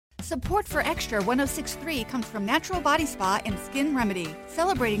Support for Extra 106.3 comes from Natural Body Spa and Skin Remedy,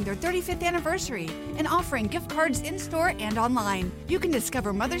 celebrating their 35th anniversary and offering gift cards in-store and online. You can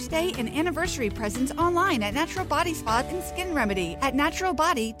discover Mother's Day and anniversary presents online at Natural Body Spa and Skin Remedy at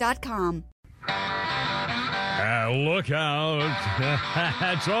naturalbody.com. Look out.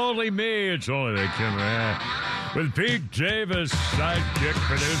 It's only me. It's only the Kimmer. With Pete Davis, sidekick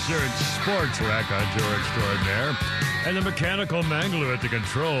producer and sports raconteur extraordinaire, and the mechanical mangler at the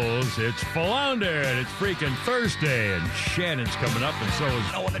controls. It's Flounder, and it's freaking Thursday, and Shannon's coming up, and so is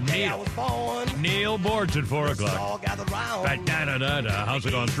the day I was born. Neil Board's at 4 o'clock. All gathered round. How's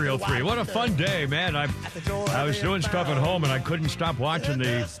it going? 303. What a fun day, man. I was doing stuff at home, and I couldn't stop watching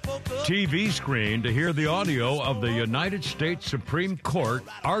the TV screen to hear the audio of the United States Supreme Court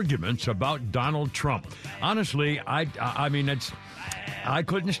arguments about Donald Trump. Honestly, I mean, I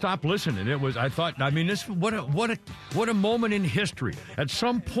couldn't stop listening. What a moment in history. At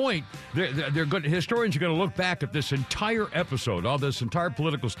some point, historians are going to look back at this entire episode, all this entire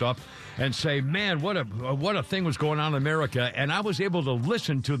political stuff, and say, man, what a thing was going on in America. And I was able to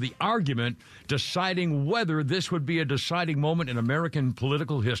listen to the argument deciding whether this would be a deciding moment in American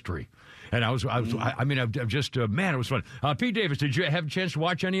political history. And it was fun. Pete Davis, did you have a chance to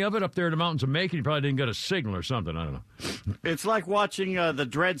watch any of it up there in the mountains of Macon? You probably didn't get a signal or something. I don't know. It's like watching the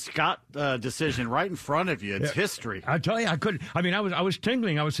Dred Scott decision right in front of you. It's history. I tell you, I couldn't. I mean, I was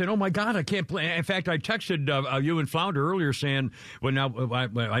tingling. I was saying, oh, my God, I can't play. In fact, I texted you and Flounder earlier saying, when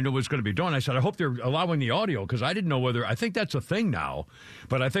I knew it was going to be done, I said, I hope they're allowing the audio, because I didn't know whether, I think that's a thing now,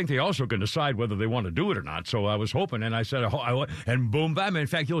 but I think they also can decide whether they want to do it or not. So I was hoping, and I said, and boom, bam. In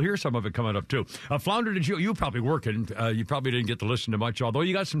fact, you'll hear some of it coming up, too. Flounder, did you probably working, you probably didn't get to listen to much, although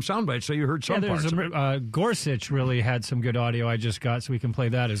you got some sound bites, so you heard some parts. Gorsuch really had some good audio I just got, so we can play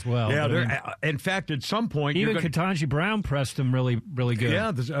that as well. Yeah, in fact, at some point... Even Ketanji Brown pressed him really, really good.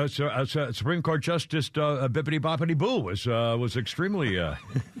 Yeah, the Supreme Court Justice Bippity Boppity Boo was extremely...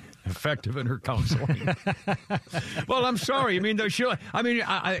 effective in her counseling. Well, I'm sorry. I mean, she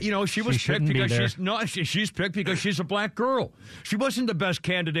was picked because she's picked because she's a black girl. She wasn't the best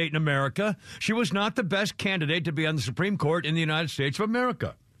candidate in America. She was not the best candidate to be on the Supreme Court in the United States of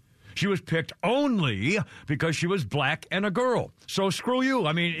America. She was picked only because she was black and a girl. So screw you.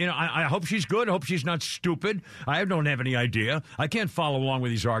 I mean, I hope she's good. I hope she's not stupid. I don't have any idea. I can't follow along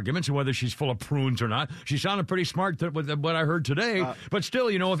with these arguments and whether she's full of prunes or not. She sounded pretty smart with what I heard today. But still,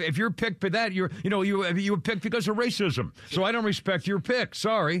 if you're picked for that, you were picked because of racism. So I don't respect your pick.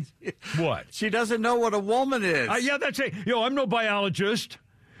 Sorry. What? She doesn't know what a woman is. Yeah, that's it. I'm no biologist.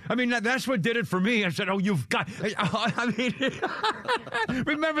 I mean, that's what did it for me. I said, oh, you've got... I mean,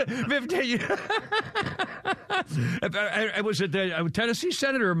 remember... It was the Tennessee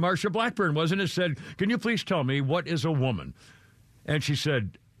Senator Marsha Blackburn, wasn't it? Said, can you please tell me what is a woman? And she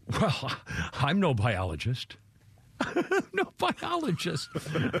said, well, I'm no biologist. No biologist.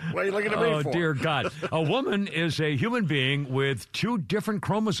 What are you looking at me for? Oh, dear God. A woman is a human being with two different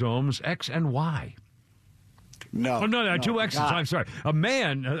chromosomes, X and Y. No. Oh, no, two X's. God. I'm sorry. A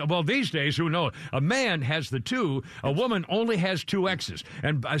man, these days, who knows? A man has the two. A woman only has two X's.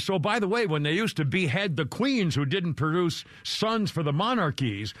 And so, by the way, when they used to behead the queens who didn't produce sons for the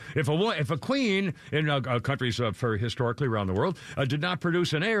monarchies, if a queen in countries for historically around the world did not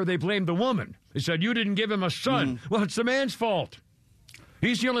produce an heir, they blamed the woman. They said, you didn't give him a son. Well, it's the man's fault.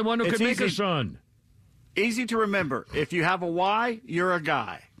 He's the only one who could make a son. Easy to remember. If you have a Y, you're a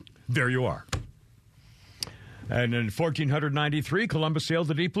guy. There you are. And in 1493, Columbus sailed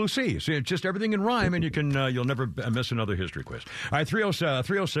the deep blue sea. See, it's just everything in rhyme, and you'll never miss another history quiz. All right,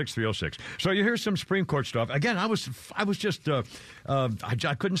 306. So you hear some Supreme Court stuff. Again, I was just I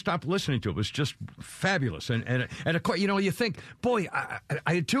couldn't stop listening to it. It was just fabulous. And of course, you think, boy,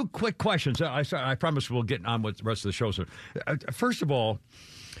 I had two quick questions. I promise we'll get on with the rest of the show. So, first of all,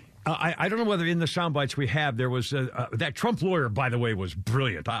 I don't know whether in the sound bites we have there was that Trump lawyer, by the way, was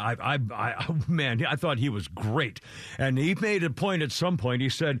brilliant. I thought he was great, and he made a point at some point. He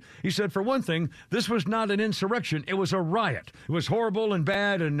said for one thing, this was not an insurrection; it was a riot. It was horrible and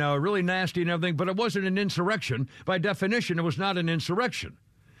bad and really nasty and everything, but it wasn't an insurrection. By definition, it was not an insurrection.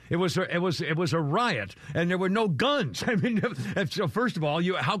 It was a riot, and there were no guns. I mean, so first of all,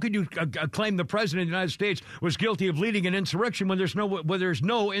 how could you claim the president of the United States was guilty of leading an insurrection when there's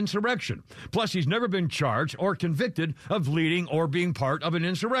no insurrection? Plus, he's never been charged or convicted of leading or being part of an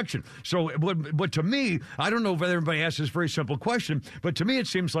insurrection. So, but to me, I don't know whether everybody asks this very simple question, but to me, it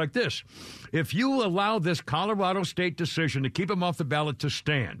seems like this: if you allow this Colorado state decision to keep him off the ballot to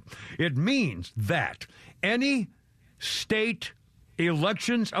stand, it means that any state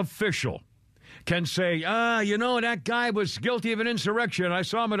elections official can say, that guy was guilty of an insurrection. I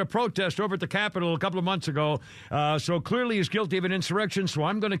saw him at a protest over at the Capitol a couple of months ago. So clearly he's guilty of an insurrection, so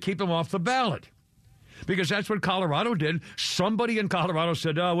I'm going to keep him off the ballot. Because that's what Colorado did. Somebody in Colorado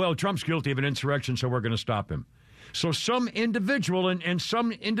said, Trump's guilty of an insurrection, so we're going to stop him. So some individual in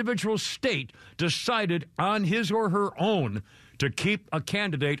some individual state decided on his or her own to keep a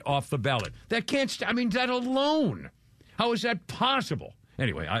candidate off the ballot. That that alone. How is that possible?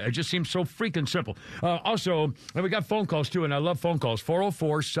 Anyway, it just seems so freaking simple. Also, we got phone calls, too, and I love phone calls.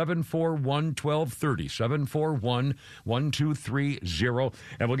 404-741-1230, 741-1230.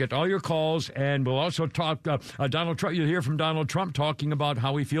 And we'll get to all your calls, and we'll also talk Donald Trump. You'll hear from Donald Trump talking about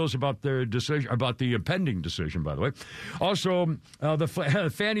how he feels about the decision, about the pending decision, by the way. Also,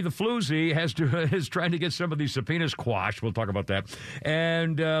 Fanny the Floozy is trying to get some of these subpoenas quashed. We'll talk about that.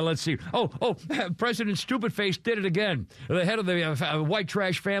 And let's see. President Stupidface did it again. The head of the white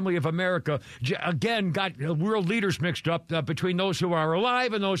trash family of America again got world leaders mixed up between those who are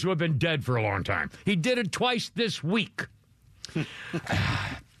alive and those who have been dead for a long time. He did it twice this week. And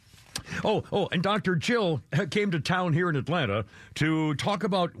Dr. Jill came to town here in Atlanta to talk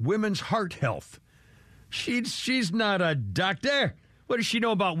about women's heart health. She's not a doctor. What does she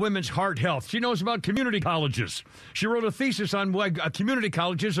know about women's heart health? She knows about community colleges. She wrote a thesis on why community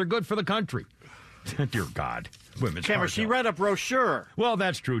colleges are good for the country. Dear God. Women's Cameron, she read a brochure. Well,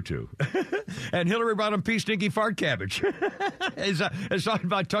 that's true, too. And Hillary Rodham P. Stinky Fart Cabbage is talking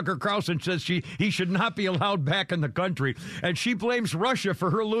about Tucker Carlson, says he should not be allowed back in the country. And she blames Russia for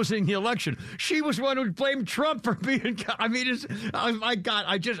her losing the election. She was one who blamed Trump for being... oh, my God,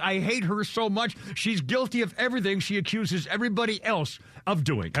 I hate her so much. She's guilty of everything she accuses everybody else of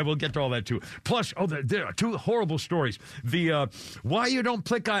doing. I will get to all that, too. Plus, there are two horrible stories. The why you don't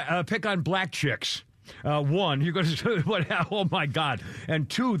pick on black chicks. One, you're going to say, oh, my God. And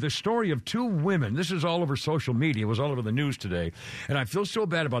two, the story of two women. This is all over social media. It was all over the news today. And I feel so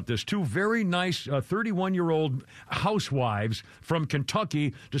bad about this. Two very nice 31-year-old housewives from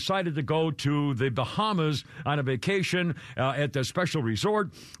Kentucky decided to go to the Bahamas on a vacation at the special resort.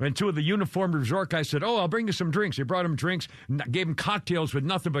 And two of the uniformed resort guys said, I'll bring you some drinks. They brought them drinks, gave them cocktails with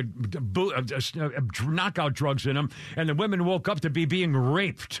nothing but knockout drugs in them. And the women woke up to be being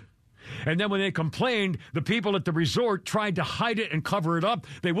raped. And then when they complained, the people at the resort tried to hide it and cover it up.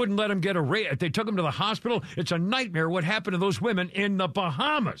 They wouldn't let them get a rape. They took them to the hospital. It's a nightmare what happened to those women in the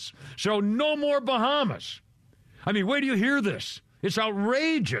Bahamas. So no more Bahamas. I mean, where do you hear this? It's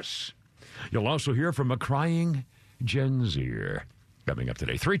outrageous. You'll also hear from a crying Gen Zer. Coming up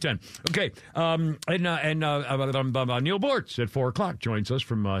today, 3:10. Okay, Neil Bortz at 4 o'clock joins us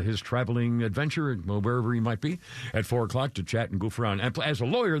from his traveling adventure, wherever he might be, at 4 o'clock to chat and goof around. And as a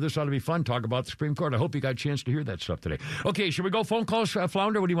lawyer, this ought to be fun, talk about the Supreme Court. I hope you got a chance to hear that stuff today. Okay, should we go phone calls,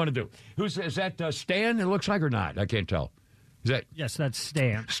 Flounder? What do you want to do? Is that Stan, it looks like, or not? I can't tell. Is that? Yes, that's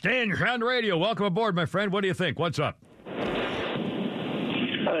Stan. Stan, you're on the radio. Welcome aboard, my friend. What do you think? What's up?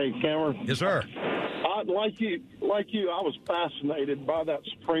 Hey, Cameron. Yes, sir. Like you, I was fascinated by that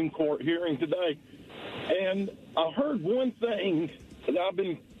Supreme Court hearing today. And I heard one thing that I've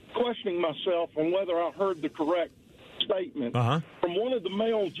been questioning myself on whether I heard the correct statement. From one of the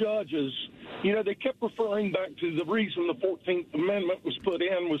male judges. They kept referring back to the reason the 14th Amendment was put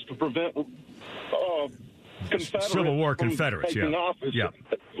in was to prevent Confederates Civil War Confederates, taking office. Yeah.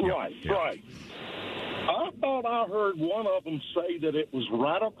 Right. I thought I heard one of them say that it was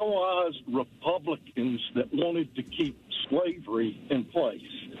radicalized Republicans that wanted to keep slavery in place.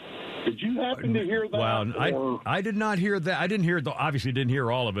 Did you happen to hear that? Well, I did not hear that. I didn't hear, obviously didn't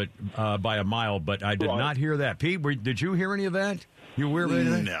hear all of it by a mile, but I did not hear that. Pete, did you hear any of that? You aware of any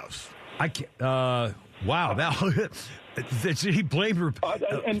of that? No. I can't. Wow, he blamed.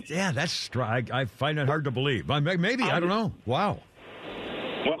 That's. I find it hard to believe. Maybe I don't know. Wow.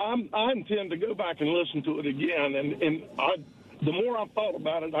 Well, I intend to go back and listen to it again, and the more I thought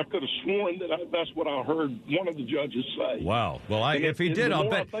about it, I could have sworn that that's what I heard one of the judges say. Wow. Well, if he did,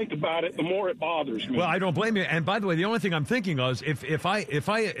 I'll bet. The more I think about it, the more it bothers me. Well, I don't blame you. And by the way, the only thing I'm thinking of is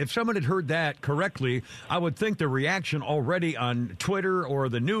if someone had heard that correctly, I would think the reaction already on Twitter or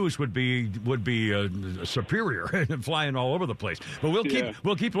the news would be superior and flying all over the place. But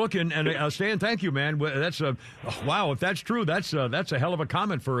we'll keep looking. And Stan, thank you, man. That's wow. If that's true, that's a hell of a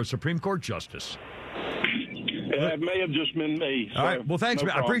comment for a Supreme Court justice. It may have just been me. All right. Well, thanks.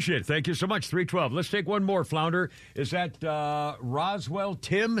 I appreciate it. Thank you so much. 312. Let's take one more, Flounder. Is that Roswell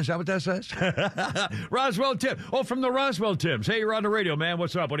Tim? Is that what that says? Roswell Tim. Oh, from the Roswell Tims. Hey, you're on the radio, man.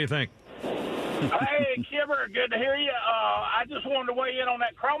 What's up? What do you think? Hey, Kimmer, good to hear you. I just wanted to weigh in on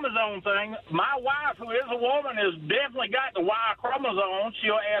that chromosome thing. My wife, who is a woman, has definitely got the Y chromosome.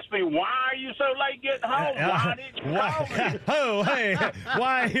 She'll ask me, why are you so late getting home? Why did you call me? Oh, hey,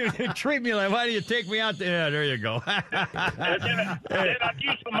 why you treat me like, why do you take me out there? Yeah, there you go. And then I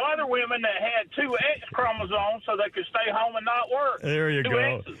knew some other women that had 2 X chromosomes so they could stay home and not work. There you 2 go.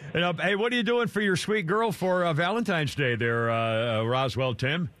 X's. And, hey, what are you doing for your sweet girl for Valentine's Day there, Roswell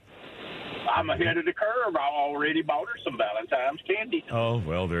Tim? I'm ahead of the curve. I already bought her some Valentine's candy. Oh,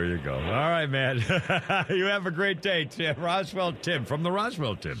 well, there you go. All right, man. You have a great day, Tim. Roswell Tim from the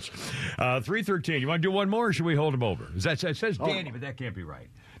Roswell Tims. 313. You want to do one more, or should we hold him over? It says Danny, but that can't be right.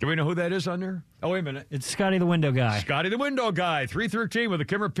 Do we know who that is on there? Oh, wait a minute. It's Scotty the Window Guy. Scotty the Window Guy. 313 with the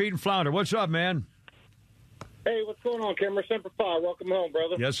Kimmer, Pete, and Flounder. What's up, man? Hey, what's going on, Kimmer? Semper Fi. Welcome home,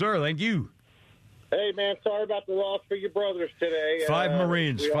 brother. Yes, sir. Thank you. Hey, man, sorry about the loss for your brothers today. 5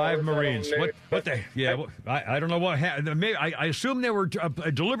 Marines. 5 Marines. What the? Yeah, Hey. I don't know what happened. I assume they were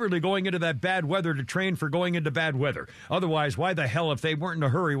deliberately going into that bad weather to train for going into bad weather. Otherwise, why the hell, if they weren't in a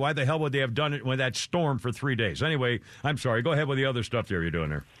hurry, why the hell would they have done it with that storm for 3 days? Anyway, I'm sorry. Go ahead with the other stuff there you're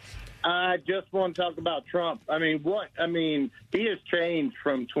doing there. I just want to talk about Trump. He has changed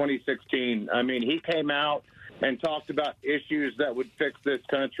from 2016. He came out and talked about issues that would fix this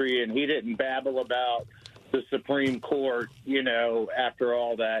country, and he didn't babble about the Supreme Court, after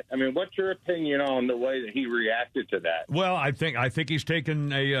all that. What's your opinion on the way that he reacted to that? Well, I think he's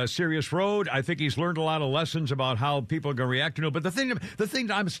taken a serious road. I think he's learned a lot of lessons about how people are going to react to it. But the thing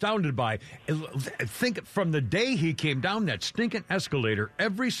that I'm astounded by, think from the day he came down that stinking escalator,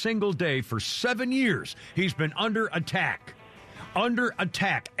 every single day for 7 years, he's been under attack. Under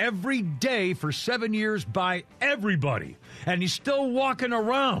attack every day for 7 years by everybody. And he's still walking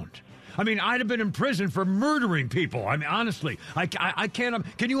around. I'd have been in prison for murdering people. Honestly, I can't.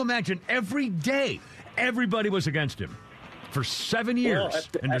 Can you imagine? Every day, everybody was against him for 7 years,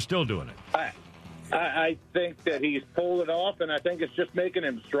 and they're still doing it. I think that he's pulled it off, and I think it's just making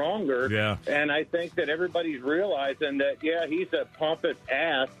him stronger. Yeah. And I think that everybody's realizing that, he's a pompous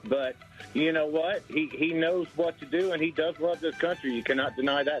ass, but you know what? He knows what to do, and he does love this country. You cannot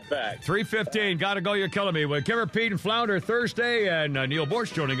deny that fact. 3:15. Got to go. You're killing me. With Kimmer, Pete, and Flounder Thursday, and Neil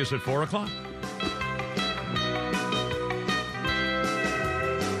Borsch joining us at 4 o'clock.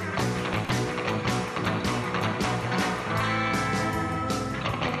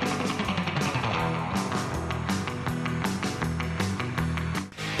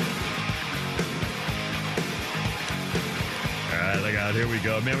 Here we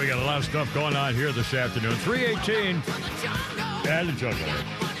go. Man, we got a lot of stuff going on here this afternoon. 318. And the jungle.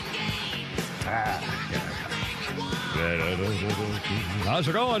 How's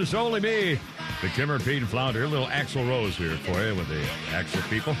it going? It's only me. The Kimmer, Pete, and Flounder. A little Axl Rose here for you with the Axl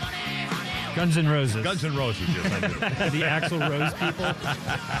people. Guns N' Roses. Guns N' Roses, yes, I do. The Axl Rose people.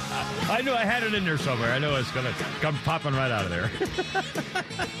 I knew I had it in there somewhere. I know it's going to come popping right out of there.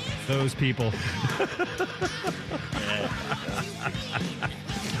 Those people.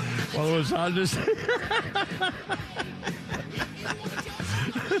 Well, it was on this.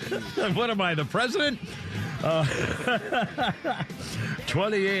 What am I, the president?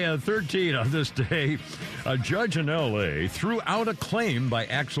 2013 on this day, a judge in L.A. threw out a claim by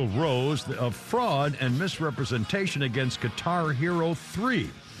Axl Rose of fraud and misrepresentation against Guitar Hero 3.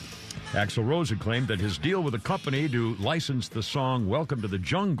 Axl Rose had claimed that his deal with a company to license the song Welcome to the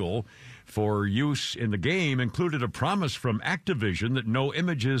Jungle for use in the game included a promise from Activision that no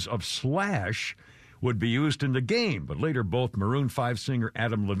images of Slash would be used in the game. But later, both Maroon 5 singer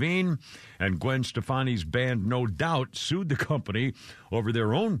Adam Levine and Gwen Stefani's band No Doubt sued the company over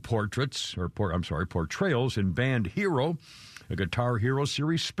their own portrayals in Band Hero, a Guitar Hero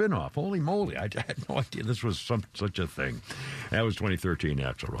series spinoff. Holy moly, I had no idea this was such a thing. That was 2013,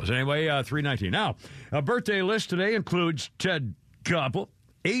 Axl Rose. Anyway, 319. Now, a birthday list today includes Ted Koppel,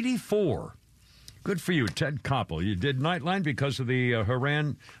 84. Good for you, Ted Koppel. You did Nightline because of the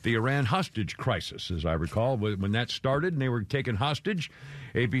Iran hostage crisis, as I recall. When that started and they were taken hostage,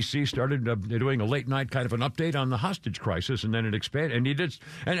 ABC started doing a late night kind of an update on the hostage crisis, and then it expanded. And he did.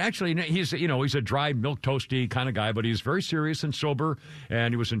 And actually, he's a dry milk toasty kind of guy, but he's very serious and sober,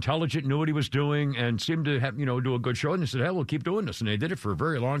 and he was intelligent, knew what he was doing, and seemed to have do a good show. And they said, "Hell, we'll keep doing this," and they did it for a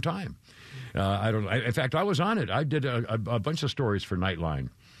very long time. In fact, I was on it. I did a bunch of stories for Nightline.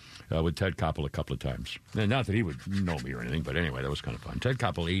 With Ted Koppel a couple of times. And not that he would know me or anything, but anyway, that was kind of fun. Ted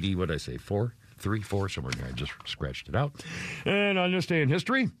Koppel, 80, what did I say, 4, somewhere in there. I just scratched it out. And on this day in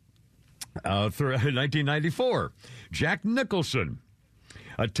history, 1994, Jack Nicholson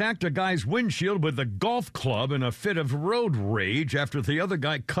attacked a guy's windshield with a golf club in a fit of road rage after the other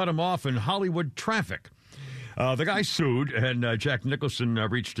guy cut him off in Hollywood traffic. The guy sued, and Jack Nicholson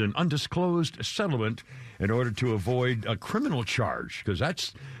reached an undisclosed settlement in order to avoid a criminal charge. Because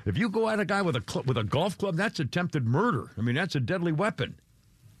that's, if you go at a guy with a golf club, that's attempted murder. I mean, that's a deadly weapon.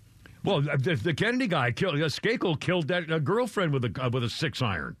 Well, the Kennedy guy Skakel killed that girlfriend with a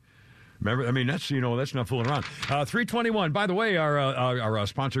 6-iron. Remember, I mean, that's not fooling around. 321. By the way, our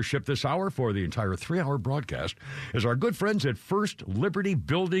sponsorship this hour for the entire 3-hour broadcast is our good friends at First Liberty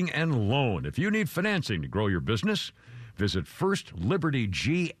Building and Loan. If you need financing to grow your business, visit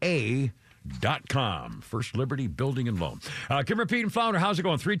FirstLibertyGA.com. First Liberty Building and Loan. Kimmer, Pete, and Flounder, how's it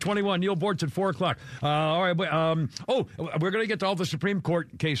going? 321. Neil Boortz at 4 o'clock. All right. We're going to get to all the Supreme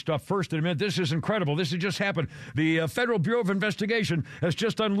Court case stuff first in a minute. This is incredible. This has just happened. The Federal Bureau of Investigation has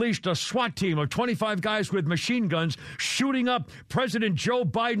just unleashed a SWAT team of 25 guys with machine guns shooting up President Joe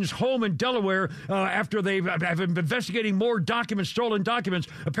Biden's home in Delaware after they have been investigating more stolen documents.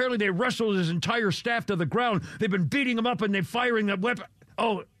 Apparently, they wrestled his entire staff to the ground. They've been beating him up and they're firing that weapon.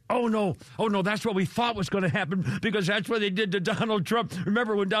 Oh, no, that's what we thought was going to happen because that's what they did to Donald Trump.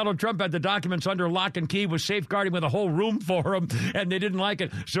 Remember when Donald Trump had the documents under lock and key, was safeguarding with a whole room for him, and they didn't like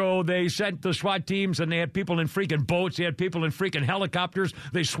it. So they sent the SWAT teams, and they had people in freaking boats. They had people in freaking helicopters.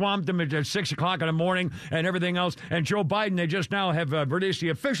 They swamped them at 6 o'clock in the morning and everything else. And Joe Biden, they just now have released the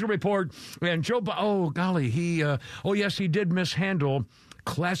official report. And Joe Biden, he did mishandle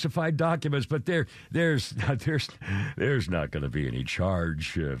classified documents, but there's not going to be any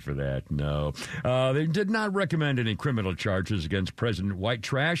charge for that. No, they did not recommend any criminal charges against President White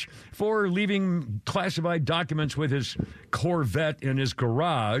Trash for leaving classified documents with his Corvette in his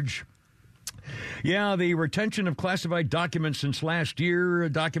garage. Yeah, the retention of classified documents since last year,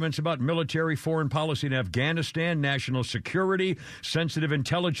 documents about military foreign policy in Afghanistan, national security, sensitive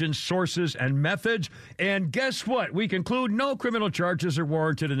intelligence sources and methods. And guess what? We conclude no criminal charges are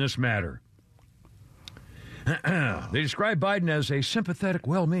warranted in this matter. They describe Biden as a sympathetic,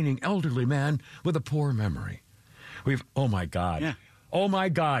 well-meaning elderly man with a poor memory. Oh, my God. Yeah. Oh, my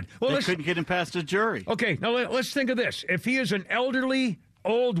God. Well, they couldn't get him past a jury. Okay, now let's think of this. If he is an elderly,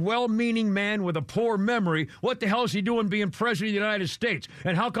 old, well-meaning man with a poor memory, what the hell is he doing being president of the United States?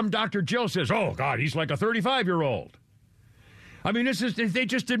 And how come Dr. Jill says, oh, God, he's like a 35-year-old? I mean, they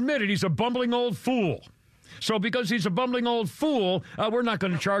just admitted he's a bumbling old fool. So because he's a bumbling old fool, we're not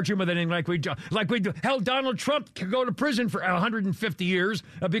going to charge him with anything like we held Donald Trump to go to prison for 150 years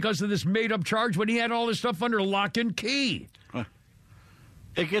because of this made-up charge when he had all this stuff under lock and key.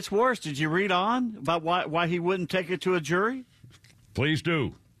 It gets worse. Did you read on about why he wouldn't take it to a jury? Please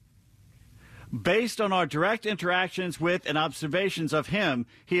do. Based on our direct interactions with and observations of him,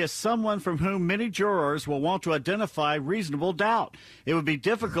 he is someone from whom many jurors will want to identify reasonable doubt. It would be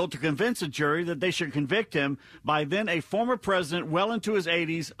difficult to convince a jury that they should convict him, by then a former president well into his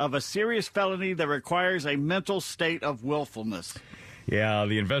 80s, of a serious felony that requires a mental state of willfulness. Yeah,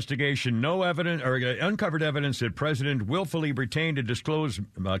 the investigation, uncovered evidence that President willfully retained and disclosed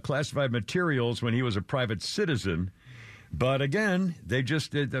classified materials when he was a private citizen. But again,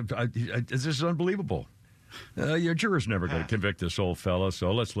 this is unbelievable. Your juror's never going to convict this old fella,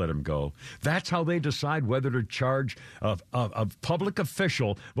 so let's let him go. That's how they decide whether to charge a public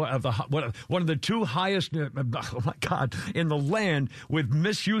official, one of the two highest, in the land with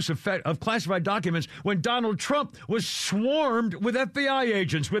misuse of classified documents, when Donald Trump was swarmed with FBI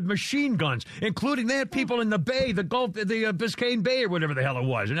agents with machine guns, including they had people in the Bay, the Gulf, the Biscayne Bay, or whatever the hell it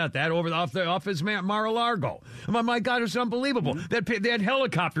was. Not that, off his Mar-a-Lago. My God, it's unbelievable. They had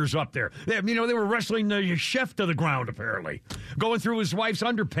helicopters up there. They were wrestling the chef to the ground, apparently, going through his wife's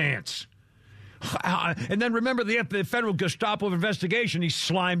underpants. And then remember the federal Gestapo investigation, these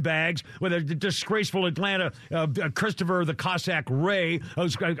slime bags with a disgraceful Atlanta Christopher the Cossack Ray,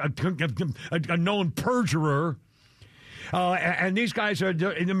 a known perjurer. And these guys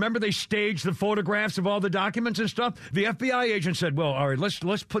remember they staged the photographs of all the documents and stuff? The FBI agent said, well, all right,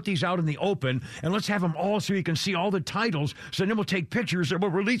 let's put these out in the open and let's have them all so you can see all the titles. So then we'll take pictures and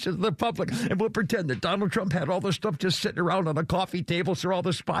we'll release it to the public and we'll pretend that Donald Trump had all the stuff just sitting around on a coffee table so all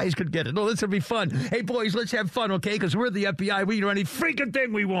the spies could get it. Oh, this will be fun. Hey, boys, let's have fun, okay? Because we're the FBI. We can do any freaking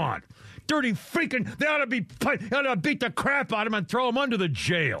thing we want. Dirty freaking, they ought to beat the crap out of him and throw him under the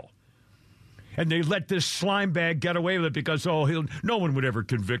jail. And they let this slime bag get away with it because, no one would ever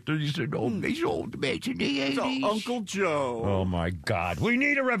convict him. He said, he's old man in the 80s. So Uncle Joe. Oh, my God. We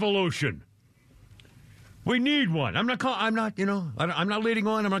need a revolution. We need one. I'm not leading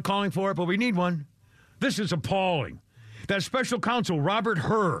on. I'm not calling for it, but we need one. This is appalling. that special counsel, Robert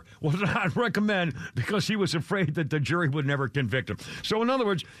Hur, will not recommend because he was afraid that the jury would never convict him. So, in other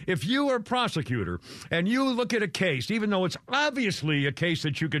words, if you are a prosecutor and you look at a case, even though it's obviously a case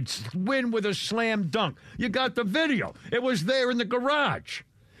that you could win with a slam dunk, you got the video. It was there in the garage.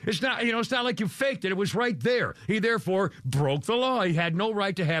 It's not, it's not like you faked it. It was right there. He therefore broke the law. He had no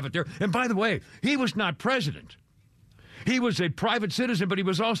right to have it there. And by the way, he was not president. He was a private citizen, but he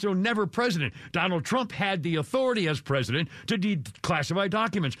was also never president. Donald Trump had the authority as president to declassify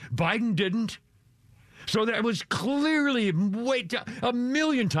documents. Biden didn't. So that was clearly a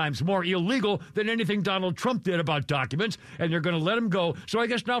million times more illegal than anything Donald Trump did about documents, and they're going to let him go. So I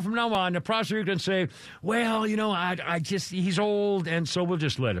guess from now on, the prosecutor can say, well, he's old, and so we'll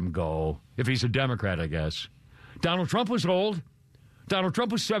just let him go. If he's a Democrat, I guess. Donald Trump was old. Donald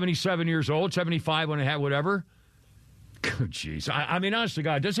Trump was 77 years old, 75 when he had whatever. Jeez. I mean, honest to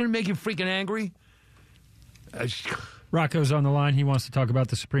God, doesn't it make you freaking angry? Rocco's on the line. He wants to talk about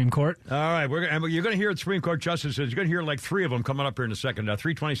the Supreme Court. All right. You're going to hear the Supreme Court justices. You're going to hear like three of them coming up here in a second.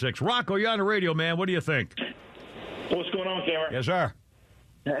 326. Rocco, you're on the radio, man. What do you think? What's going on, Cameron? Yes, sir.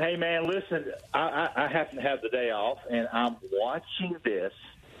 Hey, man, listen, I happen to have the day off, and I'm watching this,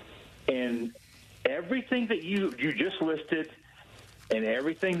 and everything that you just listed and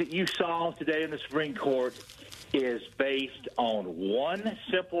everything that you saw today in the Supreme Court is based on one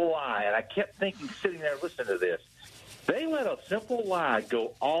simple lie. And I kept thinking, sitting there listening to this, they let a simple lie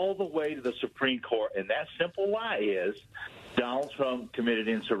go all the way to the Supreme Court, and that simple lie is Donald Trump committed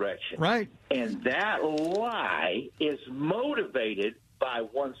insurrection. Right. And that lie is motivated by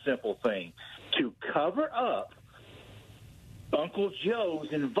one simple thing, to cover up Uncle Joe's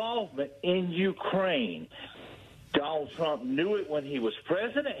involvement in Ukraine. Donald Trump knew it when he was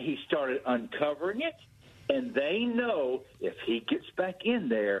president. He started uncovering it. And they know if he gets back in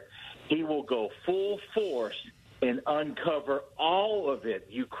there, he will go full force and uncover all of it,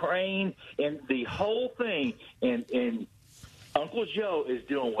 Ukraine and the whole thing. And Uncle Joe is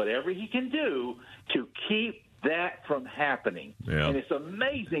doing whatever he can do to keep that from happening. Yeah. And it's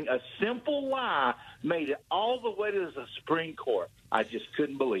amazing. A simple lie made it all the way to the Supreme Court. I just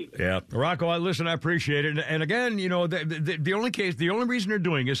couldn't believe it. Yeah. Rocco, listen, I appreciate it. And again, the only reason they're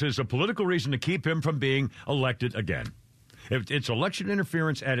doing this is a political reason to keep him from being elected again. It's election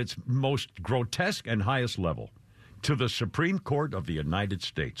interference at its most grotesque and highest level to the Supreme Court of the United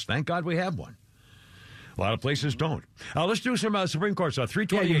States. Thank God we have one. A lot of places don't. Let's do some Supreme Court stuff.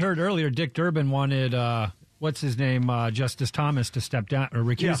 328. Yeah, you heard earlier Dick Durbin wanted what's his name, Justice Thomas, to step down or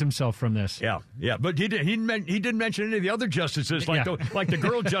recuse himself from this. Yeah, but he didn't mention any of the other justices, like the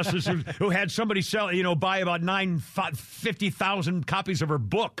girl justice who had somebody buy about 50,000 copies of her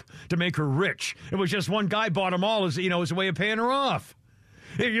book to make her rich. It was just one guy bought them all as a way of paying her off.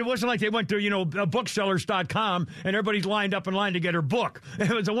 It wasn't like they went to, booksellers.com and everybody's lined up in line to get her book. It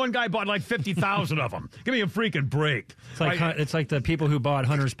was the one guy bought like 50,000 of them. Give me a freaking break. It's like the people who bought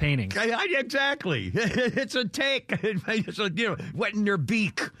Hunter's paintings. Exactly. It's a take. It's wetting your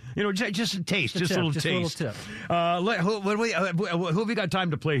beak. Just a taste. Just a little taste. Tip. Who have we got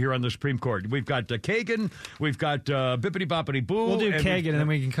time to play here on the Supreme Court? We've got Kagan. We've got Bippity Boppity Boo. We'll do Kagan and then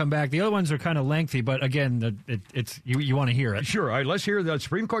we can come back. The other ones are kind of lengthy, but again, you want to hear it. Sure. All right, let's hear the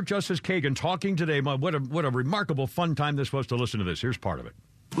Supreme Court Justice Kagan talking today. What a remarkable, fun time this was to listen to this. Here's part of it.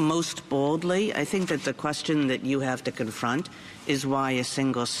 Most boldly, I think that the question that you have to confront is why a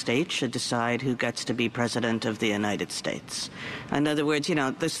single state should decide who gets to be president of the United States. In other words,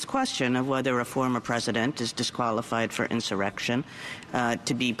 this question of whether a former president is disqualified for insurrection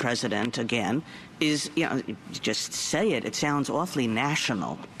to be president again is, just say it. It sounds awfully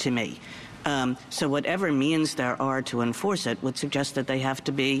national to me. So whatever means there are to enforce it would suggest that they have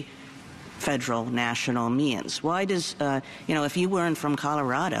to be federal, national means. Why does, if you weren't from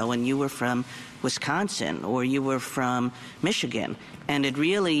Colorado and you were from Wisconsin or you were from Michigan, and it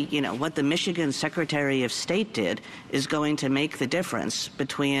really, what the Michigan Secretary of State did is going to make the difference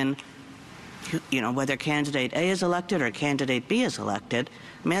between, whether candidate A is elected or candidate B is elected.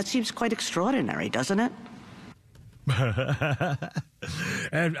 I mean, that seems quite extraordinary, doesn't it?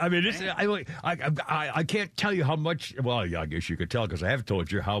 And I mean, I can't tell you how much. Well, yeah, I guess you could tell because I have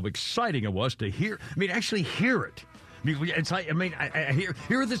told you how exciting it was to hear. I mean, actually hear it. It's like, I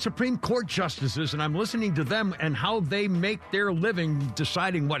hear the Supreme Court justices, and I'm listening to them and how they make their living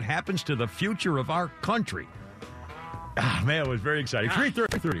deciding what happens to the future of our country. Man, it was very exciting.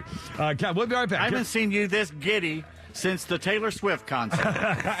 3:30. We'll be right back. I haven't seen you this giddy since the Taylor Swift concert.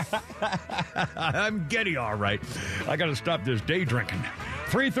 I'm giddy, all right. I got to stop this day drinking.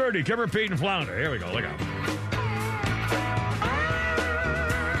 3:30, Kimmer, Pete, and Flounder. Here we go. Look out.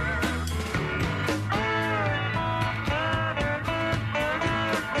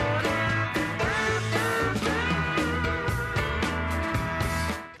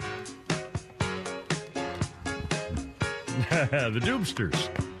 The Doobsters.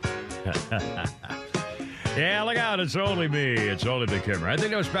 Yeah, look out, it's only me. It's only the Kimmer. I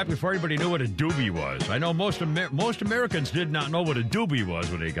think that was back before anybody knew what a doobie was. I know most Americans did not know what a doobie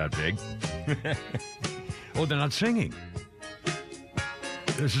was when they got big. Oh, they're not singing.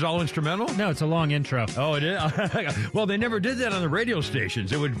 This is all instrumental? No, it's a long intro. Oh, it is? Well, they never did that on the radio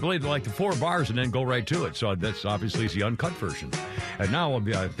stations. It would play like the 4 bars and then go right to it. So that's obviously the uncut version. And now I'll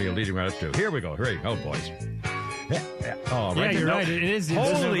be leading right up to. Here we go. Oh, boys. Oh, right. Yeah, you're right. It is.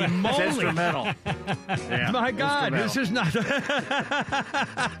 Holy moly. It's instrumental. Yeah, my God, this is not.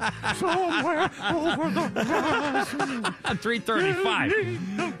 Somewhere over the horizon.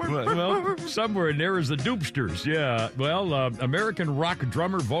 3:35. Well, somewhere in there is the Doobsters. Yeah. Well, American rock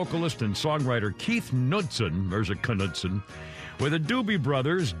drummer, vocalist, and songwriter Keith Knudsen, there's a Knudsen, with the Doobie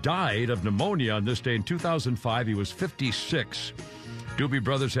Brothers, died of pneumonia on this day in 2005. He was 56. Doobie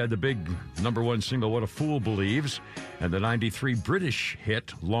Brothers had the big #1 single, What a Fool Believes, and the 93 British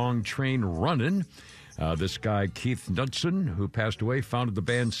hit, Long Train Runnin'. This guy, Keith Knudsen, who passed away, founded the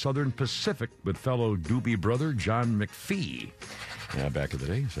band Southern Pacific with fellow Doobie brother John McPhee. Back in the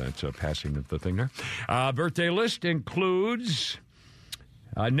day, so that's passing the thing there. Birthday list includes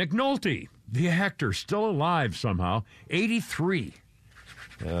Nick Nolte, the actor, still alive somehow, 83.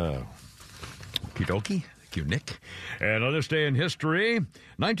 Okie dokie. Thank you, Nick. And on this day in history,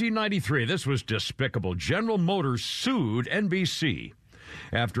 1993, this was despicable. General Motors sued NBC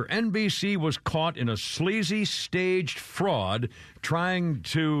after NBC was caught in a sleazy, staged fraud trying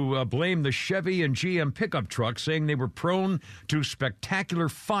to blame the Chevy and GM pickup trucks, saying they were prone to spectacular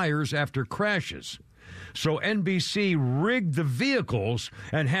fires after crashes. So NBC rigged the vehicles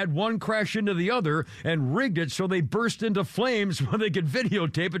and had one crash into the other and rigged it so they burst into flames when they could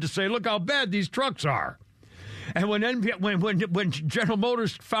videotape it to say, look how bad these trucks are. And when General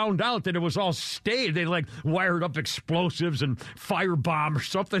Motors found out that it was all staged, they wired up explosives and firebomb or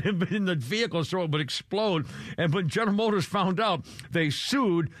something in the vehicle so it would explode. And when General Motors found out, they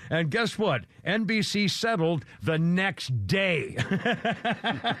sued. And guess what? NBC settled the next day.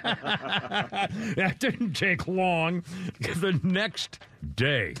 That didn't take long. The next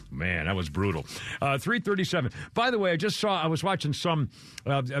day. Man, that was brutal. 3:37. By the way, I was watching some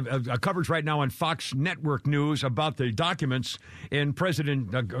coverage right now on Fox Network News about the documents in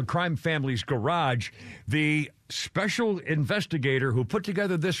President Crime Family's garage. The special investigator who put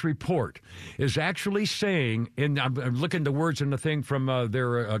together this report is actually saying, I'm looking the words in the thing from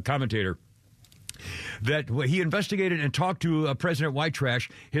their commentator, that he investigated and talked to President White Trash.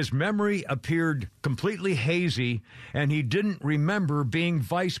 His memory appeared completely hazy, and he didn't remember being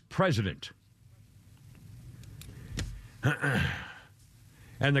vice president.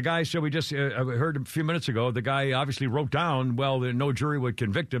 And the guy said, we just heard a few minutes ago, the guy obviously wrote down, well, no jury would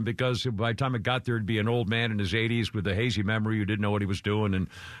convict him because by the time it got there, it'd be an old man in his 80s with a hazy memory who didn't know what he was doing and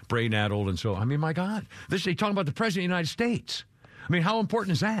brain-addled. And so, I mean, my God, he's talking about the President of the United States. I mean, how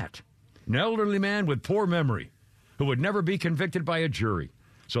important is that? An elderly man with poor memory who would never be convicted by a jury.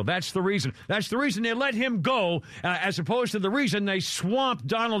 So that's the reason. That's the reason they let him go, as opposed to the reason they swamped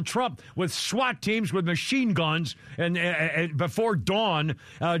Donald Trump with SWAT teams with machine guns and before dawn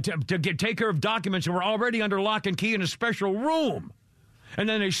to take care of documents that were already under lock and key in a special room. And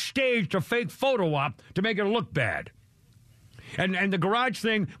then they staged a fake photo op to make it look bad. And the garage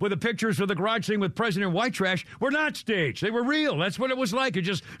thing with the pictures of the garage thing with President White Trash were not staged. They were real. That's what it was like. It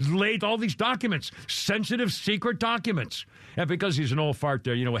just laid all these documents, sensitive, secret documents. And because he's an old fart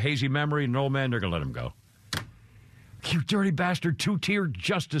there, a hazy memory, an old man, they're going to let him go. You dirty bastard, two-tier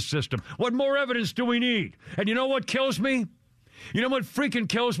justice system. What more evidence do we need? And you know what kills me? You know what freaking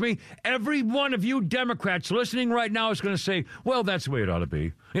kills me? Every one of you Democrats listening right now is going to say, well, that's the way it ought to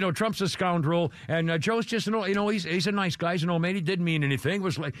be. Trump's a scoundrel, and Joe's just he's a nice guy. He's an old man. He didn't mean anything. It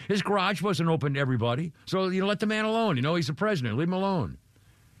was like his garage wasn't open to everybody. So, let the man alone. He's the president. Leave him alone.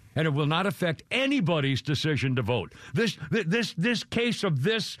 And it will not affect anybody's decision to vote. This case of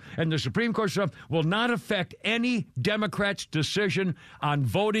this and the Supreme Court stuff will not affect any Democrat's decision on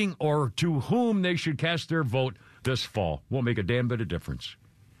voting or to whom they should cast their vote this fall. Won't make a damn bit of difference.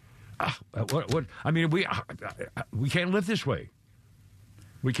 What? I mean, we can't live this way.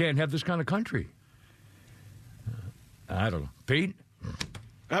 We can't have this kind of country. I don't know. Pete?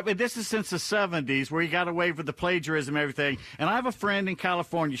 I mean, this is since the 70s where you got away with the plagiarism and everything. And I have a friend in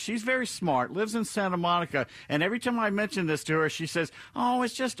California. She's very smart, lives in Santa Monica. And every time I mention this to her, she says, oh,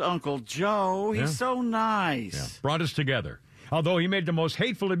 it's just Uncle Joe. He's so nice. Yeah. Brought us together. Although he made the most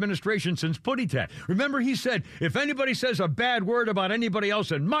hateful administration since Putty Tat. Remember, he said, if anybody says a bad word about anybody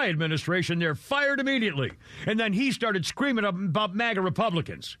else in my administration, they're fired immediately. And then he started screaming about MAGA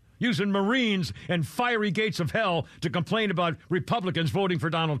Republicans. using Marines and fiery gates of hell to complain about Republicans voting for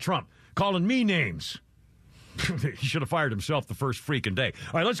Donald Trump, calling me names. He should have fired himself the first freaking day.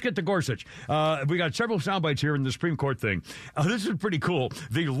 All right, let's get to Gorsuch. We got several sound bites here in the Supreme Court thing. This is pretty cool.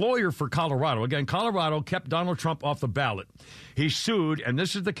 The lawyer for Colorado, again, Colorado kept Donald Trump off the ballot. He sued, and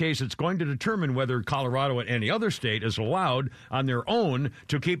this is the case that's going to determine whether Colorado and any other state is allowed on their own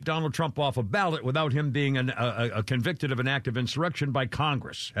to keep Donald Trump off a ballot without him being convicted of an act of insurrection by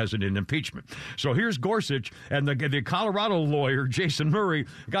Congress as an impeachment. So here's Gorsuch, and the Colorado lawyer, Jason Murray,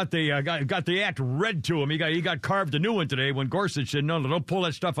 got the act read to him. He got carved a new one today when Gorsuch said, no, don't pull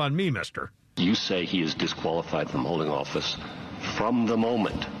that stuff on me, mister. You say he is disqualified from holding office from the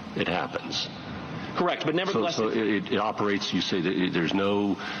moment it happens. Correct, but nevertheless... So it operates, you say that there's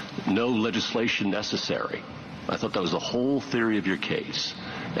no legislation necessary. I thought that was the whole theory of your case.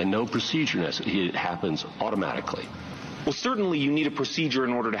 And no procedure necessary. It happens automatically. Well, certainly you need a procedure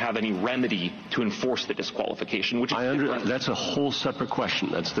in order to have any remedy to enforce the disqualification, which is that's a whole separate question.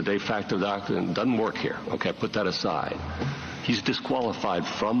 That's the de facto doctrine. It doesn't work here. Okay, put that aside. He's disqualified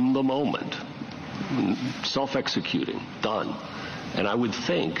from the moment. Self-executing. Done. And I would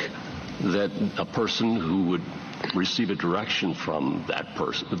think that a person who would receive a direction from that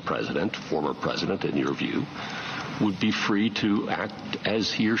person, the president, former president, in your view, would be free to act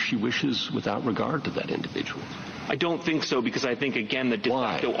as he or she wishes without regard to that individual. I don't think so, because I think, again, the de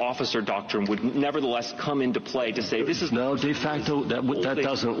facto officer doctrine would nevertheless come into play to say this is... No, de facto, that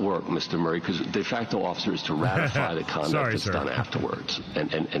doesn't work, Mr. Murray, because de facto officer is to ratify the conduct that's done afterwards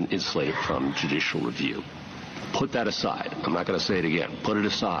and insulate it from judicial review. Put that aside. I'm not going to say it again. Put it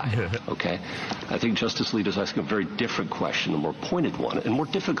aside, okay? I think Justice Alito's asking a very different question, a more pointed one, and more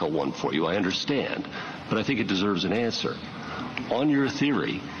difficult one for you, I understand. But I think it deserves an answer. On your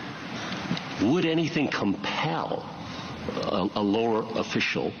theory, would anything compel a lower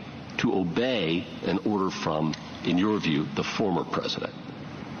official to obey an order from, in your view, the former president?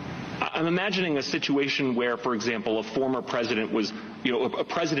 I'm imagining a situation where, for example, a former president was, a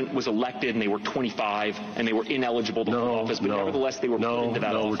president was elected and they were 25 and they were ineligible to hold office, but nevertheless they were put into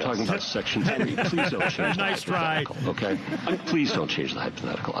that office. We're talking about Section 3. Please don't change the Nice try. Okay? Please don't change the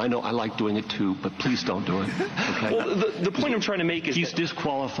hypothetical. I know I like doing it too, but please don't do it. Okay? Well, the point I'm trying to make is he's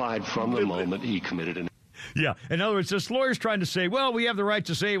disqualified from the moment he committed an... Yeah. In other words, this lawyer's trying to say, well, we have the right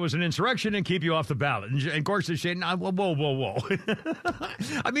to say it was an insurrection and keep you off the ballot. And Gorsuch saying, whoa.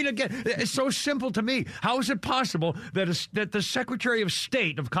 I mean, again, it's so simple to me. How is it possible that the Secretary of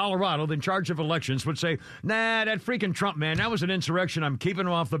State of Colorado, in charge of elections, would say, nah, that freaking Trump, man, that was an insurrection. I'm keeping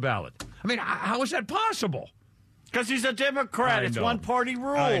him off the ballot. I mean, how is that possible? Because he's a Democrat. It's one-party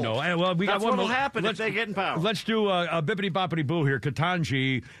rule. I know. Well, That's what will happen if they get in power. Let's do a bippity-boppity-boo here.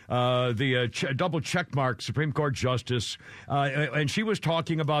 Ketanji, the double checkmark Supreme Court justice, and she was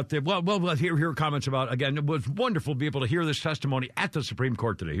talking about here are comments about, again, it was wonderful to be able to hear this testimony at the Supreme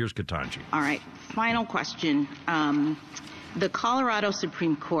Court today. Here's Ketanji. All right. Final question. The Colorado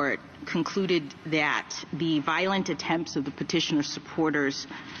Supreme Court concluded that the violent attempts of the petitioner's supporters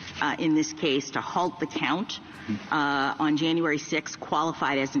in this case to halt the count on January 6th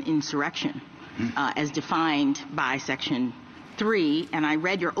qualified as an insurrection as defined by Section 3. And I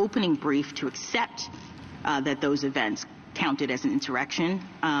read your opening brief to accept that those events counted as an insurrection.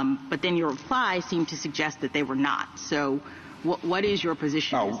 But then your reply seemed to suggest that they were not. So what is your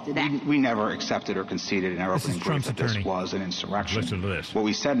position as to that? We never accepted or conceded in our opening brief that this was an insurrection. Listen to this. What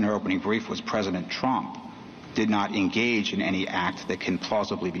we said in our opening brief was President Trump did not engage in any act that can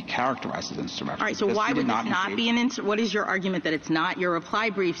plausibly be characterized as insurrection. All right, so why would this not be an insurrection? What is your argument that it's not? Your reply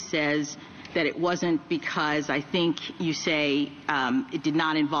brief says that it wasn't because I think you say it did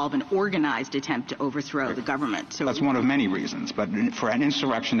not involve an organized attempt to overthrow the government. So that's one of many reasons. But for an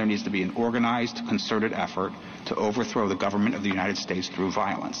insurrection, there needs to be an organized, concerted effort to overthrow the government of the United States through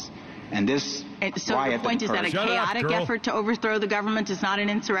violence. And this the point is that a chaotic effort to overthrow the government is not an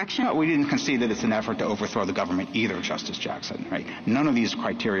insurrection? No, we didn't concede that it's an effort to overthrow the government either, Justice Jackson. Right? None of these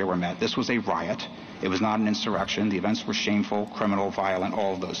criteria were met. This was a riot. It was not an insurrection. The events were shameful, criminal, violent,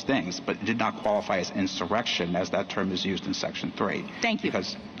 all of those things. But it did not qualify as insurrection, as that term is used in Section 3. Thank you.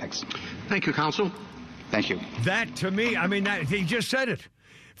 Thanks. Thank you, counsel. Thank you. That, to me, I mean, he just said it.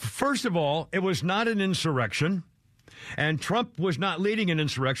 First of all, it was not an insurrection. And Trump was not leading an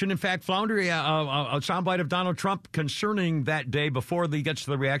insurrection. In fact, Flounder, a soundbite of Donald Trump concerning that day before he gets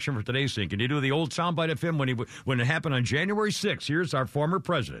to the reaction for today's thing. Can you do the old soundbite of him when it happened on January 6th? Here's our former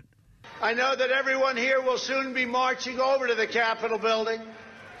president. I know that everyone here will soon be marching over to the Capitol building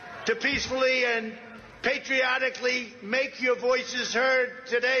to peacefully and patriotically make your voices heard.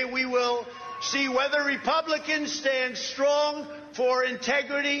 Today we will see whether Republicans stand strong for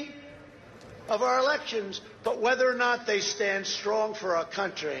integrity of our elections, but whether or not they stand strong for our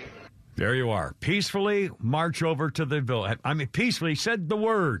country. There you are. Peacefully march over to the bill. I mean, peacefully said the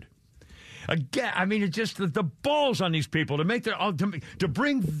word. Again, I mean, it's just the balls on these people to make to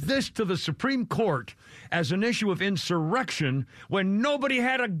bring this to the Supreme Court as an issue of insurrection when nobody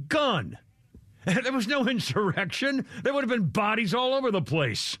had a gun. There was no insurrection. There would have been bodies all over the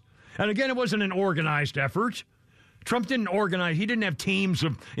place. And again, it wasn't an organized effort. Trump didn't organize. He didn't have teams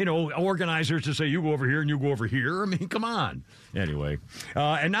of, organizers to say, you go over here and you go over here. I mean, come on. Anyway,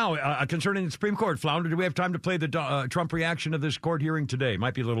 and now concerning the Supreme Court, Flounder, do we have time to play the Trump reaction to this court hearing today?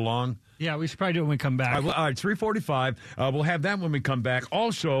 Might be a little long. Yeah, we should probably do it when we come back. All right, 3:45. We'll have that when we come back.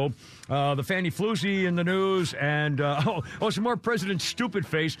 Also, the Fannie Floozy in the news, and some more. President Stupid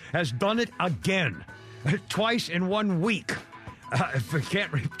Face has done it again, twice in 1 week. If we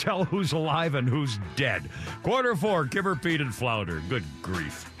can't tell who's alive and who's dead. 4:15, Kimmer, Pete, and Flounder. Good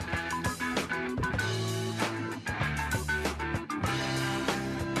grief.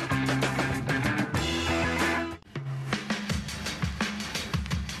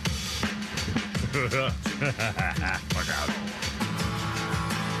 Look out.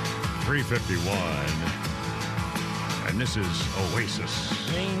 3:51. And this is Oasis.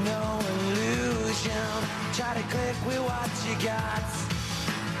 Ain't no illusion. Try to click with what you got.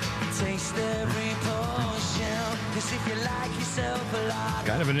 Taste every potion. 'Cause if you like yourself a lot.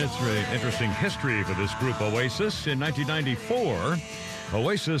 Kind of an interesting history for this group, Oasis. In 1994,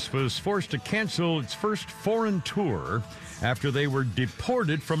 Oasis was forced to cancel its first foreign tour after they were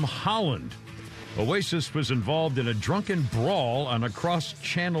deported from Holland. Oasis was involved in a drunken brawl on a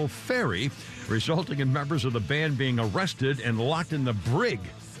cross-channel ferry, resulting in members of the band being arrested and locked in the brig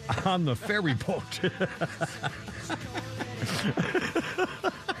on the ferry boat.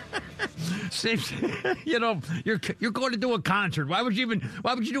 Seems, you're going to do a concert. Why would you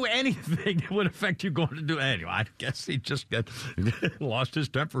do anything that would affect you going to do anyway? I guess he just lost his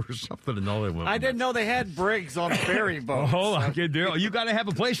temper or something. And all I didn't know they had brigs on ferry boats. You got to have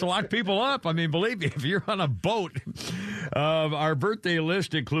a place to lock people up. I mean, believe me, if you're on a boat. Our birthday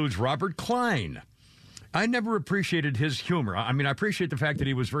list includes Robert Klein. I never appreciated his humor. I mean, I appreciate the fact that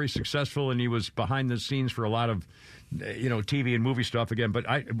he was very successful and he was behind the scenes for a lot of, TV and movie stuff again. But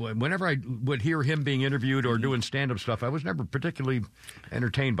whenever I would hear him being interviewed or doing stand-up stuff, I was never particularly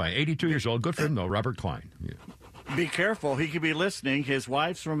entertained by it. 82 years old. Good for him, though. Robert Klein. Yeah. Be careful. He could be listening. His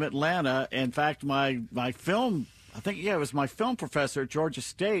wife's from Atlanta. In fact, my film, it was my film professor at Georgia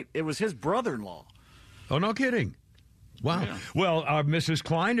State. It was his brother-in-law. Oh, no kidding. Wow. Yeah. Well, Mrs.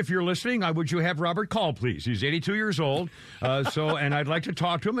 Klein, if you're listening, would you have Robert call, please? He's 82 years old, and I'd like to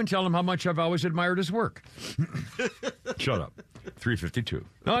talk to him and tell him how much I've always admired his work. Shut up. 3:52.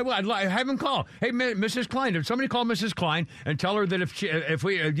 No, I'd have him call. Hey, Mrs. Klein, if somebody call Mrs. Klein and tell her that if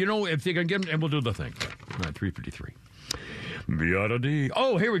they can get him, and we'll do the thing. All right, 3:53. B-O-D.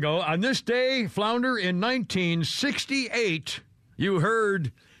 Oh, here we go. On this day, Flounder, in 1968, you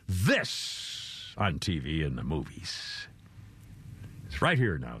heard this on TV and the movies. It's right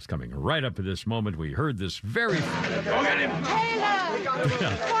here now. It's coming right up at this moment. We heard this very... Go get him! Taylor!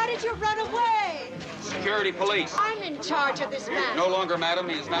 Why did you run away? Security police. I'm in charge of this man. No longer, madam.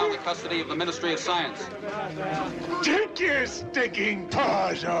 He is now in the custody of the Ministry of Science. Take your stinking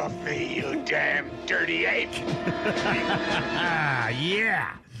paws off me, you damn dirty ape!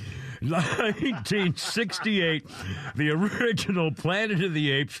 Yeah! 1968, the original Planet of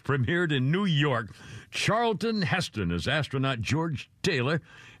the Apes premiered in New York. Charlton Heston as astronaut George Taylor,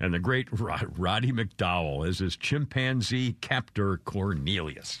 and the great Roddy McDowell as his chimpanzee captor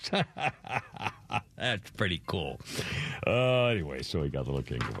Cornelius. That's pretty cool. Anyway, so he got the look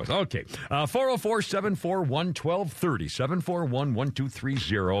king of us. Okay,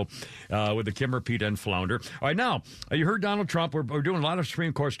 404-741-1230, 741-1230 with the Kimmer, Pete, and Flounder. All right, now, you heard Donald Trump. We're doing a lot of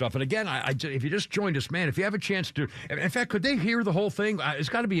Supreme Court stuff. And again, if you just joined us, man, if you have a chance to... In fact, could they hear the whole thing? It's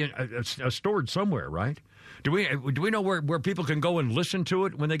got to be stored somewhere, right? Do we know where people can go and listen to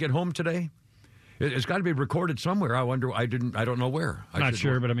it when they get home today? It's got to be recorded somewhere. I wonder. I don't know where. I'm not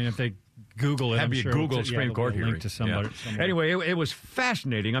sure, but I mean, if they Google it, have you Google Supreme Court hearing to somebody. Yeah. Anyway, it was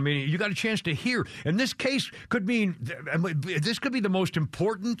fascinating. I mean, you got a chance to hear, and this case could mean this could be the most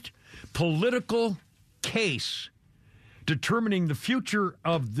important political case determining the future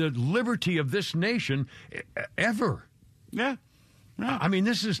of the liberty of this nation ever. Yeah. I mean,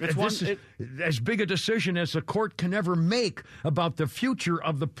 this is as big a decision as the court can ever make about the future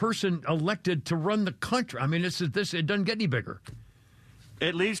of the person elected to run the country. I mean, it doesn't get any bigger.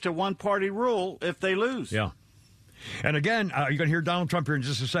 It leads to one-party rule if they lose. Yeah. And again, you're going to hear Donald Trump here in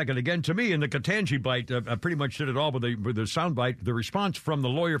just a second. Again, to me, in the Ketanji bite, pretty much did it all with the sound bite, the response from the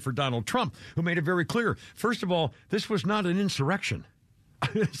lawyer for Donald Trump, who made it very clear. First of all, this was not an insurrection.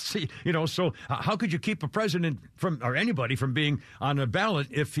 See, so how could you keep a president or anybody from being on a ballot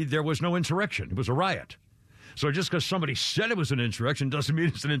if there was no insurrection? It was a riot. So just because somebody said it was an insurrection doesn't mean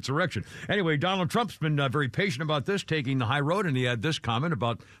it's an insurrection. Anyway, Donald Trump's been very patient about this, taking the high road, and he had this comment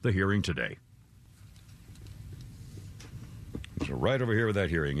about the hearing today. So right over here with that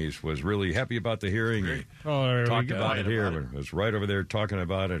hearing, he was really happy about the hearing. He talked about it here. It was right over there talking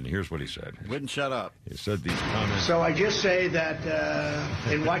about it, and here's what he said. Wouldn't shut up. He said these comments. So I just say that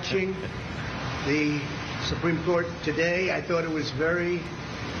in watching the Supreme Court today, I thought it's a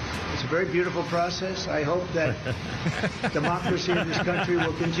very beautiful process. I hope that democracy in this country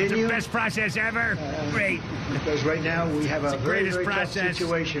will continue. It's the best process ever. Great. Because right now we have a very, very tough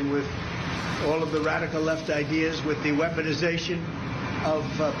situation with all of the radical left ideas, with the weaponization of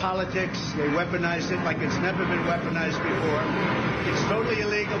politics. They weaponize it like it's never been weaponized before. It's totally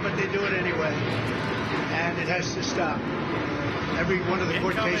illegal, but they do it anyway. And it has to stop. Every one of the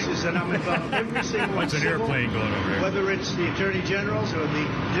court cases that I'm involved, every single one. What's an airplane going over here? Whether it's the attorney generals or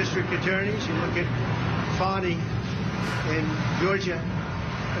the district attorneys, you look at Fani in Georgia.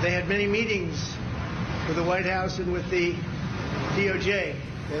 They had many meetings with the White House and with the DOJ.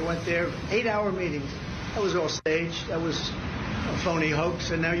 They went there, 8-hour meetings. That was all staged. That was a phony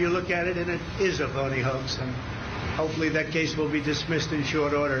hoax. And now you look at it, and it is a phony hoax. And hopefully that case will be dismissed in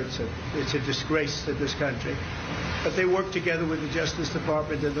short order. It's a disgrace to this country. But they work together with the Justice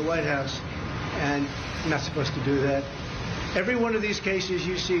Department and the White House. And you're not supposed to do that. Every one of these cases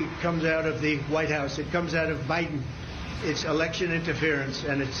you see comes out of the White House. It comes out of Biden. It's election interference,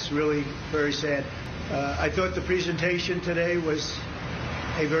 and it's really very sad. I thought the presentation today was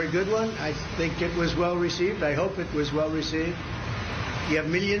a very good one. I think it was well received. I hope it was well received. You have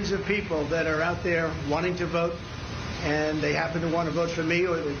millions of people that are out there wanting to vote, and they happen to want to vote for me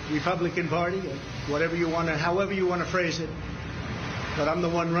or the Republican Party, or whatever you want to, however you want to phrase it. But I'm the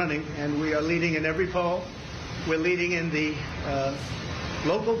one running, and we are leading in every poll. We're leading in the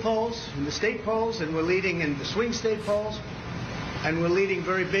local polls, in the state polls, and we're leading in the swing state polls, and we're leading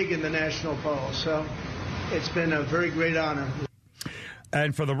very big in the national polls. So it's been a very great honor.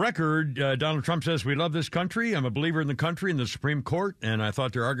 And for the record, Donald Trump says, we love this country. I'm a believer in the country and the Supreme Court, and I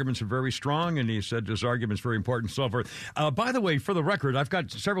thought their arguments were very strong, and he said his argument's very important and so forth. By the way, for the record, I've got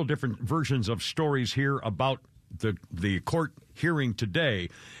several different versions of stories here about the court hearing today,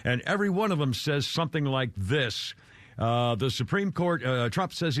 and every one of them says something like this. The Supreme Court,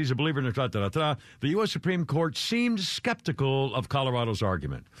 Trump says he's a believer in the U.S. Supreme Court seemed skeptical of Colorado's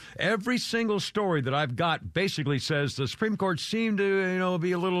argument. Every single story that I've got basically says the Supreme Court seemed to,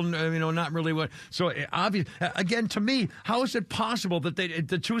 be a little, not really what. So, again, to me, how is it possible that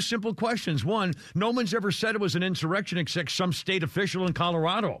the two simple questions? One, no one's ever said it was an insurrection except some state official in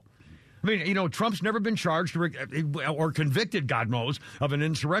Colorado. I mean, Trump's never been charged or convicted, God knows, of an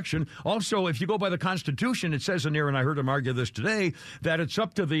insurrection. Also, if you go by the Constitution, it says in there, and I heard him argue this today, that it's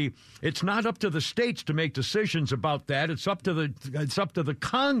not up to the states to make decisions about that. It's up to the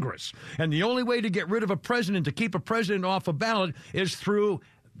Congress. And the only way to get rid of a president, to keep a president off a ballot, is through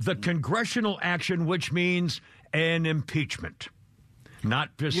the congressional action, which means an impeachment.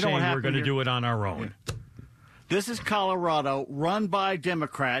 Not just saying we're going to do it on our own. Yeah. This is Colorado, run by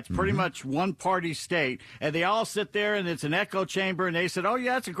Democrats, pretty much one-party state, and they all sit there, and it's an echo chamber, and they said, oh,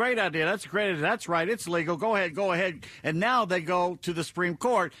 yeah, that's a great idea. That's a great idea. That's right. It's legal. Go ahead. And now they go to the Supreme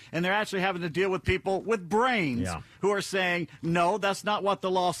Court, and they're actually having to deal with people with brains who are saying, no, that's not what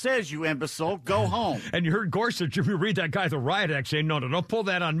the law says, you imbecile. Go home. And you heard Gorsuch, if you read that guy, the riot act, saying, no, don't pull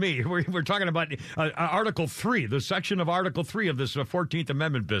that on me. We're talking about Article 3, the section of Article 3 of this 14th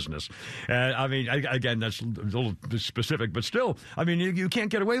Amendment business. Again, that's a little specific, but still, you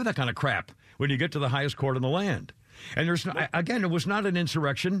can't get away with that kind of crap when you get to the highest court in the land. And it was not an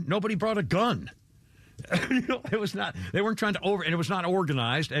insurrection. Nobody brought a gun. It was not. They weren't trying to and it was not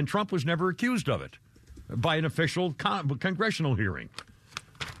organized, and Trump was never accused of it by an official congressional hearing.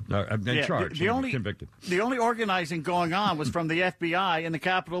 Charged, convicted. The only organizing going on was from the FBI and the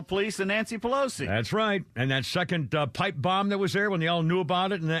Capitol Police and Nancy Pelosi. That's right. And that second pipe bomb that was there when they all knew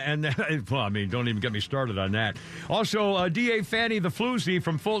about it. Don't even get me started on that. Also, DA Fannie the Floozy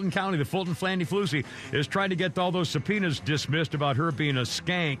from Fulton County, the Fulton Fannie Floozy, is trying to get all those subpoenas dismissed about her being a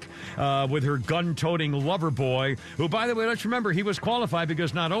skank with her gun-toting lover boy, who, by the way, let's remember, he was qualified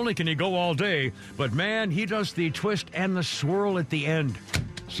because not only can he go all day, but, man, he does the twist and the swirl at the end.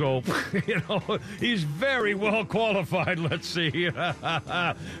 So, he's very well qualified. Let's see.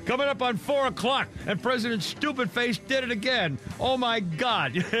 Coming up on 4 o'clock, and President Stupid Face did it again. Oh, my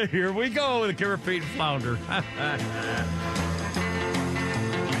God. Here we go with the Kimmer, Pete, and Flounder.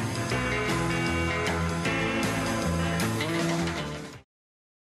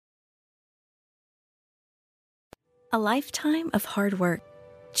 A lifetime of hard work,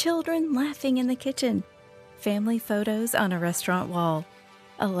 children laughing in the kitchen, family photos on a restaurant wall,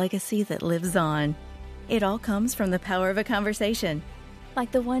 a legacy that lives on. It all comes from the power of a conversation,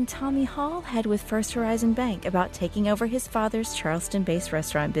 like the one Tommy Hall had with First Horizon Bank about taking over his father's Charleston-based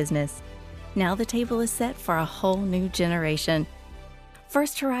restaurant business. Now the table is set for a whole new generation.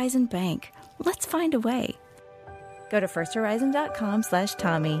 First Horizon Bank. Let's find a way. Go to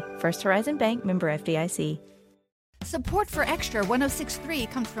firsthorizon.com/Tommy. First Horizon Bank, member FDIC. Support for Extra 106.3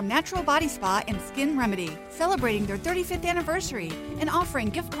 comes from Natural Body Spa and Skin Remedy, celebrating their 35th anniversary and offering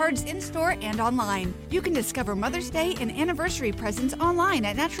gift cards in-store and online. You can discover Mother's Day and anniversary presents online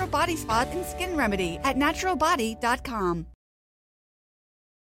at Natural Body Spa and Skin Remedy at naturalbody.com.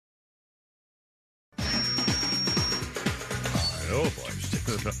 Oh, boy.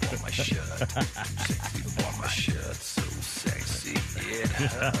 On my shirt. On my shirt. So sexy. It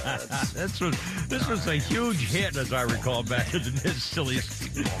hurts. This was a huge hit, as I recall, back in the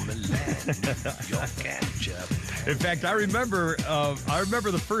silliest. In fact, I remember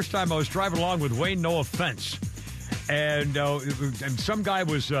the first time I was driving along with Wayne, no offense. And some guy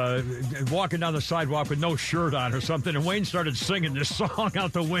was walking down the sidewalk with no shirt on or something, and Wayne started singing this song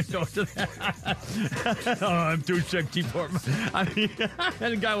out the window. Oh, I'm too sexy for him. I mean,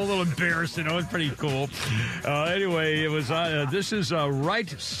 and the guy was a little embarrassed, It was pretty cool. Anyway, it was. This is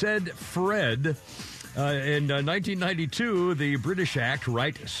Right Said Fred. In 1992, the British act,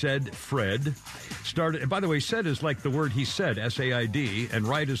 Right Said Fred, started. And by the way, said is like the word he said, S-A-I-D, and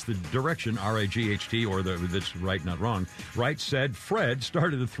right is the direction, R-I-G-H-T, or that's right, not wrong. Right Said Fred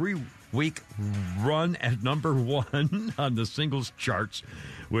started a 3-week run at number 1 on the singles charts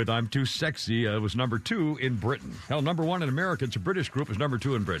with I'm Too Sexy. It was number 2 in Britain. Hell, number 1 in America. It's a British group. It's number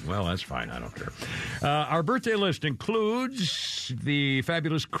 2 in Britain. Well, that's fine. I don't care. Our birthday list includes the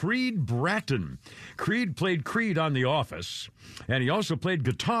fabulous Creed Bratton. Creed played Creed on The Office, and he also played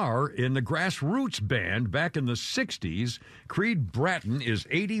guitar in the Grassroots Band back in the 60s. Creed Bratton is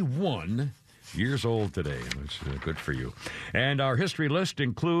 81 years old today. It's good for you. And our history list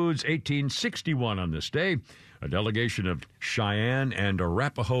includes 1861 on this day. A delegation of Cheyenne and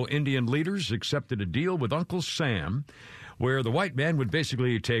Arapaho Indian leaders accepted a deal with Uncle Sam where the white man would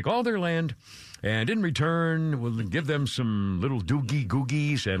basically take all their land and in return will give them some little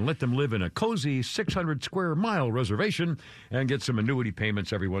doogie-googies and let them live in a cozy 600-square-mile reservation and get some annuity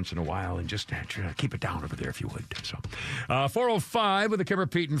payments every once in a while and just keep it down over there if you would. So, 405 with the Kimmer,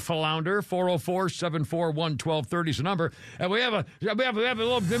 Pete, and Flounder. 404-741-1230 is the number. And we have a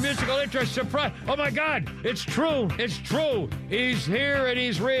little musical interest surprise. Oh, my God. It's true. It's true. He's here and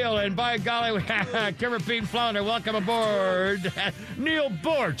he's real. And by golly, Kimmer, Pete, and Flounder, welcome aboard. Neil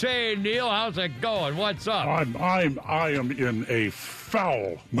Bortz. Hey, Neil, how's it going? What's up? I am in a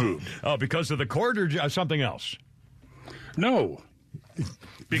foul mood. Oh, because of the court or something else? No,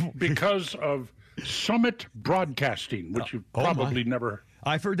 because of Summit Broadcasting, which you've probably never.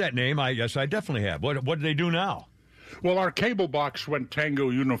 I've heard that name. Yes, I definitely have. What do they do now? Well, our cable box went Tango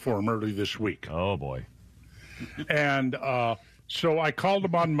uniform early this week. Oh boy! And so I called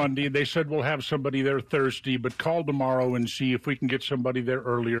them on Monday. They said we'll have somebody there Thursday, but call tomorrow and see if we can get somebody there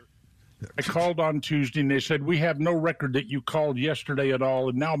earlier. I called on Tuesday, and they said, we have no record that you called yesterday at all,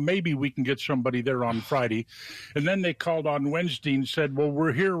 and now maybe we can get somebody there on Friday. And then they called on Wednesday and said, well,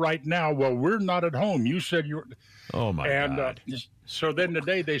 we're here right now. Well, we're not at home. You said you're... Oh, my God. So then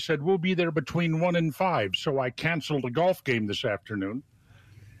today they said, we'll be there between 1 and 5. So I canceled a golf game this afternoon,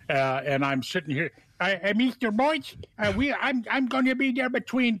 and I'm sitting here. Mr. Boyce, I'm going to be there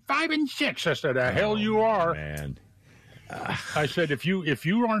between 5 and 6. I said, the hell you are. Man. I said, if you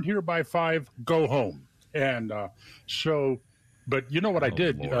aren't here by 5, go home. And but you know what I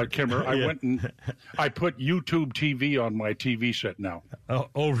did, Kimmer? I went and I put YouTube TV on my TV set now.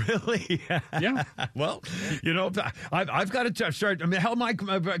 Oh really? Yeah. Well, I've got to start. I mean, hell, my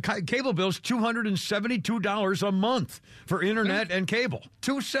cable bill's $272 a month for internet and cable.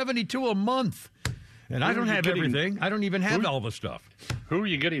 $272 a month. And I don't have everything. I don't even have all the stuff. Who are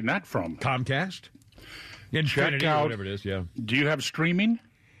you getting that from? Comcast. Check out, whatever it is, yeah. Do you have streaming?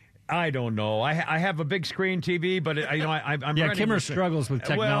 I don't know. I have a big screen TV, but I'm yeah. Kimmer struggles with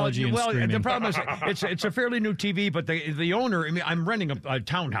technology and streaming. The problem is it's a fairly new TV, but the owner. I mean, I'm renting a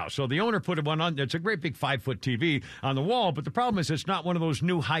townhouse, so the owner put one on. It's a great big 5-foot TV on the wall, but the problem is it's not one of those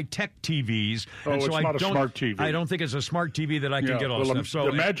new high tech TVs. Oh, and so it's not a smart TV. I don't think it's a smart TV that I can get all stuff. So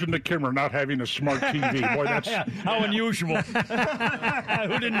imagine the Kimmer not having a smart TV. Boy, that's how unusual.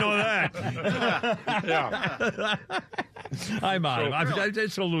 Who didn't know that? Yeah. I'm out.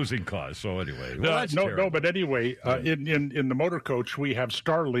 It's a losing cause. So anyway, but anyway, in the motor coach we have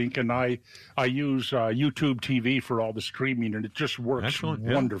Starlink, and I use YouTube TV for all the streaming, and it just works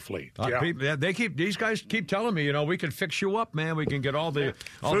wonderfully. These guys keep telling me, we can fix you up, man. We can get all the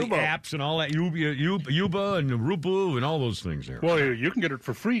apps and all that, Yuba and Rubu and all those things there. Well, you can get it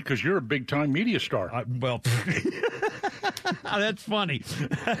for free because you're a big time media star. That's funny.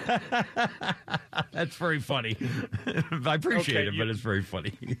 That's very funny. I appreciate it, but it's very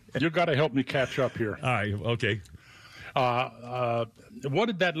funny. You got to help me catch up here. All right, okay. What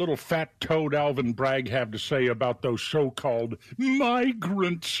did that little fat toad Alvin Bragg have to say about those so-called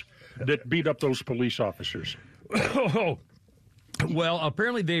migrants that beat up those police officers? Well,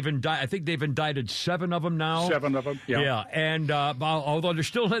 apparently I think they've indicted 7 of them now. 7 of them, yeah. Yeah, and although they're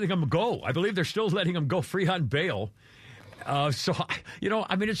still letting them go. I believe they're still letting them go free on bail. It's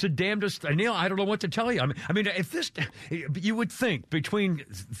a damnedest. Neil, I don't know what to tell you. I mean, if this, you would think between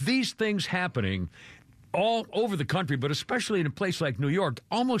these things happening all over the country, but especially in a place like New York,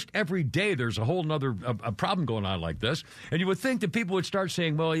 almost every day there's a whole other problem going on like this. And you would think that people would start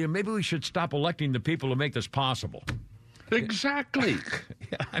saying, well, maybe we should stop electing the people who make this possible. Exactly.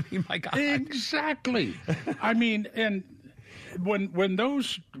 I mean, my God. Exactly. I mean, and when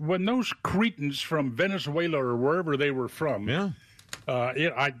those cretins from Venezuela or wherever they were from,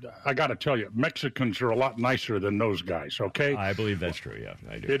 I got to tell you, Mexicans are a lot nicer than those guys, okay? I believe that's true, yeah,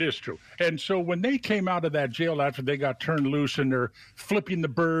 I do. It is true. And so when they came out of that jail after they got turned loose and they're flipping the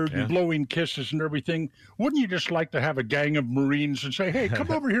bird and blowing kisses and everything, wouldn't you just like to have a gang of Marines and say, hey,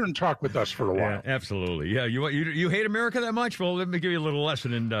 come over here and talk with us for a while? Yeah, absolutely. Yeah, you hate America that much? Well, let me give you a little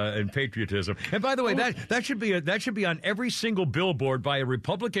lesson in patriotism. And by the way, that should be on every single billboard by a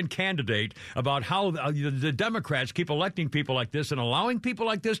Republican candidate about how the Democrats keep electing people like this and allowing people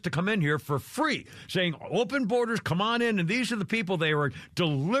like this to come in here for free, saying open borders, come on in, and these are the people they were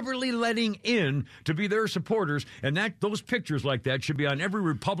deliberately letting in to be their supporters, and those pictures like that should be on every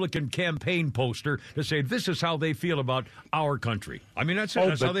Republican campaign poster to say this is how they feel about our country. I mean, that's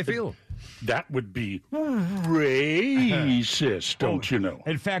how they feel. That would be racist, don't you know?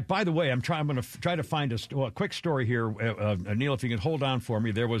 In fact, by the way, I'm going to try to find a quick story here, Neil, if you can hold on for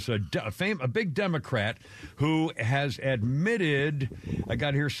me. There was a big Democrat who has admitted, I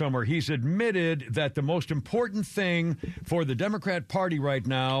got here somewhere, he's admitted that the most important thing for the Democrat Party right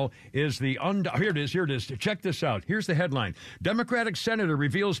now is here it is. Check this out. Here's the headline. Democratic senator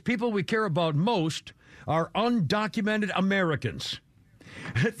reveals people we care about most are undocumented Americans.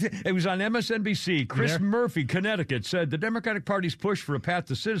 It was on MSNBC. Chris Murphy, Connecticut, said the Democratic Party's push for a path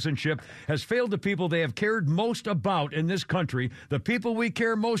to citizenship has failed the people they have cared most about in this country. The people we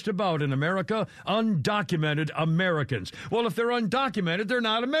care most about in America, undocumented Americans. Well, if they're undocumented, they're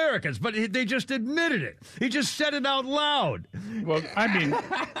not Americans. But they just admitted it. He just said it out loud. Well, I mean,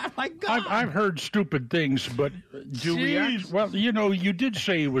 my God. I've heard stupid things, but do we? Well, you did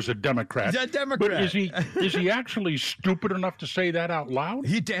say he was a Democrat. A Democrat. But is he actually stupid enough to say that out loud?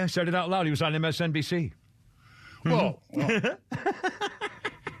 He said it out loud. He was on MSNBC. Well, then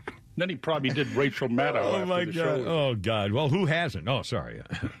he probably did Rachel Maddow after the show. Oh, God. Well, who hasn't? Oh, sorry.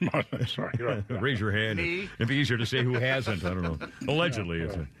 Sorry. Right. Raise your hand. Me? It'd be easier to say who hasn't. I don't know. Allegedly.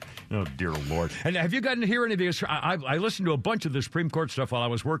 Oh, dear Lord. And have you gotten to hear any of this? I listened to a bunch of the Supreme Court stuff while I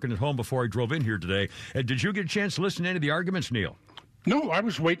was working at home before I drove in here today. Did you get a chance to listen to any of the arguments, Neil? No, I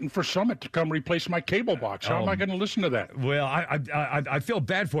was waiting for Summit to come replace my cable box. How am I going to listen to that? Well, I feel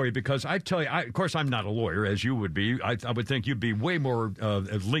bad for you because I tell you, of course, I'm not a lawyer, as you would be. I would think you'd be way more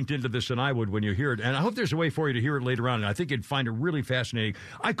linked into this than I would when you hear it. And I hope there's a way for you to hear it later on. And I think you'd find it really fascinating.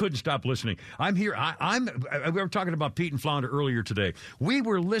 I couldn't stop listening. I'm here. We were talking about Pete and Flounder earlier today. We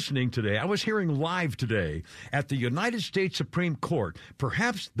were listening today. I was hearing live today at the United States Supreme Court,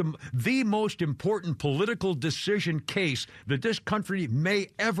 perhaps the most important political decision case that this country history may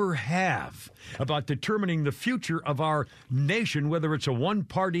ever have about determining the future of our nation, whether it's a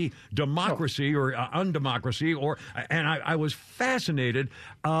one-party democracy or undemocracy. And I was fascinated.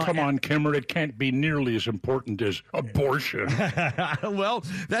 Come on, Kimmer, it can't be nearly as important as abortion. Well,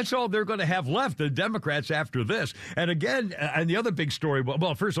 that's all they're going to have left, the Democrats, after this. And again, and the other big story,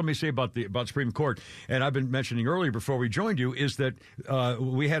 well, first let me say about Supreme Court, and I've been mentioning earlier before we joined you, is that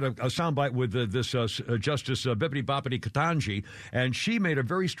we had a soundbite with this Justice Bippity Boppity Ketanji, and she made a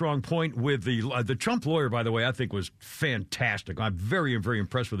very strong point with the Trump lawyer, by the way, I think was fantastic. I'm very, very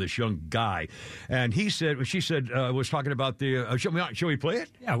impressed with this young guy. And she said, was talking about the, shall we play it?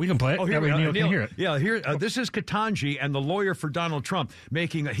 Yeah, we can play it. Oh, here Neil can hear it. Yeah, this is Ketanji and the lawyer for Donald Trump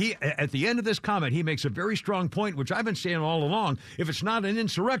making, at the end of this comment, he makes a very strong point, which I've been saying all along. If it's not an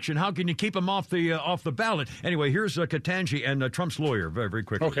insurrection, how can you keep him off the ballot? Anyway, here's Ketanji and Trump's lawyer, very, very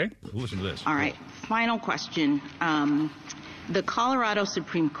quickly. Okay. Listen to this. All right. Final question. The Colorado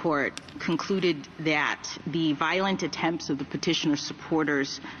Supreme Court concluded that the violent attempts of the petitioner's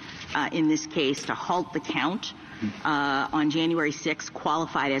supporters in this case to halt the count on January 6th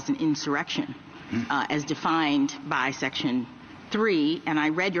qualified as an insurrection, as defined by Section 3. And I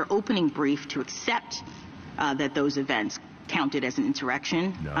read your opening brief to accept that those events counted as an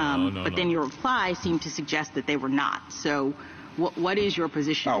insurrection. But then your reply seemed to suggest that they were not. So what is your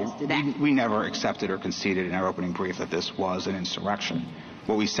position as to that? We never accepted or conceded in our opening brief that this was an insurrection.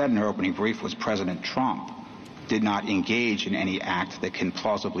 What we said in our opening brief was President Trump did not engage in any act that can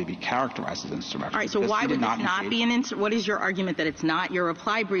plausibly be characterized as insurrection. All right, so why would this not be an insurrection? What is your argument that it's not? Your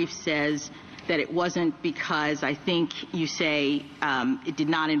reply brief says that it wasn't because I think you say it did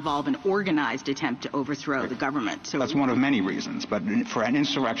not involve an organized attempt to overthrow the government. So that's one of many reasons. But for an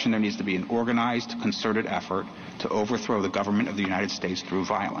insurrection, there needs to be an organized, concerted effort to overthrow the government of the United States through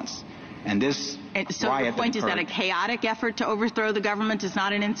violence. And this so the point is that a chaotic effort to overthrow the government is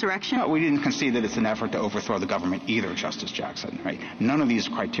not an insurrection? No, we didn't concede that it's an effort to overthrow the government either, Justice Jackson. Right? None of these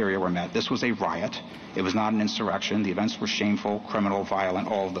criteria were met. This was a riot. It was not an insurrection. The events were shameful, criminal, violent,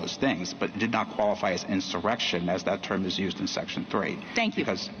 all of those things, but it did not qualify as insurrection, as that term is used in Section 3. Thank you.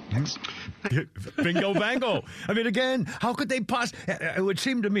 Bingo, bango. I mean, again, how could they it would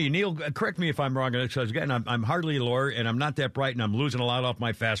seem to me, Neil, correct me if I'm wrong, because again, I'm hardly a lawyer, and I'm not that bright, and I'm losing a lot off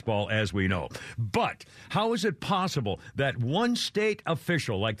my fastball, as we know. But how is it possible that one state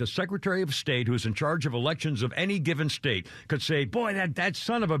official, like the Secretary of State, who's in charge of elections of any given state, could say, boy, that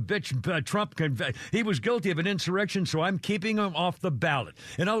son of a bitch, Trump, he was guilty of an insurrection, so I'm keeping him off the ballot.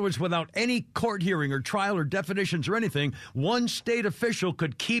 In other words, without any court hearing or trial or definitions or anything, one state official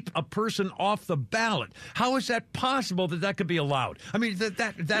could keep a person off the ballot. How is that possible that could be allowed? I mean,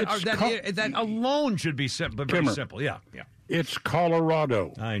 that alone should be simple, very simple. Yeah. It's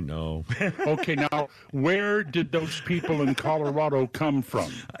Colorado. I know. Okay, now, where did those people in Colorado come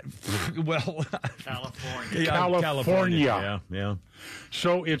from? Well, California. Yeah.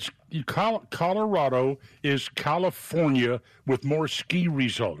 So it's Colorado is California with more ski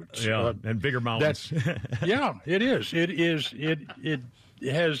resorts. Yeah, and bigger mountains. Yeah, it is. It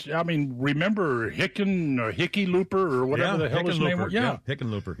has, I mean, remember Hickenlooper or whatever the hell his name was? Yeah,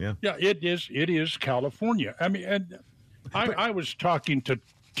 Hickenlooper, yeah. Yeah, it is California. I mean, and I was talking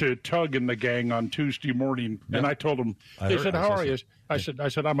to Tug and the gang on Tuesday morning, and I told them, they said, how are you? I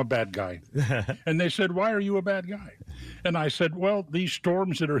said, I'm a bad guy. And they said, why are you a bad guy? And I said, well, these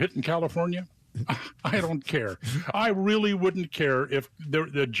storms that are hitting California, I don't care. I really wouldn't care if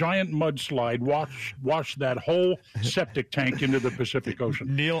the giant mudslide washed that whole septic tank into the Pacific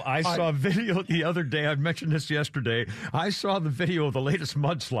Ocean. Neil, I saw a video the other day. I mentioned this yesterday. I saw the video of the latest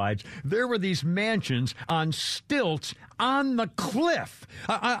mudslides. There were these mansions on stilts on the cliff.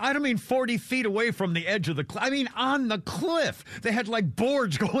 I don't mean 40 feet away from the edge of the cliff. I mean on the cliff. They had like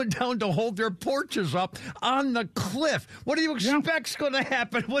boards going down to hold their porches up on the cliff. What do you expect's going to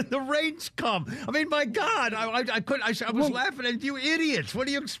happen when the rains come? I mean, my God, I was laughing at you idiots. What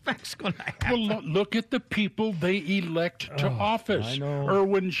do you expect's going to happen? Well, look at the people they elect to office. I know.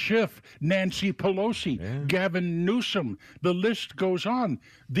 Erwin Schiff, Nancy Pelosi, Gavin Newsom. The list goes on.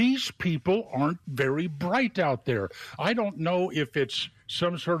 These people aren't very bright out there. I don't know if it's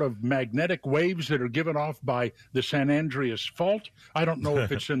some sort of magnetic waves that are given off by the San Andreas Fault. I don't know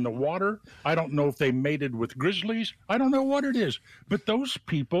if it's in the water. I don't know if they mated with grizzlies. I don't know what it is. But those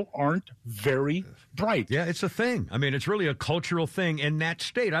people aren't very bright. Yeah, it's a thing. I mean, it's really a cultural thing in that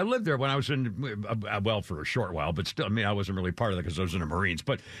state. I lived there when I was for a short while, but still, I mean, I wasn't really part of it because I was in the Marines.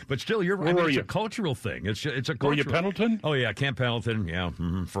 But still, you're right. It's a cultural thing. It's a cultural. Were you Pendleton? Oh, yeah, Camp Pendleton. Yeah,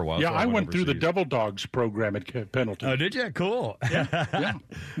 for a while. Yeah, I went through the Devil Dogs program at Camp Pendleton. Oh, did you? Cool. Yeah.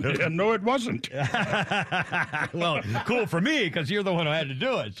 Yeah. No, it wasn't. Well, cool for me because you're the one who had to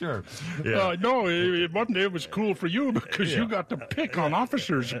do it. Sure. Yeah. No, it wasn't. It was cool for you because you got to pick on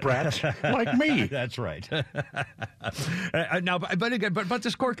officers, brats like me. That's right. Now, but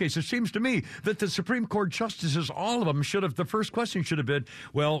this court case, it seems to me that the Supreme Court justices, all of them, should have. The first question should have been,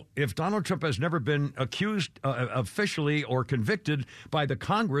 well, if Donald Trump has never been accused officially or convicted by the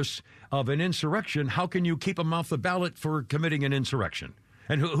Congress of an insurrection, how can you keep him off the ballot for committing an insurrection?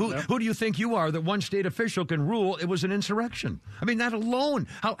 And who do you think you are that one state official can rule it was an insurrection? I mean, that alone,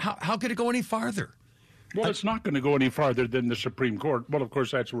 how could it go any farther? Well, it's not going to go any farther than the Supreme Court. Well, of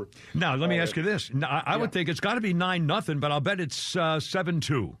course, that's where. Now, let me ask you this. I would think it's got to be 9-0, but I'll bet it's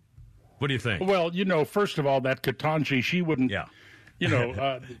 7-2. What do you think? Well, first of all, that Ketanji, she wouldn't. Yeah.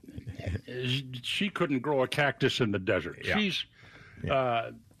 She couldn't grow a cactus in the desert. Yeah. She's.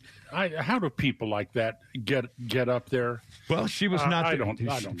 How do people like that get up there? Well, she was not. I don't.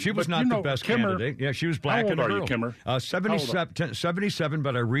 She was not the best candidate. Yeah, she was black and a girl. How old are you, Kimmer? 77,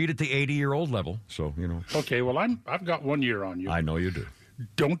 but I read at the 80-year-old level. So Okay, well, I've got 1 year on you. I know you do.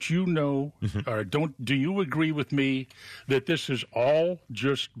 Don't you know? Or do you agree with me that this is all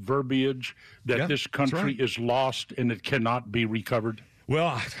just verbiage? That this country is lost and it cannot be recovered?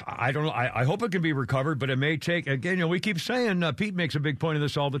 Well, I don't know. I hope it can be recovered, but it may take, again, we keep saying, Pete makes a big point of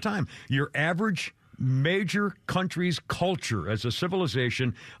this all the time. Your average major country's culture as a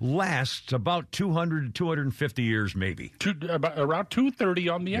civilization lasts about 200 to 250 years, maybe. Around 230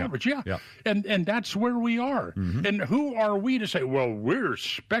 on the average, yeah. And that's where we are. Mm-hmm. And who are we to say, well, we're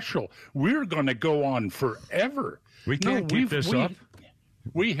special. We're going to go on forever. We can't keep this up.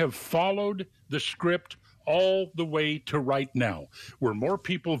 We have followed the script all the way to right now, where more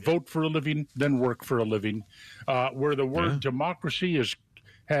people vote for a living than work for a living, where the word democracy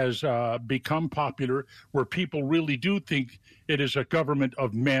has become popular, where people really do think it is a government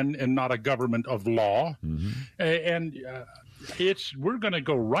of men and not a government of law. Mm-hmm. And we're going to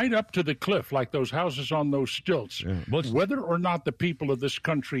go right up to the cliff like those houses on those stilts. Yeah. Whether or not the people of this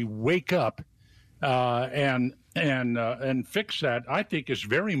country wake up and fix that, I think is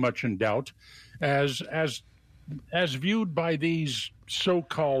very much in doubt. As viewed by these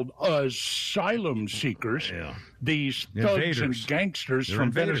so-called asylum seekers, these thugs and gangsters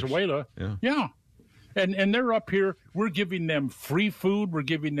from Venezuela, and they're up here. We're giving them free food. We're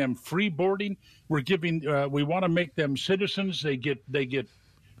giving them free boarding. We're giving. We want to make them citizens. They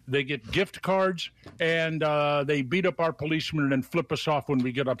get gift cards, and they beat up our policemen and flip us off when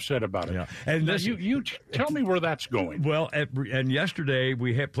we get upset about it. Yeah. And now, you tell me where that's going. Well, and yesterday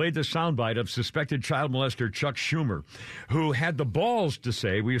we played the soundbite of suspected child molester Chuck Schumer, who had the balls to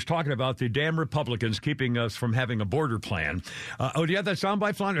say, we was talking about the damn Republicans keeping us from having a border plan. Do you have that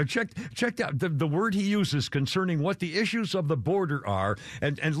soundbite, Flounder? Check out the word he uses concerning what the issues of the border are,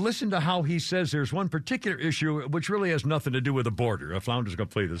 and listen to how he says there's one particular issue which really has nothing to do with the border. Flounder's going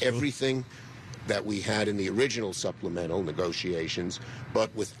to play this. Everything that we had in the original supplemental negotiations,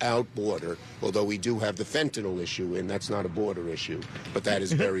 but without border, although we do have the fentanyl issue, and that's not a border issue, but that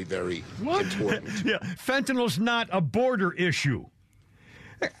is very, very important. Yeah, fentanyl's not a border issue.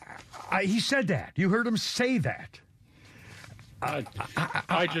 He said that. You heard him say that.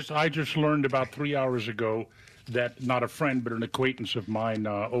 I just learned about 3 hours ago that not a friend but an acquaintance of mine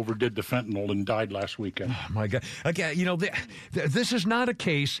overdid the fentanyl and died last weekend. Oh, my God. Again, this is not a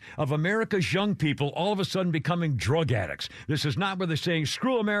case of America's young people all of a sudden becoming drug addicts. This is not where they're saying,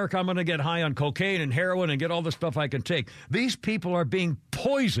 screw America, I'm going to get high on cocaine and heroin and get all the stuff I can take. These people are being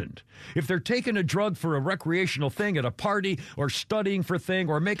poisoned. If they're taking a drug for a recreational thing at a party or studying for a thing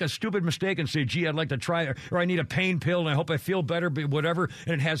or make a stupid mistake and say, gee, I'd like to try it, or I need a pain pill and I hope I feel better, whatever,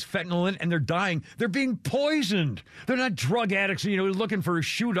 and it has fentanyl in it and they're dying, they're being poisoned. They're not drug addicts, looking for a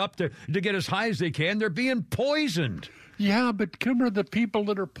shoot up to get as high as they can. They're being poisoned. Yeah, but Kimmer, the people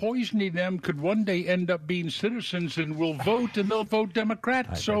that are poisoning them could one day end up being citizens and will vote, and they'll vote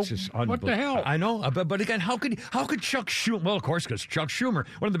Democrat. So what the hell? I know, but again, how could Chuck Schumer? Well, of course, because Chuck Schumer,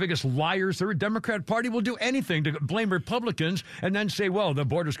 one of the biggest liars there, Democrat Party will do anything to blame Republicans and then say, well, the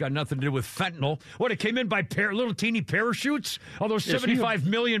border's got nothing to do with fentanyl. What, it came in by little teeny parachutes? All those 75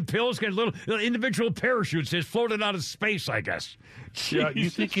 million pills get little individual parachutes. They floated out of space, I guess. Yeah, you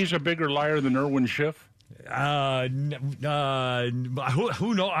think he's a bigger liar than Irwin Schiff? Who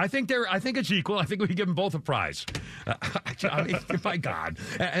knows? I think it's equal. I think we can give them both a prize. I mean, my God.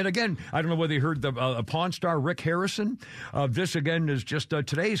 And again, I don't know whether you heard the Pawn star Rick Harrison. This, again, is just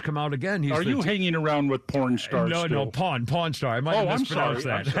today's come out again. Are you hanging around with porn stars? No, Pawn star. I might have mispronounced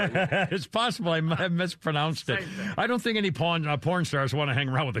I'm sorry. It's possible I might have mispronounced it. I don't think any porn stars want to hang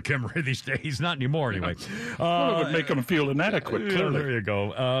around with the Kimmerer these days. Not anymore, anyway. Well, it would make them feel inadequate, clearly. There you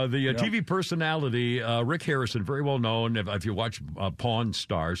go. The TV personality, Rick Harrison, very well known, if you watch Pawn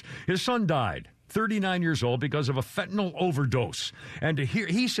Stars, his son died. 39 years old because of a fentanyl overdose. And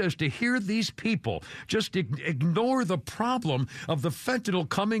he says to hear these people just ignore the problem of the fentanyl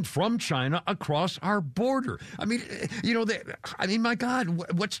coming from China across our border. I mean, my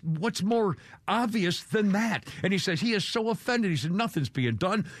God, what's more obvious than that? And he says he is so offended. He said nothing's being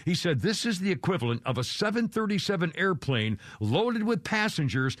done. He said this is the equivalent of a 737 airplane loaded with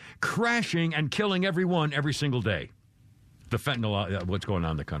passengers crashing and killing everyone every single day. The fentanyl, what's going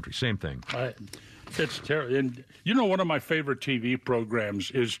on in the country. Same thing. It's terrible. And one of my favorite TV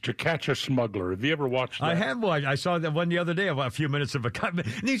programs is To Catch a Smuggler. Have you ever watched that? I have watched. I saw that one the other day, a few minutes of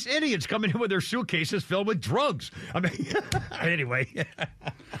these idiots coming in with their suitcases filled with drugs. I mean, anyway.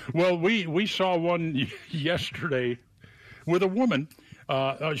 Well, we saw one yesterday with a woman.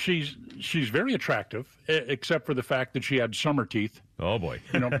 She's very attractive, except for the fact that she had summer teeth. Oh boy!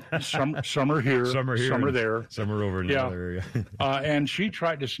 Some are here, some are there, some are over in the other area. And she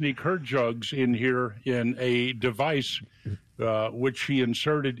tried to sneak her jugs in here in a device which she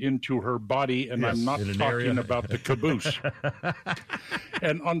inserted into her body, and I'm not talking about the caboose.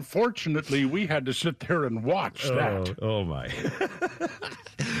 And unfortunately, we had to sit there and watch that. Oh my!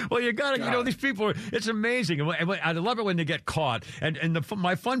 Well, you got to, these people. It's amazing, and I love it when they get caught. And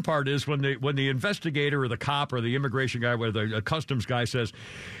my fun part is when the investigator or the cop or the immigration guy, or the customs guy says,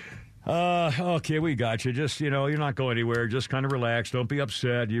 okay, we got you. Just, you're not going anywhere. Just kind of relax. Don't be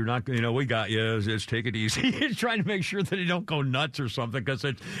upset. You're not, we got you. Just take it easy. He's trying to make sure that they don't go nuts or something.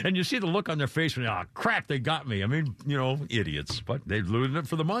 And you see the look on their face when, crap, they got me. I mean, idiots. But they're losing it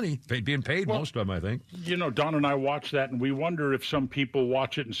for the money. Being paid, most of them, I think. Don and I watch that, and we wonder if some people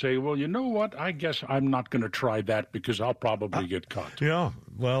watch it and say, well, you know what? I guess I'm not going to try that because I'll probably get caught. Yeah.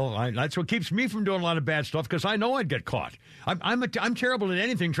 Well, that's what keeps me from doing a lot of bad stuff because I know I'd get caught. I'm terrible at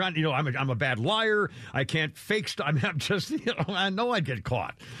anything. I'm a bad liar. I can't fake stuff. I'm just, I know I'd get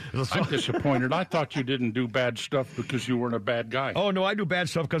caught. I'm disappointed. I thought you didn't do bad stuff because you weren't a bad guy. Oh, no, I do bad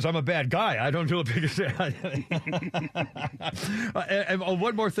stuff because I'm a bad guy. I don't do it because... and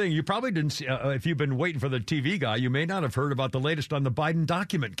one more thing. You probably didn't see, if you've been waiting for the TV guy, you may not have heard about the latest on the Biden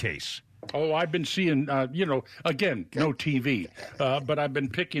document case. Oh, I've been seeing, again, no TV, but I've been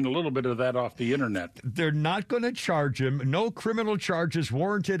picking a little bit of that off the internet. They're not going to charge him. No criminal charges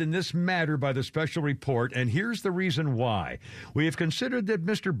warranted in this matter by the special report, and here's the reason why. We have considered that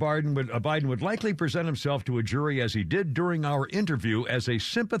Mr. Biden would likely present himself to a jury as he did during our interview as a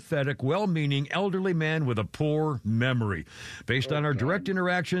sympathetic, well-meaning elderly man with a poor memory. Based on our direct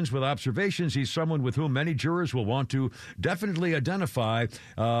interactions with observations, he's someone with whom many jurors will want to definitely identify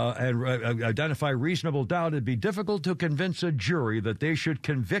and identify reasonable doubt. It'd be difficult to convince a jury that they should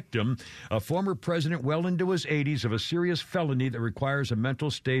convict him, a former president well into his 80s, of a serious felony that requires a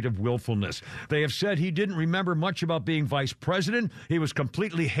mental state of willfulness. They have said he didn't remember much about being vice president. He was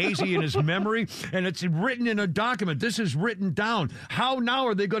completely hazy in his memory, and it's written in a document. This is written down. How now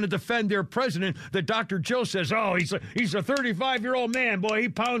are they going to defend their president that Dr. Joe says, he's a 35-year-old man, boy, he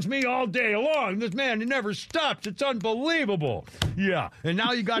pounds me all day long. This man, he never stops. It's unbelievable. Yeah, and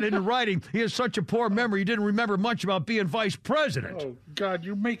now you got it in writing. He has such a poor memory, he didn't remember much about being vice president. Oh, God,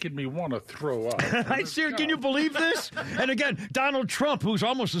 you're making me want to throw up. Can you believe this? And again, Donald Trump, who's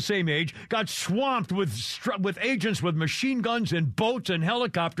almost the same age, got swamped with agents with machine guns and boats and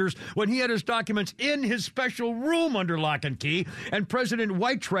helicopters when he had his documents in his special room under lock and key. And President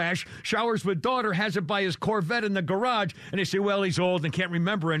White Trash showers with daughter, has it by his Corvette in the garage. And they say, well, he's old and can't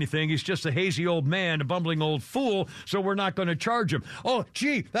remember anything. He's just a hazy old man, a bumbling old fool, so we're not going to charge him. Oh,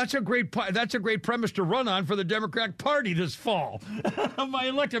 gee, that's a great premise to run on for the Democratic Party this fall. I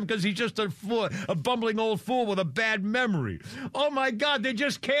elect him because he's just a bumbling old fool with a bad memory. Oh, my God, they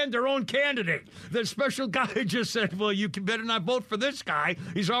just canned their own candidate. The special guy just said, well, you better not vote for this guy.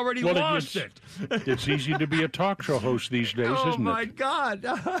 He's already lost it. It's easy to be a talk show host these days, isn't it? Oh, my God.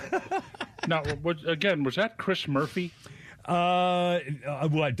 Now, was that Chris Murphy?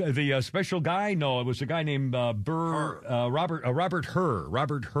 What, the special guy? No, it was a guy named Robert Hur.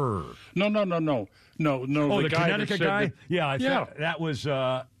 Robert Hur. No. Oh, the guy Connecticut guy? Yeah, that was.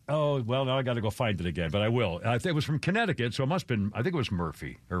 Now I got to go find it again, but I will. It was from Connecticut, so it must have been. I think it was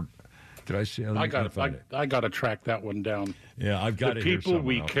Murphy or. Did I see? I got to track that one down. Yeah, I've got the it here people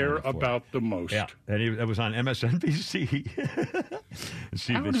we I'll care about the most. Yeah, and that was on MSNBC.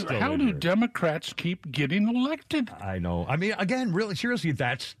 How do Democrats keep getting elected? I know. I mean, again, really, seriously,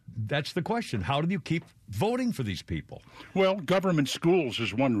 that's the question. How do you keep voting for these people? Well, government schools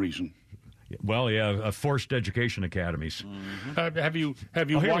is one reason. Well, yeah, forced education academies. Mm-hmm. Have you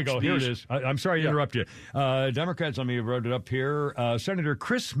here watched we go. these? Here it is. I'm sorry to interrupt you. Democrats, let me wrote it up here. Senator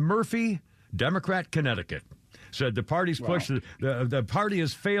Chris Murphy, Democrat, Connecticut, said the party's push. The party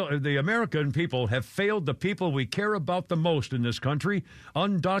has failed. The American people have failed the people we care about the most in this country,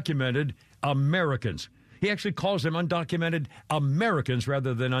 undocumented Americans. He actually calls them undocumented Americans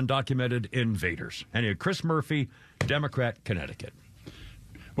rather than undocumented invaders. Anyway, Chris Murphy, Democrat, Connecticut.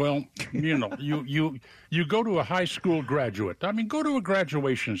 Well, you know, you go to a high school graduate. I mean, go to a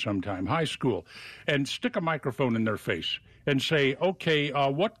graduation sometime, high school, and stick a microphone in their face and say, okay,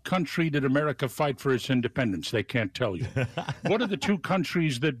 what country did America fight for its independence? They can't tell you. What are the two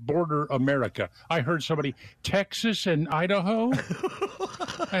countries that border America? I heard somebody, Texas and Idaho.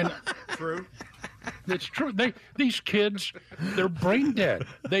 And true. It's true. These kids, they're brain dead.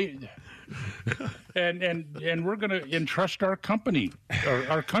 And we're going to entrust our country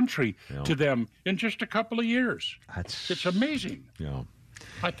to them in just a couple of years. It's amazing. Yeah.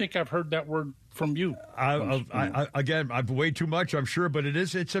 I think I've heard that word from you. Again, I've way too much, I'm sure, but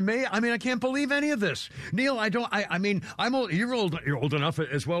it's amazing. I mean, I can't believe any of this. Neil, you're old enough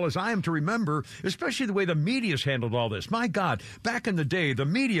as well as I am to remember, especially the way the media's handled all this. My God, back in the day, the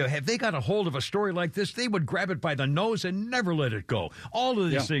media, if they got a hold of a story like this, they would grab it by the nose and never let it go. All of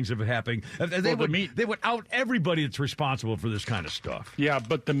these things have happened. They would out everybody that's responsible for this kind of stuff. Yeah,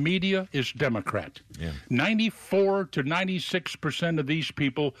 but the media is Democrat. Yeah. 94 to 96% of these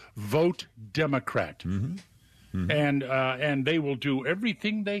people vote Democrat. Mm-hmm. Mm-hmm. And they will do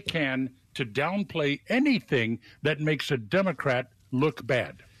everything they can to downplay anything that makes a Democrat look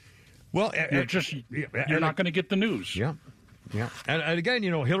bad. Well, you're not going to get the news. Yeah. Yeah, and again,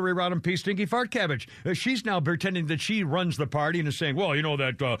 Hillary Rodham P. Stinky Fart Cabbage. She's now pretending that she runs the party and is saying, well,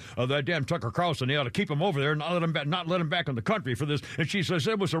 that damn Tucker Carlson, they ought to keep him over there and not let him back in the country for this. And she says,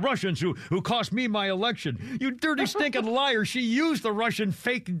 it was the Russians who cost me my election. You dirty, stinking liar. She used the Russian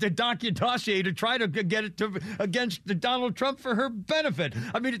fake dossier to try to get it against Donald Trump for her benefit.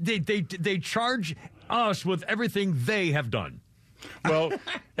 I mean, they charge us with everything they have done. Well,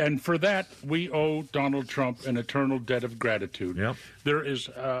 and for that, we owe Donald Trump an eternal debt of gratitude. Yep. There is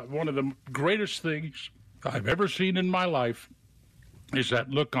one of the greatest things I've ever seen in my life is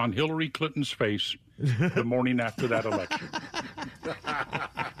that look on Hillary Clinton's face the morning after that election.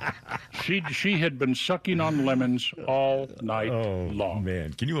 She had been sucking on lemons all night long.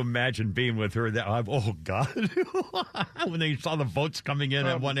 Man, can you imagine being with her? Oh, God. When they saw the votes coming in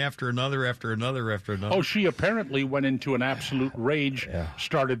one after another. Oh, she apparently went into an absolute rage,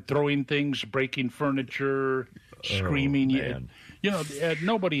 started throwing things, breaking furniture, screaming.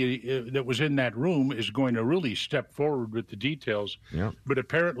 Nobody that was in that room is going to really step forward with the details. Yeah. But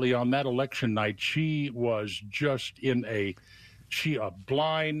apparently on that election night, she was just in a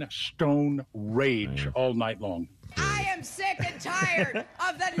blind stone rage all night long. I am sick and tired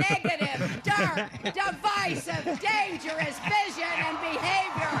of the negative, dark, divisive, dangerous vision and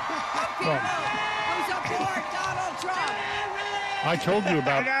behavior of people who support Donald Trump. I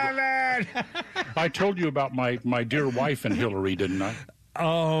told you about my dear wife and Hillary, didn't I?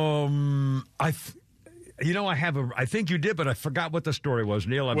 I think you did, but I forgot what the story was,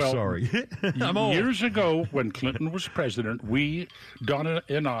 Neil. I'm sorry. I'm old. Years ago, when Clinton was president, Donna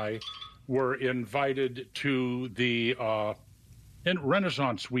and I, were invited to the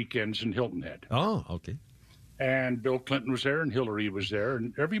Renaissance weekends in Hilton Head. Oh, okay. And Bill Clinton was there, and Hillary was there,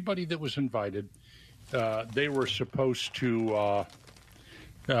 and everybody that was invited, they were supposed to,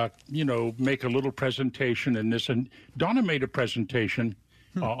 make a little presentation in this. And Donna made a presentation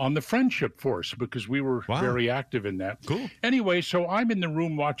on the Friendship Force because we were very active in that. Cool. Anyway, so I'm in the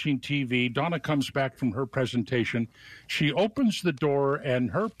room watching TV. Donna comes back from her presentation. She opens the door,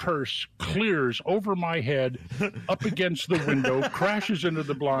 and her purse clears over my head, up against the window, crashes into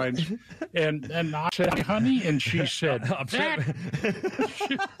the blinds. And I said, honey, and she said, upset.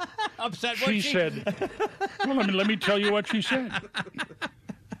 She said, well, let me tell you what she said.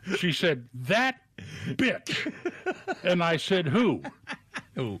 She said, that bitch. And I said, who?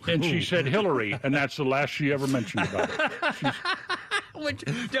 And she said, Hillary. And that's the last she ever mentioned about it.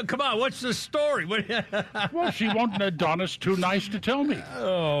 Come on, what's the story? Well, she won't. Donna's too nice to tell me.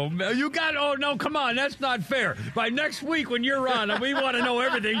 Oh, no, come on, that's not fair. By next week when you're on, we want to know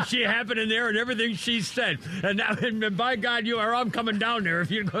everything she happened in there and everything she said. And by God, I'm coming down there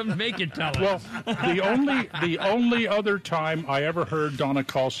if you're going to make it tell us. Well, the only other time I ever heard Donna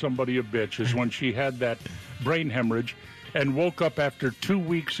call somebody a bitch is when she had that brain hemorrhage and woke up after 2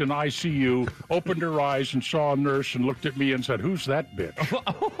 weeks in ICU, opened her eyes and saw a nurse and looked at me and said, "Who's that bitch?"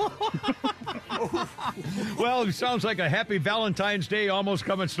 Well, it sounds like a happy Valentine's Day almost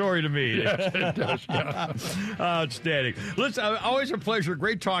coming story to me. Yes, it does. Yeah. Outstanding. Listen, always a pleasure.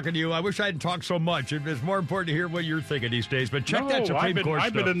 Great talking to you. I wish I hadn't talked so much. It's more important to hear what you're thinking these days. But check that Supreme Court stuff.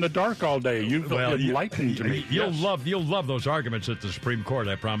 I've been in the dark all day. You've enlightened me. You'll love those arguments at the Supreme Court,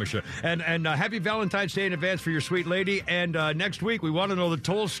 I promise you. And happy Valentine's Day in advance for your sweet lady. And next week, we want to know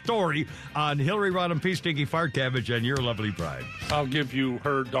the whole story on Hillary Rodham P. Stinky Fart Cabbage and your lovely bride. I'll give you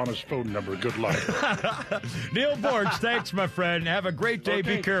Donna's phone number. Good luck. Neil Bortz, thanks, my friend. Have a great day.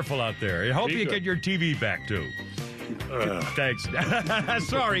 Okay. Be careful out there. I hope you get your TV back, too. Thanks.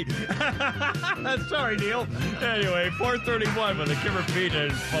 Sorry. Sorry, Neil. Anyway, 4:31 with the Kimmer Pete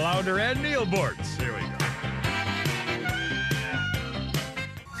and Flounder and Neil Bortz. Here we go.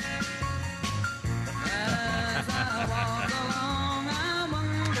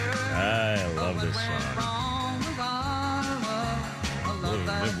 I love this song.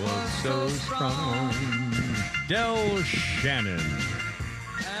 It was so strong. Del Shannon.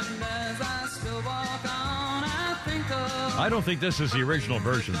 I don't think this is the original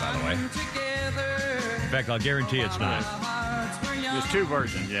version, by the way. In fact, I'll guarantee it's not. There's two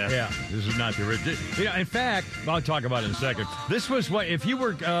versions, yeah. Yeah, this is not the original. In fact, I'll talk about it in a second. This was what, if you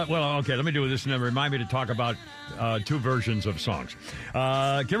were, okay, let me do this and then remind me to talk about two versions of songs.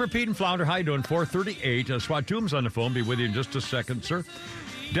 Kimmer, Pete, and Flounder, how you doing? 438. Swatoom's on the phone. Be with you in just a second, sir.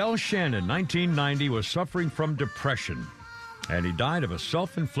 Del Shannon, 1990, was suffering from depression, and he died of a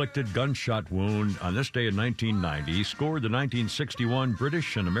self-inflicted gunshot wound on this day in 1990. He scored the 1961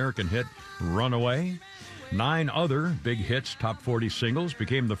 British and American hit Runaway. 9 other big hits, top 40 singles,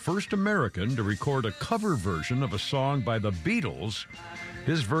 became the first American to record a cover version of a song by the Beatles.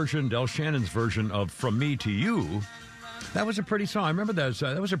 His version, Del Shannon's version of From Me to You, that was a pretty song. I remember that.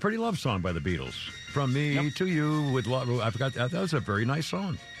 That was a pretty love song by the Beatles. From Me to You with love. I forgot that. That was a very nice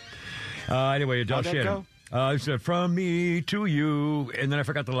song. Anyway, Del Shannon. It said, From Me to You, and then I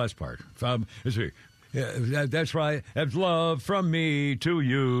forgot the last part. Let's see. Yeah, that's right. That's love from me to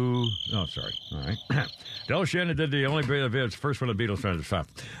you. Oh, sorry. All right. Del Shannon did the only first one of the Beatles fans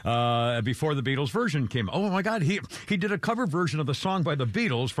before the Beatles version came. Oh my God, he did a cover version of the song by the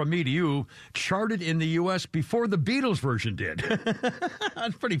Beatles, From Me to You, charted in the U.S. before the Beatles version did.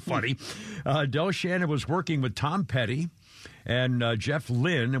 That's pretty funny. Del Shannon was working with Tom Petty and Jeff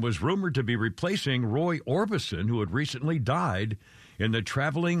Lynne and was rumored to be replacing Roy Orbison, who had recently died in the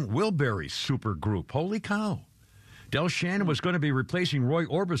Traveling Wilburys supergroup. Holy cow. Del Shannon was going to be replacing Roy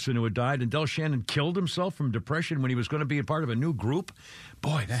Orbison, who had died, and Del Shannon killed himself from depression when he was going to be a part of a new group.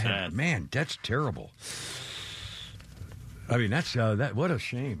 Boy, that's terrible. I mean, what a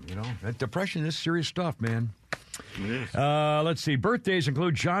shame, you know. That depression is serious stuff, man. Let's see. Birthdays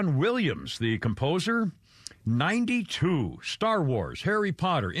include John Williams, the composer. 92, Star Wars, Harry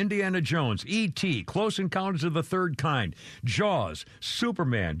Potter, Indiana Jones, E.T., Close Encounters of the Third Kind, Jaws,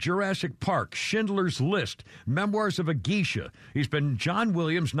 Superman, Jurassic Park, Schindler's List, Memoirs of a Geisha. John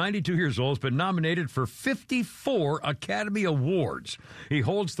Williams, 92 years old, has been nominated for 54 Academy Awards. He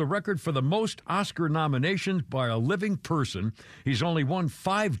holds the record for the most Oscar nominations by a living person. He's only won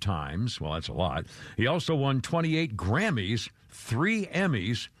 5 times. Well, that's a lot. He also won 28 Grammys, 3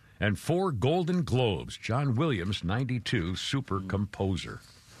 Emmys, and 4 Golden Globes. John Williams, 92, super composer.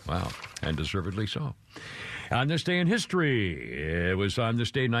 Wow, and deservedly so. On this day in history, it was on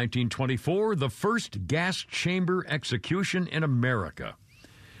this day, 1924, the first gas chamber execution in America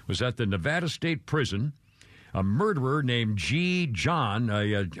was at the Nevada State Prison. A murderer named G. John,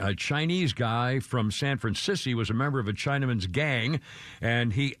 a Chinese guy from San Francisco, was a member of a Chinaman's gang,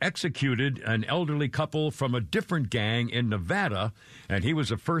 and he executed an elderly couple from a different gang in Nevada, and he was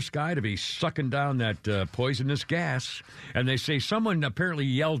the first guy to be sucking down that poisonous gas. And they say someone apparently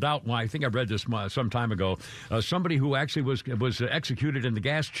yelled out, well, I think I read this some time ago, somebody who actually was executed in the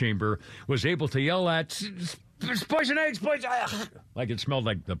gas chamber was able to yell at, poison eggs, poison, like it smelled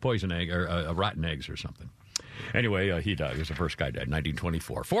like the poison egg or rotten eggs or something. Anyway, he died. He was the first guy dead,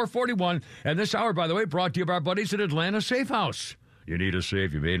 1924. 441. And this hour, by the way, brought to you by our buddies at Atlanta Safe House. You need a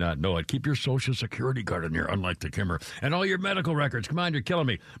safe. You may not know it. Keep your Social Security card in there, unlike the Kimmer. And all your medical records. Come on, you're killing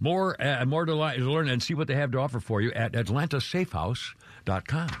me. More to learn and see what they have to offer for you at Atlanta Safe House.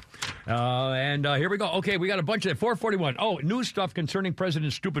 And here we go. Okay, we got a bunch of 441. Oh, new stuff concerning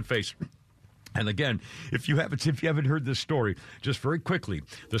President Stupid Face. And again, if you haven't heard this story, just very quickly,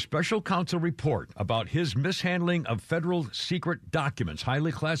 the special counsel report about his mishandling of federal secret documents,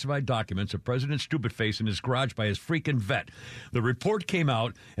 highly classified documents of President Stupid Face in his garage by his freaking vet. The report came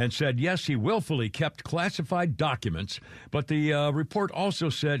out and said, yes, he willfully kept classified documents, but the report also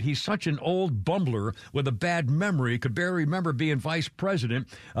said he's such an old bumbler with a bad memory, could barely remember being vice president.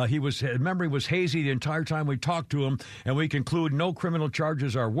 His memory was hazy the entire time we talked to him, and we conclude no criminal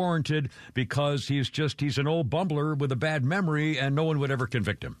charges are warranted because he's an old bumbler with a bad memory, and no one would ever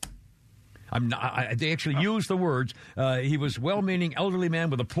convict him. They actually use the words, he was well-meaning elderly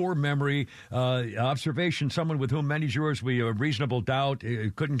man with a poor memory, observation, someone with whom many jurors we have reasonable doubt,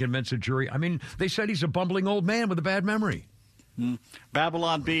 couldn't convince a jury. I mean, they said he's a bumbling old man with a bad memory.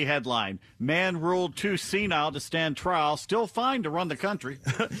 Babylon Bee headline: Man ruled too senile to stand trial, still fine to run the country.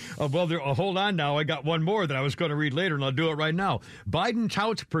 Hold on now. I got one more that I was going to read later, and I'll do it right now. Biden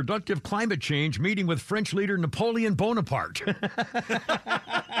touts productive climate change meeting with French leader Napoleon Bonaparte. And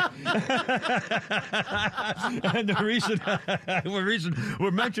the reason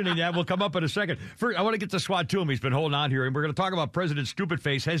we're mentioning that will come up in a second. First, I want to get to Swat Toom. He's been holding on here, and we're going to talk about President Stupid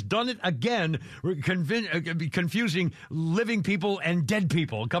Face. Has done it again, confusing living people and dead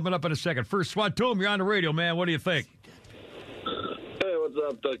people. Coming up in a second. First, Swat Toom, you're on the radio, man. What do you think? Hey, what's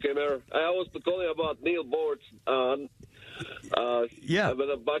up, Kimmer? I was calling about Neil Boortz.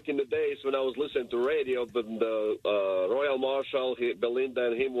 But back in the days when I was listening to radio, but the Royal Marshal, Belinda,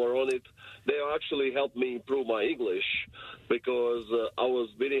 and him were on it. They actually helped me improve my English because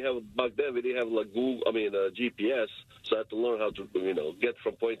we didn't have like GPS, so I had to learn how to get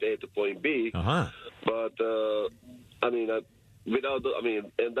from point A to point B. But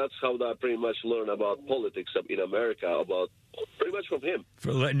and that's how I pretty much learned about politics in America, about pretty much from him.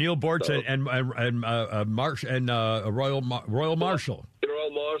 Neil Boortz and Royal Marshal.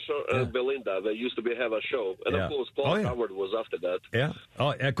 Royal Marshal and Belinda. They used to have a show. And of course, Paul Howard was after that. Yeah.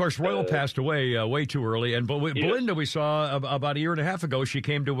 Oh, and of course, Royal passed away way too early. And Belinda, we saw about a year and a half ago, she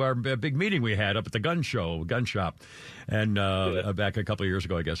came to our big meeting we had up at the gun shop. And back a couple of years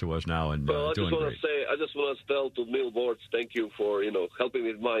ago, I guess it was now. And I just want to tell to Neil Boortz, thank you for, helping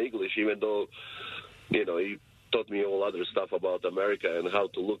with my English, even though, he taught me all other stuff about America and how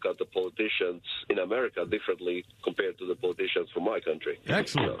to look at the politicians in America differently compared to the politicians from my country.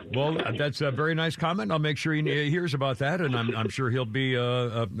 Excellent. Well, that's a very nice comment. I'll make sure he hears about that, and I'm sure he'll be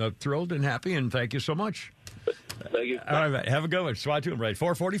thrilled and happy, and thank you so much. Thank you. All right, have a good one. Swat Toom, right?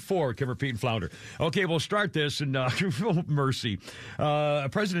 444, Kimmer, Pete, and Flounder. Okay, we'll start this, and mercy.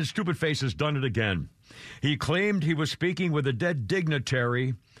 President Stupid Face has done it again. He claimed he was speaking with a dead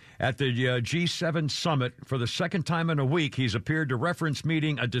dignitary at the G7 summit. For the second time in a week, he's appeared to reference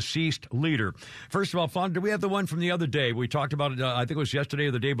meeting a deceased leader. First of all, Flounder, do we have the one from the other day? We talked about it, I think it was yesterday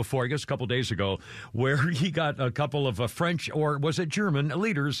or the day before, I guess a couple days ago, where he got a couple of French, or was it German,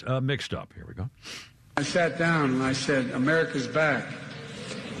 leaders mixed up. Here we go. I sat down and I said, America's back.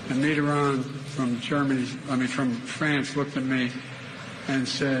 And Mitterrand from from France looked at me and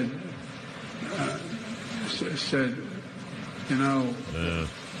said,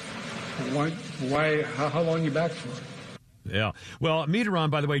 why, how long are you back for? Yeah. Well, Mitterrand,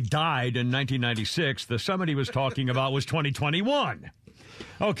 by the way, died in 1996. The summit he was talking about was 2021.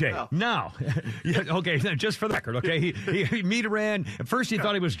 Okay, now, just for the record, okay, he Mitterrand, at first he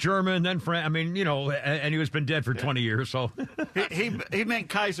thought he was German, then French, and he was been dead for 20 years, so. he meant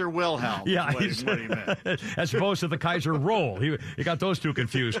Kaiser Wilhelm. Yeah, what he meant. As opposed to the Kaiser roll. He got those two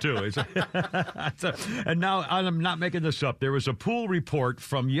confused, too. And now, I'm not making this up, there was a pool report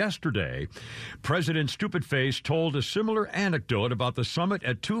from yesterday. President Stupid Face told a similar anecdote about the summit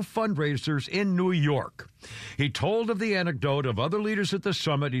at two fundraisers in New York. He told of the anecdote of other leaders at the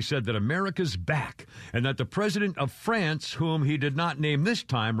summit. He said that America's back and that the president of France, whom he did not name this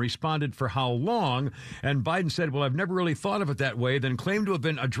time, responded for how long. And Biden said, well, I've never really thought of it that way, then claimed to have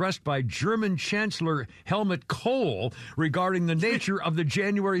been addressed by German Chancellor Helmut Kohl regarding the nature of the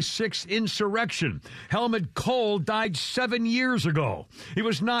January 6th insurrection. Helmut Kohl died 7 years ago. He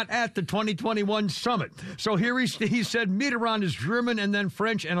was not at the 2021 summit. So here he said Mitterrand is German and then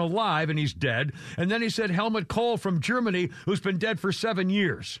French and alive, and he's dead. And then he said Helmut Kohl from Germany, who's been dead for 7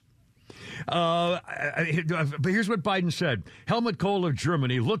 years. But here's what Biden said. Helmut Kohl of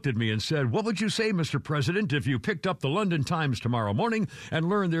Germany looked at me and said, what would you say, Mr. President, if you picked up the London Times tomorrow morning and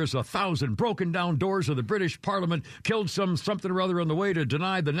learned there's 1,000 broken down doors of the British Parliament, killed something or other on the way to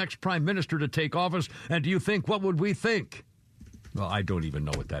deny the next prime minister to take office, and do you think, what would we think? Well, I don't even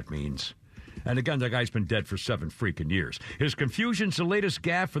know what that means. And again, the guy's been dead for 7 freaking years. His confusion's the latest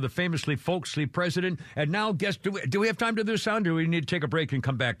gaffe for the famously folksy president. And now, guess, do we have time to do this sound, or do we need to take a break and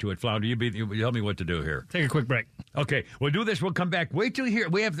come back to it, Flounder? You tell me what to do here. Take a quick break. Okay, we'll do this. We'll come back. Wait till you hear.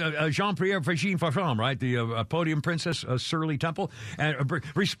 We have Jean-Pierre Fachine-Fafam, right? The podium princess, Surly Temple, and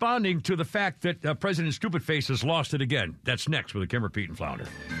responding to the fact that President Stupid Face has lost it again. That's next with the Kimmer, Pete, and Flounder.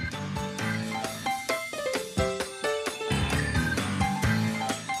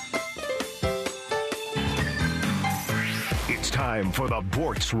 Time for the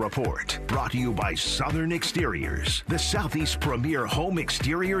Bortz Report, brought to you by Southern Exteriors, the Southeast premier home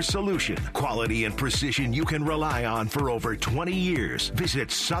exterior solution. Quality and precision you can rely on for over 20 years. Visit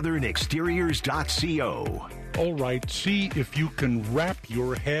southernexteriors.co. All right, see if you can wrap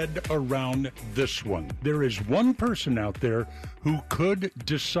your head around this one. There is one person out there who could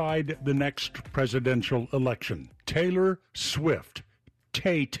decide the next presidential election. Taylor Swift,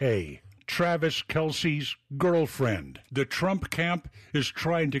 Tay-Tay. Travis Kelce's girlfriend. The Trump camp is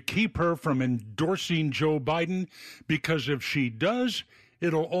trying to keep her from endorsing Joe Biden because if she does,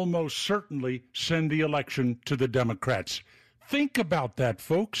 it'll almost certainly send the election to the Democrats. Think about that,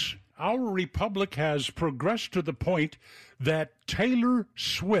 folks. Our republic has progressed to the point that Taylor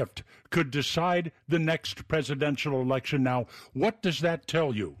Swift could decide the next presidential election. Now, what does that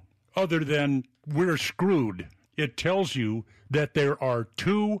tell you? Other than we're screwed. It tells you that there are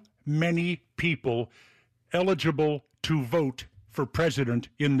too many people eligible to vote for president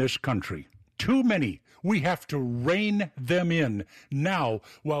in this country. Too many. We have to rein them in now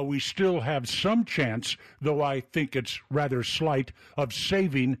while we still have some chance, though I think it's rather slight, of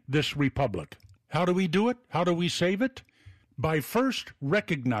saving this republic. How do we do it? How do we save it? By first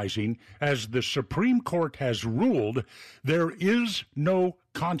recognizing, as the Supreme Court has ruled, there is no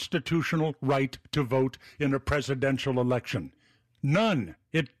constitutional right to vote in a presidential election. None.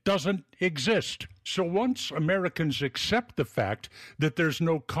 It doesn't exist. So once Americans accept the fact that there's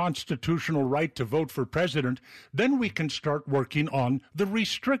no constitutional right to vote for president, then we can start working on the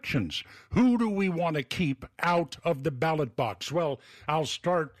restrictions. Who do we want to keep out of the ballot box? Well, I'll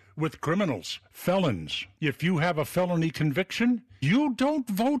start with criminals, felons. If you have a felony conviction, you don't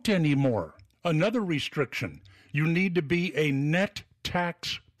vote anymore. Another restriction, you need to be a net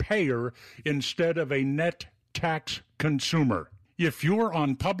tax payer instead of a net tax consumer. If you're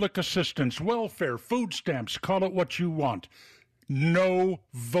on public assistance, welfare, food stamps, call it what you want, no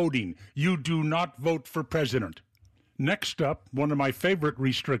voting. You do not vote for president. Next up, one of my favorite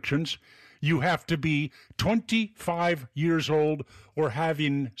restrictions, you have to be 25 years old or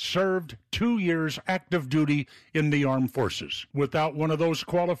having served 2 years active duty in the armed forces. Without one of those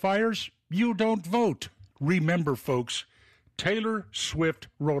qualifiers, you don't vote. Remember, folks, Taylor Swift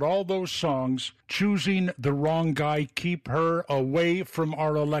wrote all those songs, choosing the wrong guy, keep her away from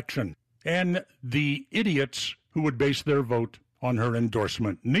our election. And the idiots who would base their vote on her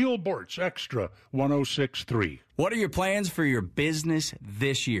endorsement. Neil Bortz, Extra 106.3. What are your plans for your business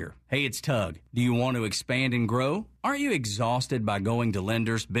this year? Hey, it's Tug. Do you want to expand and grow? Aren't you exhausted by going to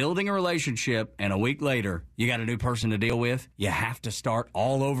lenders, building a relationship, and a week later, you got a new person to deal with? You have to start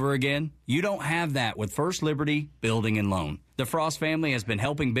all over again? You don't have that with First Liberty Building and Loan. The Frost family has been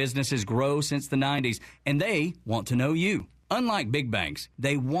helping businesses grow since the 90s, and they want to know you. Unlike big banks,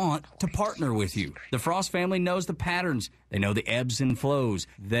 they want to partner with you. The Frost family knows the patterns. They know the ebbs and flows.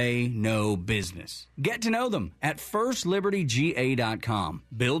 They know business. Get to know them at FirstLibertyGA.com.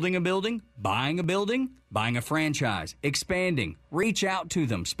 Building a building, buying a franchise, expanding. Reach out to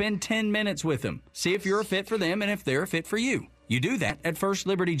them. Spend 10 minutes with them. See if you're a fit for them and if they're a fit for you. You do that at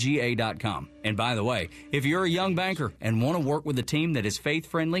FirstLibertyGA.com. And by the way, if you're a young banker and want to work with a team that is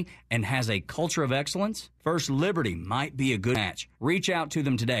faith-friendly and has a culture of excellence, First Liberty might be a good match. Reach out to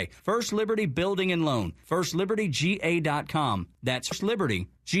them today. First Liberty Building and Loan. FirstLibertyGA.com. That's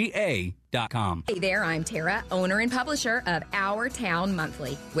FirstLibertyGA.com. Hey there, I'm Tara, owner and publisher of Our Town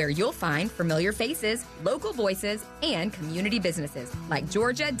Monthly, where you'll find familiar faces, local voices, and community businesses like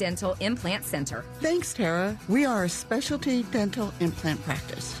Georgia Dental Implant Center. Thanks, Tara. We are a specialty dental implant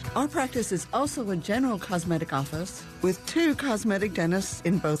practice. Our practice is also a general cosmetic office with 2 cosmetic dentists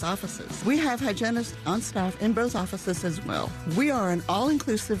in both offices. We have hygienists on staff in both offices as well. We are an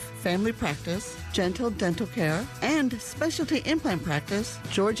all-inclusive family practice, gentle dental care, and specialty implant practice,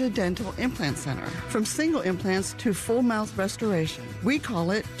 Georgia Dental Implant Center. From single implants to full mouth restoration, we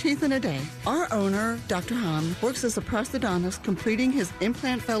call it Teeth in a Day. Our owner, Dr. Hahn, works as a prosthodontist completing his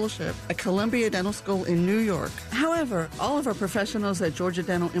implant fellowship at Columbia Dental School in New York. However, all of our professionals at Georgia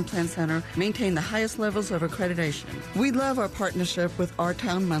Dental Implant Center maintain the highest levels of accreditation. We love our partnership with Our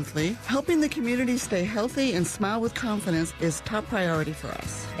Town Monthly. Helping the community stay healthy and smile with confidence is top priority for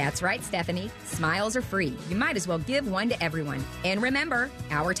us. That's right, Stephanie. Smiles are free. You might as well give one to everyone. And remember,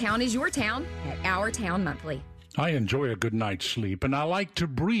 Our Town is your town at Our Town Monthly. I enjoy a good night's sleep, and I like to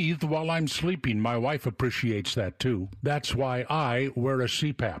breathe while I'm sleeping. My wife appreciates that, too. That's why I wear a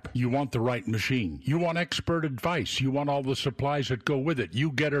CPAP. You want the right machine. You want expert advice. You want all the supplies that go with it. You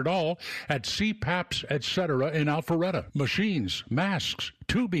get it all at CPAPs, etc. in Alpharetta. Machines, masks,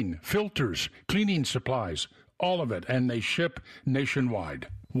 tubing, filters, cleaning supplies, all of it, and they ship nationwide.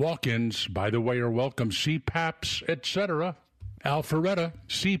 Walk-ins, by the way, are welcome. CPAPs, etc. Alpharetta,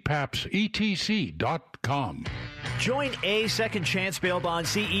 CPAPSETC.com. Join A Second Chance Bail Bond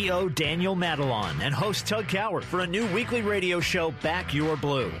CEO Daniel Madelon and host Tug Coward for a new weekly radio show, Back Your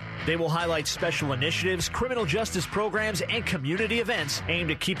Blue. They will highlight special initiatives, criminal justice programs, and community events aimed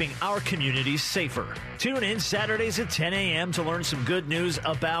at keeping our communities safer. Tune in Saturdays at 10 a.m. to learn some good news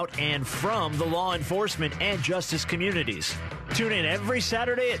about and from the law enforcement and justice communities. Tune in every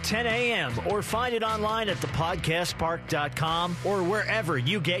Saturday at 10 a.m. or find it online at thepodcastpark.com or wherever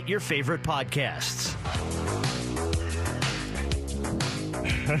you get your favorite podcasts.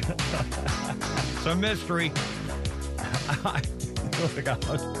 It's a mystery. Look out.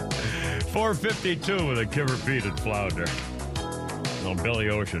 452 with a Kimmer Pete and Flounder. Little Billy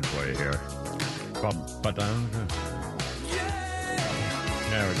Ocean for you here.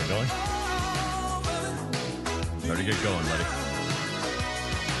 There we go, Billy. Better get going, buddy.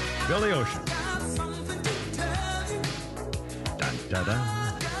 Billy Ocean. Dun, dun, dun.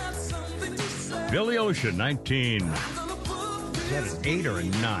 Billy Ocean, 19... Is that an 8 or a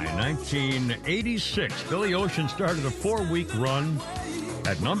 9? 1986. Billy Ocean started a 4-week run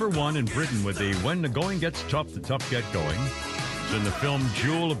at #1 in Britain with the When the Going Gets Tough, the Tough Get Going. It's in the film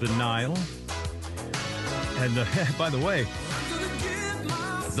Jewel of the Nile. And by the way,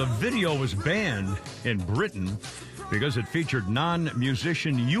 the video was banned in Britain because it featured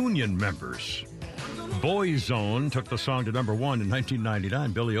non-musician union members. Boyzone took the song to #1 in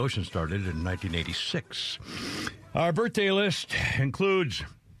 1999. Billy Ocean started in 1986. Our birthday list includes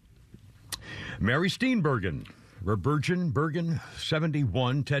Mary Steenburgen, Bergen,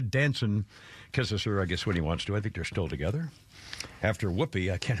 71. Ted Danson kisses her, I guess, when he wants to. I think they're still together. After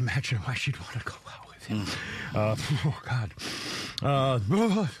Whoopi, I can't imagine why she'd want to go out with him. Oh, God.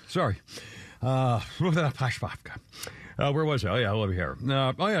 Sorry. Where was I? Oh, yeah, over here.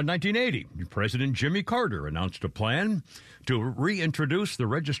 1980. President Jimmy Carter announced a plan to reintroduce the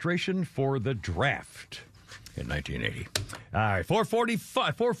registration for the draft. In 1980. All right,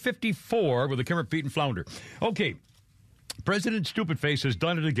 454 with the Kimmer, Pete, and Flounder. Okay, President Stupidface has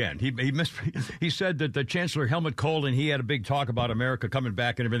done it again. He said that the Chancellor Helmut Kohl, and he had a big talk about America coming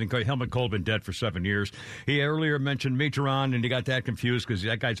back and everything. Helmut Kohl been dead for 7 years. He earlier mentioned Mitterrand, and he got that confused because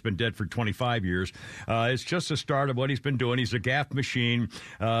that guy's been dead for 25 years. It's just the start of what he's been doing. He's a gaffe machine.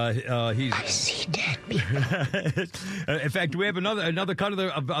 I see dead people. In fact, do we have another cut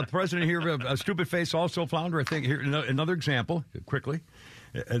of the president here, Stupidface also, Flounder? I think here another example, quickly.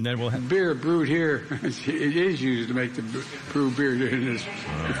 And then we'll have beer brewed here. It is used to make the brew beer in this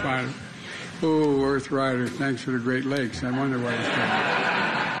refinery. Oh, Earth Rider, thanks for the Great Lakes. I wonder why it's coming.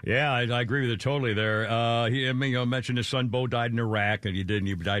 Yeah, I agree with you totally there. He mentioned his son Bo died in Iraq, and he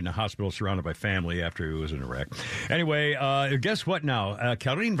died in a hospital surrounded by family after he was in Iraq. Anyway, guess what now?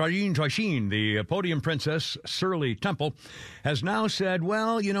 Karine Valiant-Joachim, the podium princess, Shirley Temple, has now said,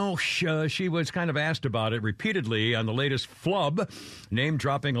 well, she was kind of asked about it repeatedly on the latest flub,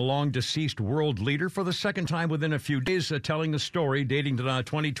 name-dropping a long-deceased world leader for the second time within a few days, telling the story dating to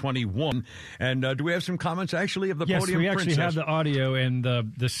 2021. And do we have some comments, actually, of the podium princess? Yes, we actually have the audio, and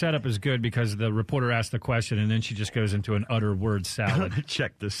the setup is good because the reporter asked the question, and then she just goes into an utter word salad.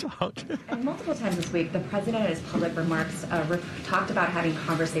 Check this out. And multiple times this week, the president, in his public remarks, talked about having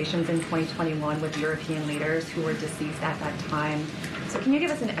conversations in 2021 with European leaders who were deceased at that time. So can you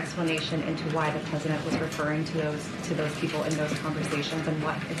give us an explanation into why the president was referring to those people in those conversations and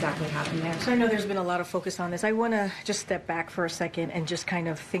what exactly happened there? So I know there's been a lot of focus on this. I want to just step back for a second and just kind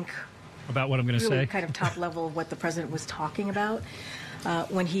of think about what I'm going to really say. Kind of top level of what the president was talking about.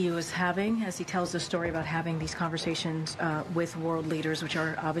 When he was having, as he tells the story about having these conversations with world leaders, which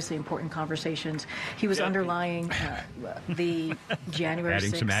are obviously important conversations, he was underlying the January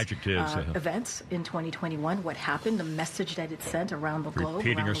 6th events in 2021, what happened, the message that it sent around the globe,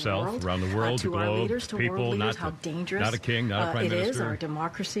 repeating herself around the world, to the our globe, leaders, to people, world leaders, how dangerous not a king, not a prime minister. It is, our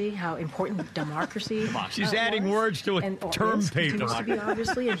democracy, how important democracy She's adding words to a term paper. To be,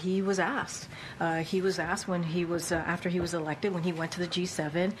 obviously, and he was asked. He was asked when he was, after he was elected, when he went to the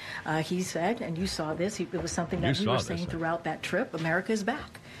G7, he said, and you saw this, it was something that we were saying throughout that trip, America is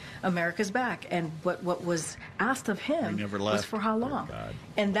back. America's back. And what was asked of him was for how long.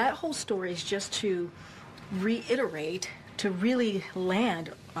 And that whole story is just to reiterate, to really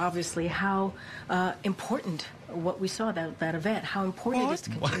land, obviously, how important what we saw, that event, how important it is to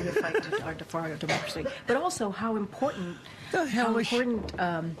continue to fight for our democracy, but also how important it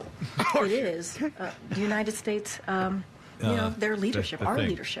is, the United States, their leadership, our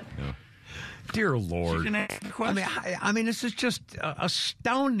leadership. Yeah. Dear Lord. I mean, this is just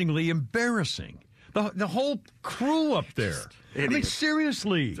astoundingly embarrassing. The whole crew up there. I mean,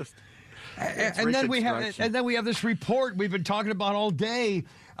 seriously. And then we have this report we've been talking about all day.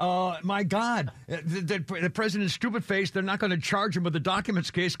 My God, the president's stupid face. They're not going to charge him with the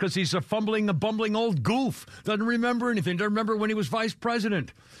documents case because he's a bumbling old goof. Doesn't remember anything. Doesn't remember when he was vice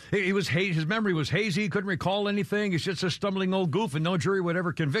president. His memory was hazy. He couldn't recall anything. He's just a stumbling old goof, and no jury would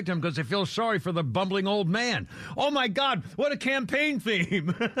ever convict him because they feel sorry for the bumbling old man. Oh my God, what a campaign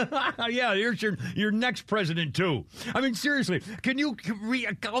theme! Yeah, here's your next president too. I mean, seriously,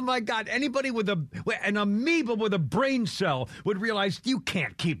 oh my God, anybody with an amoeba with a brain cell would realize you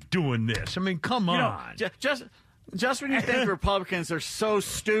can't keep doing this. I mean, come on. Just when you think Republicans are so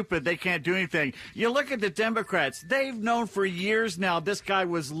stupid they can't do anything, you look at the Democrats. They've known for years now this guy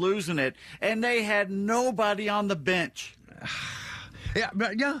was losing it, and they had nobody on the bench.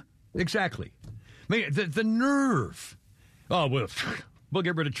 Yeah, exactly. I mean, the nerve. Oh, we'll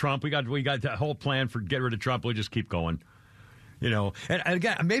get rid of Trump. We got that whole plan for get rid of Trump. We'll just keep going. You know, and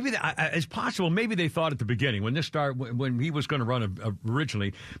again, maybe it's possible. Maybe they thought at the beginning when he was going to run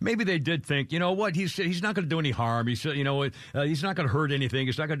originally. Maybe they did think, you know what, he's not going to do any harm. He's not going to hurt anything.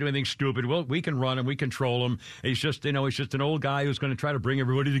 He's not going to do anything stupid. Well, we can run him. We control him. He's just an old guy who's going to try to bring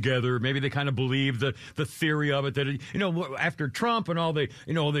everybody together. Maybe they kind of believe the theory of it that after Trump and all the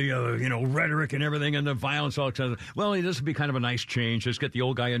rhetoric and everything and the violence, all that. Well, this would be kind of a nice change. Just get the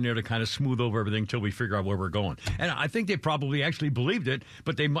old guy in there to kind of smooth over everything until we figure out where we're going. And I think they probably actually believed it,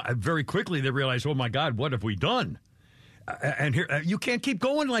 but they very quickly they realized, oh my God, what have we done? And here you can't keep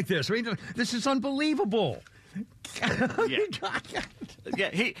going like this. I mean, this is unbelievable.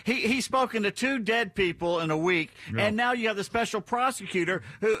 Yeah, he's spoken to 2 dead people in a week, and now you have the special prosecutor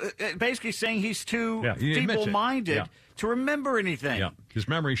who basically saying he's too feeble-minded to remember anything. Yeah, his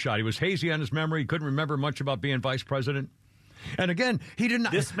memory shot. He was hazy on his memory. He couldn't remember much about being vice president. And again, he did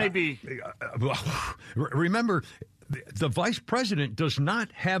not. This may be. Remember. The vice president does not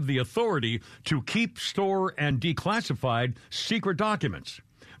have the authority to keep, store, and declassified secret documents.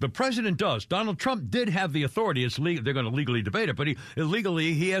 The president does. Donald Trump did have the authority. It's legal. They're going to legally debate it, but he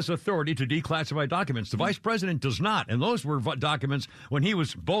has authority to declassify documents. The vice president does not, and those were documents when he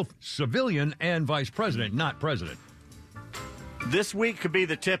was both civilian and vice president, not president. This week could be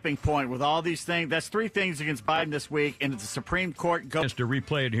the tipping point with all these things. That's 3 things against Biden this week, and the Supreme Court goes to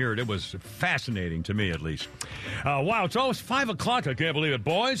replay it here. It was fascinating to me, at least. Wow, it's almost 5 o'clock. I can't believe it,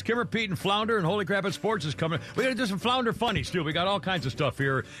 boys. Kimmer, Pete, and Flounder, and Holy Crap at Sports is coming. We're going to do some Flounder funnies, too. We got all kinds of stuff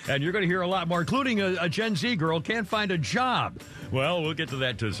here, and you're going to hear a lot more, including a Gen Z girl can't find a job. Well, we'll get to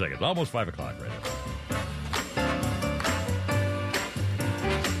that in a second. Almost 5 o'clock right now.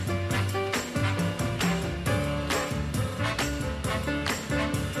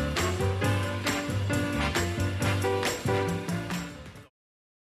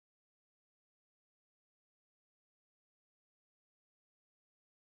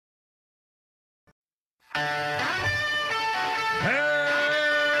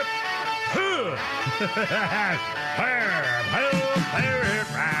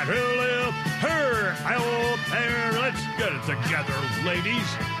 Let's get it together, ladies.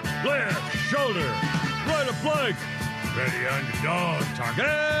 Left shoulder, right of flank, ready on your dog,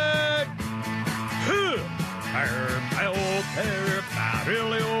 target.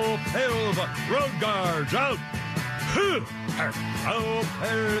 Road guards out.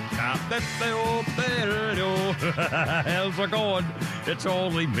 How's it going? It's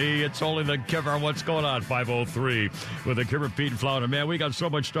only me. It's only the Kimmer. What's going on? 503 with the Kimmer, Pete, and Flounder. Man, we got so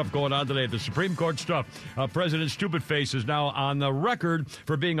much stuff going on today. The Supreme Court stuff. President Stupid Face is now on the record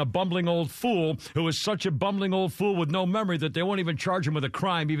for being a bumbling old fool who is such a bumbling old fool with no memory that they won't even charge him with a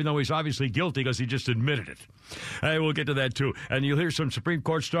crime, even though he's obviously guilty because he just admitted it. Hey, we'll get to that, too. And you'll hear some Supreme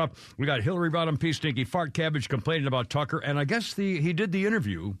Court stuff. We got Hillary Rodham P. Stinky Fart Cabbage complaining about Tucker. And I guess he did the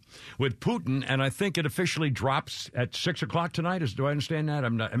interview with Putin, and I think it officially drops at 6 o'clock tonight. Do I understand that?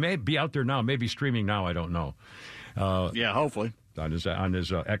 It may be out there now. It may be streaming now. I don't know. Yeah, hopefully. On his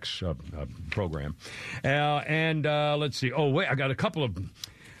X program. And let's see. Oh, wait, I got a couple of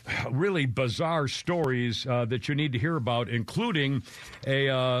really bizarre stories that you need to hear about, including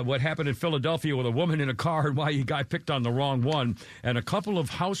what happened in Philadelphia with a woman in a car and why you got picked on the wrong one, and a couple of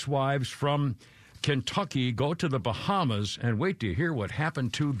housewives from Kentucky go to the Bahamas, and wait to hear what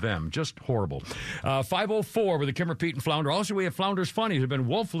happened to them. Just horrible. 5:04 with the Kimmer, Pete, and Flounder. Also, we have Flounder's Funnies. Have been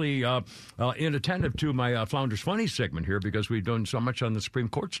woefully inattentive to my Flounder's Funnies segment here because we've done so much on the Supreme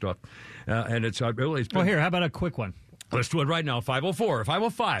Court stuff. And it's really... Well, here, how about a quick one? Let's do it right now. 5:04,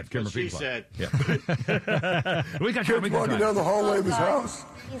 5:05. Kimmer, She Pete, said. Yeah. we got Kids walking down the hallway of his house.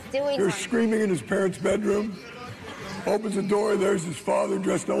 They're screaming in his parents' bedroom. Opens the door. There's his father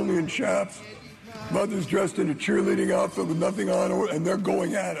dressed only in chaps. Mother's dressed in a cheerleading outfit with nothing on her, and they're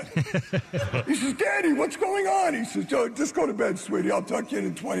going at it. He says, Daddy, what's going on? He says, just go to bed, sweetie. I'll tuck you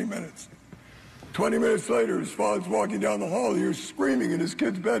in 20 minutes. 20 minutes later, his father's walking down the hall. He hears screaming in his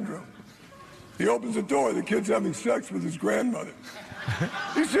kid's bedroom. He opens the door. The kid's having sex with his grandmother.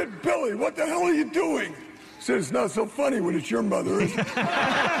 He said, Billy, what the hell are you doing? He said, it's not so funny when it's your mother, is it?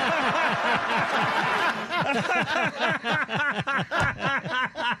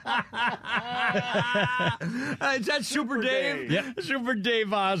 Is that Super Dave? Yep. Super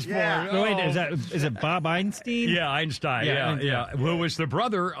Dave Osborne. Yeah. Oh. Wait, is it Bob Einstein? Yeah, Einstein. Yeah. Who was the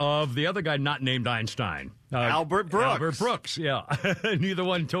brother of the other guy not named Einstein? Albert Brooks. Albert Brooks, yeah. Neither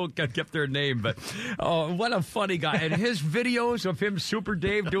one kept their name, but oh, what a funny guy. And his videos of him, Super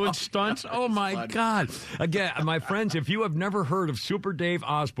Dave, doing stunts, oh my God. Again, my friends, if you have never heard of Super Dave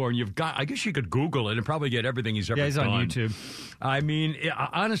Osborne, I guess you could Google it and probably get everything he's ever done. Yeah, he's on YouTube. I mean,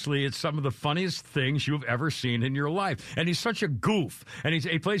 honestly, it's some of the funniest things you've ever seen in your life. And he's such a goof. And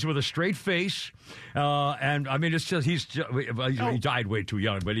he plays with a straight face. And I mean, it's just, he died way too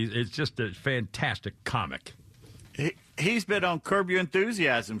young, but it's just a fantastic comic. He's been on Curb Your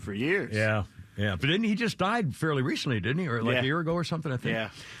Enthusiasm for years. Yeah. Yeah, but didn't he just died fairly recently, didn't he? Or like a year ago or something, I think. Yeah.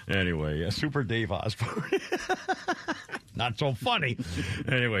 Anyway, Super Dave Osborne. Not so funny.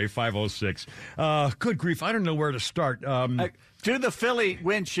 Anyway, 5:06. Good grief, I don't know where to start. Do the Philly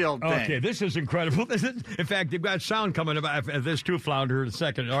windshield thing. Okay, this is incredible. In fact, they've got sound coming about this too, Flounder, in a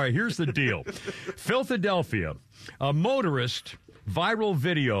second. All right, here's the deal. Philadelphia, a motorist... Viral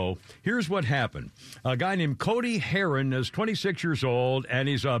video. Here's what happened. A guy named Cody Heron is 26 years old, and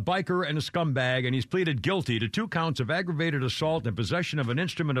he's a biker and a scumbag, and he's pleaded guilty to 2 counts of aggravated assault and possession of an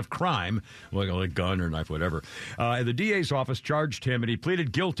instrument of crime, like a gun or knife, whatever. The DA's office charged him, and he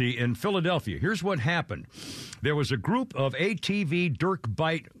pleaded guilty in Philadelphia. Here's what happened. There was a group of ATV dirt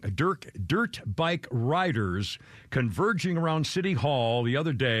bike riders converging around City Hall the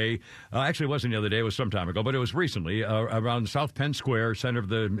other day. Actually, it wasn't the other day. It was some time ago, but it was recently around South Penn Square, center of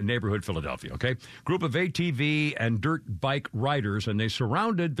the neighborhood, Philadelphia, okay? Group of ATV and dirt bike riders, and they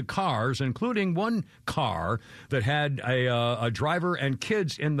surrounded the cars, including one car that had a driver and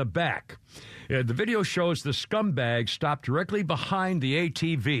kids in the back. The video shows the scumbag stopped directly behind the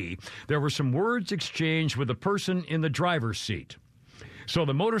ATV. There were some words exchanged with the person in the driver's seat. So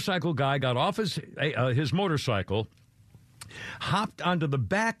the motorcycle guy got off his motorcycle, hopped onto the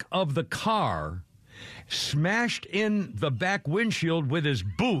back of the car, smashed in the back windshield with his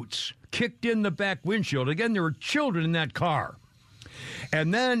boots, kicked in the back windshield. Again, there were children in that car.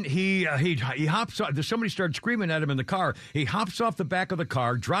 And then he hops off. Somebody started screaming at him in the car. He hops off the back of the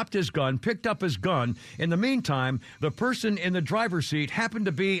car, dropped his gun, picked up his gun. In the meantime, the person in the driver's seat happened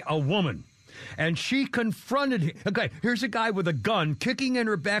to be a woman. And she confronted him. Okay, here's a guy with a gun kicking in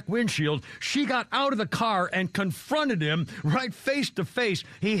her back windshield. She got out of the car and confronted him right face to face.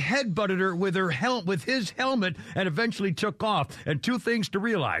 He headbutted her with his helmet and eventually took off. And 2 things to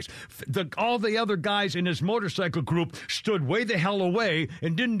realize. All the other guys in his motorcycle group stood way the hell away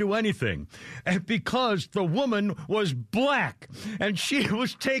and didn't do anything. And because the woman was black and she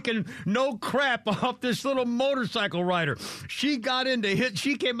was taking no crap off this little motorcycle rider. She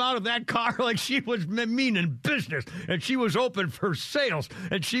came out of that car like she was meaning business, and she was open for sales,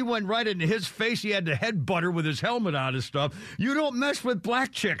 and she went right into his face. He had to headbutt her with his helmet on and stuff. You don't mess with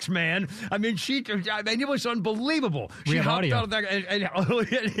black chicks, man. I mean, it was unbelievable. We have audio. Out of that, and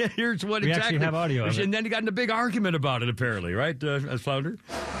here's what we exactly. Actually have audio. And then he got in a big argument about it, apparently, right, Flounder?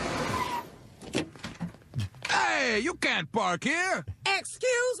 Hey, you can't park here.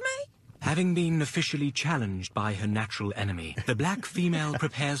 Excuse me? Having been officially challenged by her natural enemy, the black female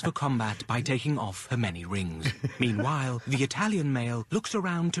prepares for combat by taking off her many rings. Meanwhile, the Italian male looks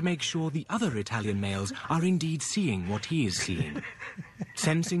around to make sure the other Italian males are indeed seeing what he is seeing.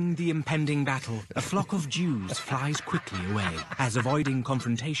 Sensing the impending battle, a flock of Jews flies quickly away, as avoiding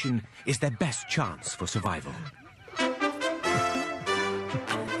confrontation is their best chance for survival.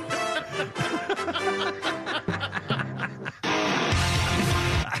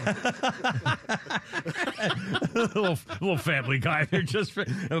 little Family Guy. Just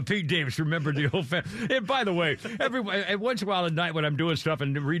Pete Davis remembered the old family. And by the way, once in a while at night when I'm doing stuff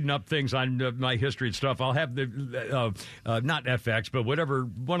and reading up things on my history and stuff, I'll have the not FX, but whatever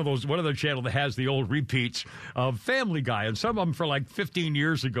one of the channel that has the old repeats of Family Guy, and some of them for like 15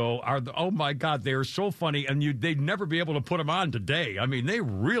 years ago are oh my God, they are so funny, and they'd never be able to put them on today. I mean, they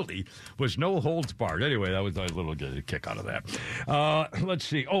really was no holds barred. Anyway, that was a little kick out of that. Let's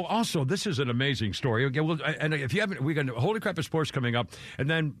see. Oh, also, this is an amazing story. Okay, well, and if you haven't, we're going to Holy Crap at Sports coming up, and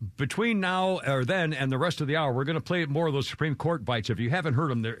then between now or then and the rest of the hour, we're going to play more of those Supreme Court bites. If you haven't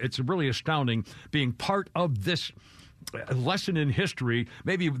heard them, it's really astounding being part of this lesson in history,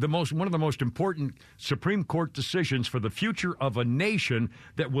 maybe one of the most important Supreme Court decisions for the future of a nation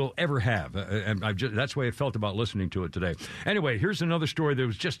that we'll ever have. And that's the way I felt about listening to it today. Anyway, here's another story that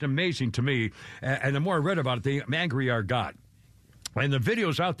was just amazing to me. And the more I read about it, the angrier I got. And the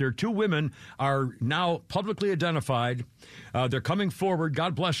video's out there. 2 women are now publicly identified. They're coming forward.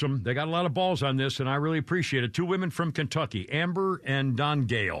 God bless them. They got a lot of balls on this, and I really appreciate it. 2 women from Kentucky, Amber and Don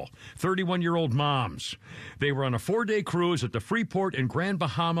Gale, 31-year-old moms. They were on a 4-day cruise at the Freeport in Grand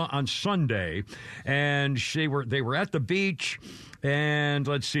Bahama on Sunday, and they were at the beach. And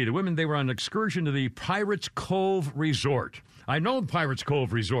let's see, the women, they were on an excursion to the Pirates Cove Resort. I know Pirates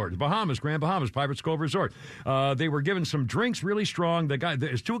Cove Resort, Bahamas, Grand Bahamas, Pirates Cove Resort. They were given some drinks really strong.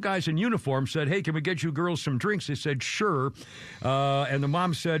 There's 2 guys in uniform said, hey, can we get you girls some drinks? They said, sure. And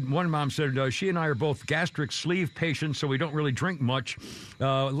one mom said, she and I are both gastric sleeve patients, so we don't really drink much.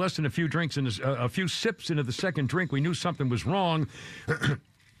 Less than a few sips into the second drink, we knew something was wrong.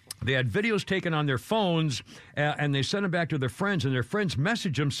 They had videos taken on their phones, and they sent them back to their friends, and their friends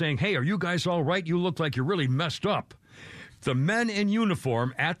messaged them saying, hey, are you guys all right? You look like you're really messed up. The men in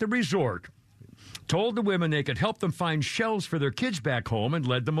uniform at the resort told the women they could help them find shells for their kids back home and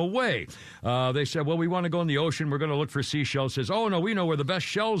led them away. They said, well, we want to go in the ocean. We're going to look for seashells. Says, oh, no, we know where the best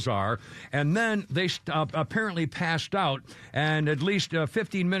shells are. And then they apparently passed out. And at least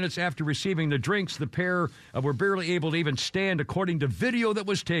 15 minutes after receiving the drinks, the pair were barely able to even stand, according to video that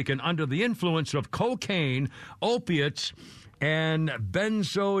was taken under the influence of cocaine, opiates, and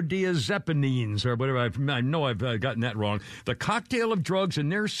benzodiazepines, or whatever. I know I've gotten that wrong. The cocktail of drugs in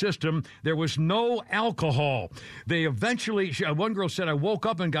their system, there was no alcohol. They eventually, one girl said, I woke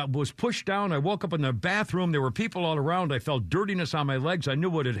up and was pushed down. I woke up in the bathroom. There were people all around. I felt dirtiness on my legs. I knew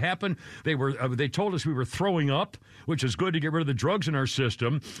what had happened. They told us we were throwing up, which is good to get rid of the drugs in our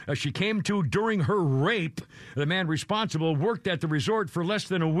system. She came to during her rape. The man responsible worked at the resort for less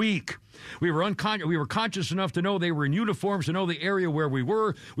than a week. We were conscious enough to know they were in uniforms, to know the area where we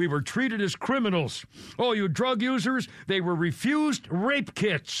were. We were treated as criminals. Oh, you drug users, they were refused rape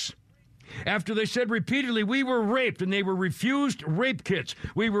kits. After they said repeatedly, we were raped, and they were refused rape kits.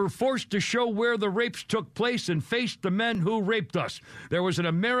 We were forced to show where the rapes took place and faced the men who raped us. There was an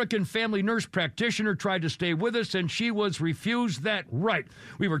American family nurse practitioner tried to stay with us, and she was refused that right.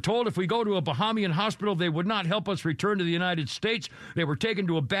 We were told if we go to a Bahamian hospital, they would not help us return to the United States. They were taken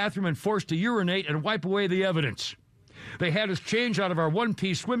to a bathroom and forced to urinate and wipe away the evidence. They had us change out of our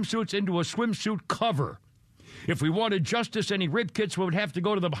one-piece swimsuits into a swimsuit cover. If we wanted justice, any rape kits would have to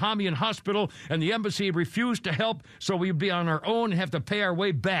go to the Bahamian hospital, and the embassy refused to help, so we'd be on our own and have to pay our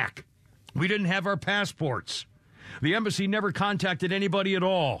way back. We didn't have our passports. The embassy never contacted anybody at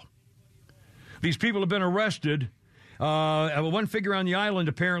all. These people have been arrested. One figure on the island,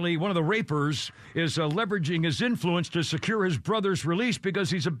 apparently, one of the rapers, is leveraging his influence to secure his brother's release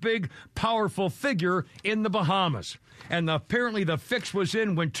because he's a big, powerful figure in the Bahamas. And apparently the fix was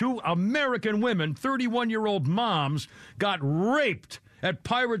in when 2 American women, 31-year-old moms, got raped at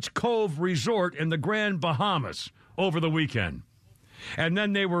Pirates Cove Resort in the Grand Bahamas over the weekend. And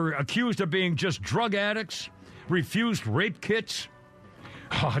then they were accused of being just drug addicts, refused rape kits.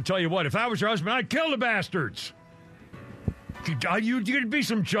 Oh, I'll tell you what, if I was your husband, I'd kill the bastards. You'd be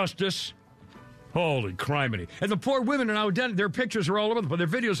some justice. Holy criminy. And the poor women are now dead. Their pictures are all over the place.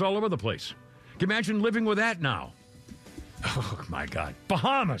 Their videos all over the place. Can you imagine living with that now? Oh, my God.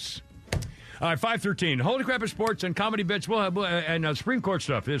 Bahamas. All right, 5:13. Holy Crap of Sports and comedy bits. We'll have, and Supreme Court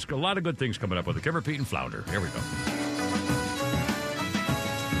stuff. There's a lot of good things coming up with the Kimmer, Pete, and Flounder. Here we go.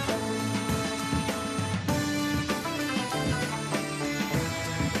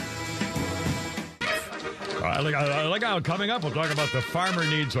 I like how coming up, we'll talk about the farmer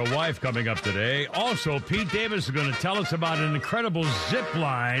needs a wife coming up today. Also, Pete Davis is going to tell us about an incredible zip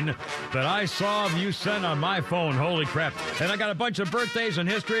line that I saw you sent on my phone. Holy crap. And I got a bunch of birthdays in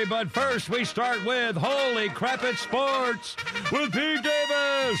history, but first we start with Holy Crap at Sports with Pete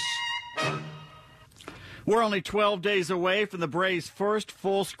Davis. We're only 12 days away from the Braves' first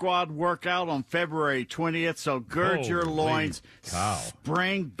full squad workout on February 20th, so gird your loins. Cow.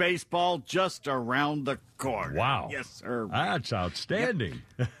 Spring baseball just around the corner. Wow. Yes, sir. That's outstanding.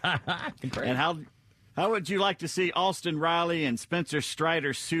 And how would you like to see Austin Riley and Spencer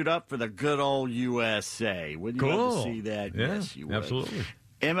Strider suit up for the good old USA? Wouldn't you love to see that? Yeah, yes, you would. absolutely.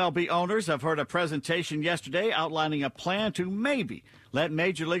 MLB owners have heard a presentation yesterday outlining a plan to maybe let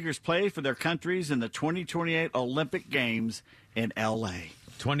major leaguers play for their countries in the 2028 Olympic Games in L.A.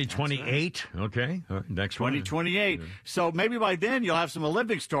 2028? Right. Okay. All right. Next 2028. one. So maybe by then you'll have some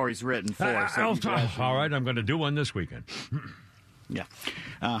Olympic stories written for us. All right. I'm going to do one this weekend. Yeah.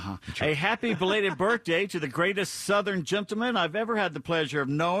 A happy belated birthday to the greatest Southern gentleman I've ever had the pleasure of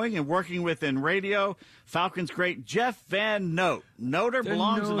knowing and working with in radio, Falcons great Jeff Van Note. Noter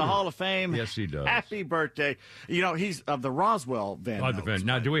belongs in the Hall of Fame. Yes, he does. Happy birthday. You know, he's of the Roswell Van Note.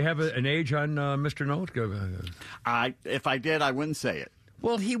 Now, do we have an age on Mr. Note? If I did, I wouldn't say it.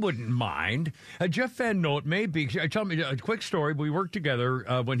 Well, he wouldn't mind. Jeff Van Note may be. Tell me a quick story. We worked together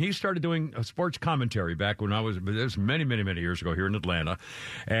when he started doing sports commentary back when this was many, many, many years ago here in Atlanta.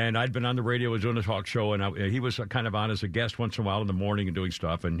 And I'd been on the radio, was doing a talk show, and he was kind of on as a guest once in a while in the morning and doing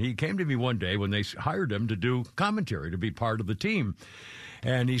stuff. And he came to me one day when they hired him to do commentary, to be part of the team.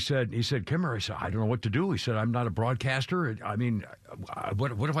 And he said, Kimmer, I said, I don't know what to do. He said, I'm not a broadcaster. I mean,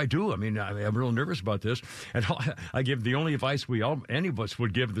 what do I do? I mean, I'm real nervous about this. And I give the only advice any of us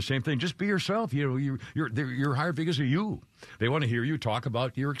would give the same thing. Just be yourself. You know, you're hired because of you. They want to hear you talk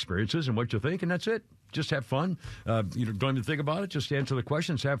about your experiences and what you think, and that's it. Just have fun. Don't even think about it. Just answer the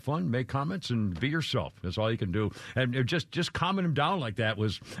questions, have fun, make comments, and be yourself. That's all you can do. And just calming him down like that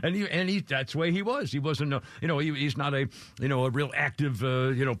was, and he that's the way he was. He wasn't, he's not a real active,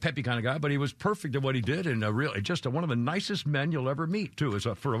 peppy kind of guy, but he was perfect at what he did, and just one of the nicest men you'll ever meet too.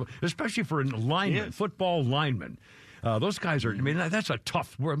 Especially for a lineman, football lineman. Those guys are, I mean, that's a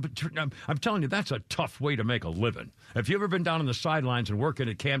tough, I'm telling you, that's a tough way to make a living. If you've ever been down on the sidelines and working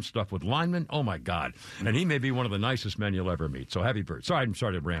at camp stuff with linemen, oh, my God. And he may be one of the nicest men you'll ever meet. So happy birthday. Sorry, I'm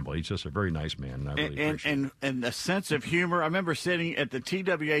sorry to ramble. He's just a very nice man. And I really appreciate it. And a sense of humor. I remember sitting at the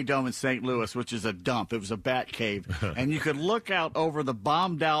TWA Dome in St. Louis, which is a dump. It was a bat cave. And you could look out over the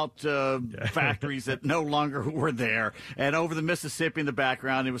bombed-out factories that no longer were there, and over the Mississippi in the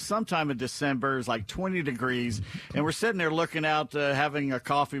background. It was sometime in December. It was like 20 degrees. And we're sitting there looking out, having a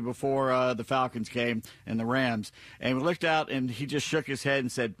coffee before the Falcons came and the Rams. And we looked out, and he just shook his head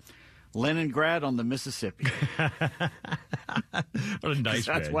and said, Leningrad on the Mississippi. What a nice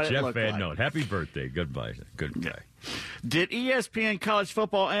man. Jeff Van Note. Happy birthday. Goodbye. Good guy. Did ESPN college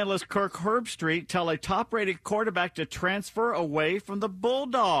football analyst Kirk Herbstreit tell a top-rated quarterback to transfer away from the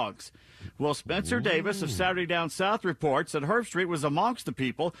Bulldogs? Well, Spencer Davis of Saturday Down South reports that Herbstreit was amongst the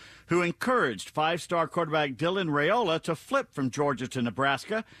people who encouraged five-star quarterback Dylan Raiola to flip from Georgia to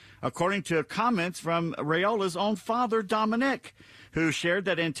Nebraska, according to comments from Raiola's own father, Dominic, who shared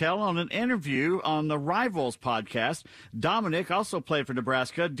that intel on an interview on the Rivals podcast. Dominic also played for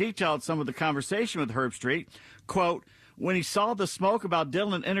Nebraska, detailed some of the conversation with Herbstreit. Quote, when he saw the smoke about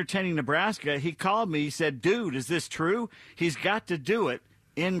Dylan entertaining Nebraska, he called me. He said, dude, is this true? He's got to do it.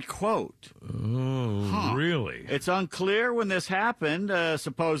 End quote. Oh, really? It's unclear when this happened,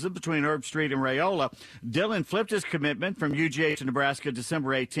 supposed between Herbstreit and Raiola. Dylan flipped his commitment from UGA to Nebraska December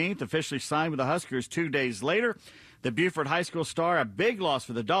 18th, officially signed with the Huskers 2 days later. The Beaufort High School star, a big loss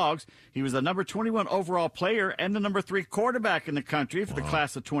for the Dogs. He was the number 21 overall player and the number 3 quarterback in the country for the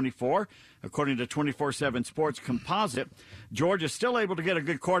class of 24, according to 24/7 Sports Composite. Georgia's still able to get a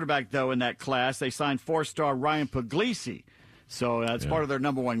good quarterback, though, in that class. They signed 4-star Ryan Puglisi. So that's part of their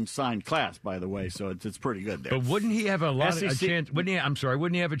number 1 signed class, by the way. So it's pretty good there. But wouldn't he have a chance? Wouldn't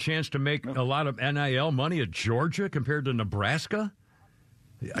he have a chance to make a lot of NIL money at Georgia compared to Nebraska?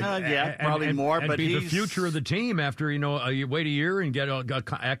 Yeah, probably more. And but be he's the future of the team after you wait a year and get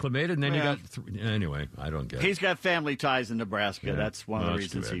acclimated, and then you got anyway. I don't get it. He's got family ties in Nebraska. Yeah. That's one of the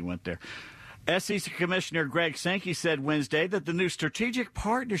reasons he went there. SEC Commissioner Greg Sankey said Wednesday that the new strategic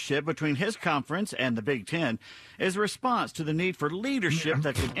partnership between his conference and the Big Ten is a response to the need for leadership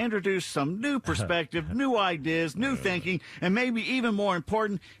that can introduce some new perspective, new ideas, new thinking, and maybe even more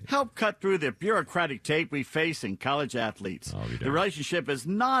important, help cut through the bureaucratic tape we face in college athletes. The relationship is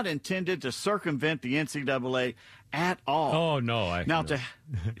not intended to circumvent the NCAA at all. Oh, no.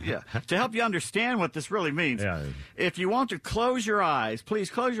 To help you understand what this really means, if you want to close your eyes, please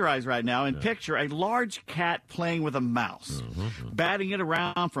close your eyes right now and picture a large cat playing with a mouse, batting it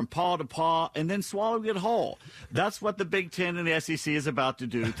around from paw to paw, and then swallowing it whole. That's what the Big Ten and the SEC is about to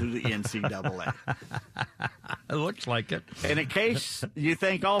do to the NCAA. It looks like it. And in case you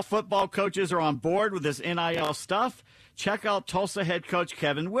think all football coaches are on board with this NIL stuff, check out Tulsa head coach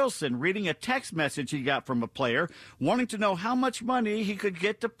Kevin Wilson reading a text message he got from a player wanting to know how much money he could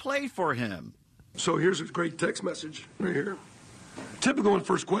get to play for him. So here's a great text message right here. Typical in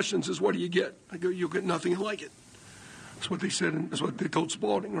first questions is, what do you get? I go, you'll get nothing like it. That's what they said, and that's what they told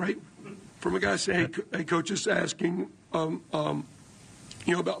Spalding, right? From a guy saying, hey coach, just asking,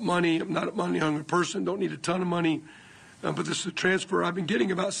 about money. I'm not a money-hungry person, don't need a ton of money, but this is a transfer. I've been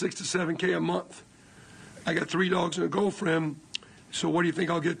getting about $6 to $7K a month. I got 3 dogs and a girlfriend, so what do you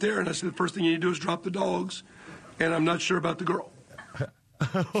think I'll get there? And I said, the first thing you need to do is drop the dogs, and I'm not sure about the girl.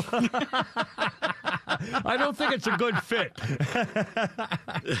 I don't think it's a good fit.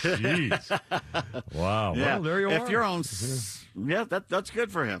 Jeez. Wow. Yeah. Well, there you are. If you're on... Yeah, that's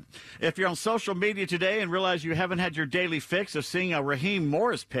good for him. If you're on social media today and realize you haven't had your daily fix of seeing a Raheem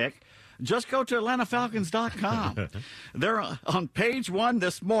Morris pick, just go to AtlantaFalcons.com. They're on page 1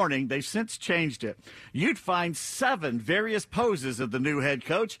 this morning. They've since changed it. You'd find 7 various poses of the new head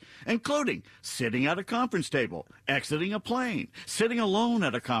coach, including sitting at a conference table, exiting a plane, sitting alone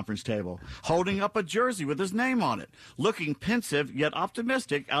at a conference table, holding up a jersey with his name on it, looking pensive yet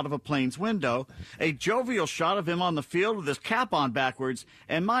optimistic out of a plane's window, a jovial shot of him on the field with his cap on backwards,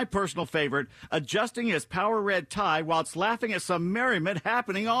 and my personal favorite, adjusting his power red tie whilst laughing at some merriment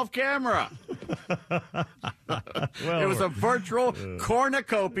happening off camera. It was a virtual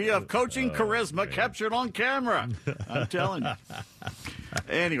cornucopia of coaching charisma captured on camera. I'm telling you.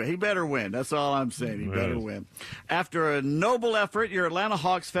 Anyway, he better win. That's all I'm saying. He better win. After a noble effort, your Atlanta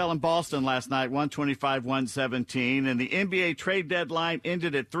Hawks fell in Boston last night, 125-117, and the NBA trade deadline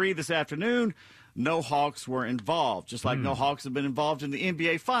ended at 3 this afternoon. No Hawks were involved, just like no Hawks have been involved in the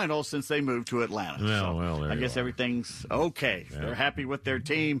NBA Finals since they moved to Atlanta. Well, I guess everything's okay. Yeah. They're happy with their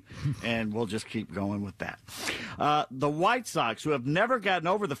team, and we'll just keep going with that. The White Sox, who have never gotten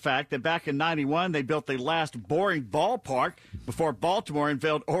over the fact that back in 91 they built the last boring ballpark before Baltimore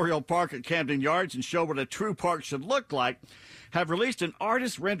unveiled Oriole Park at Camden Yards and showed what a true park should look like, have released an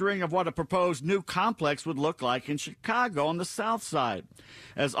artist rendering of what a proposed new complex would look like in Chicago on the south side.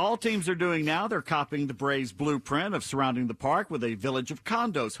 As all teams are doing now, they're copying the Braves' blueprint of surrounding the park with a village of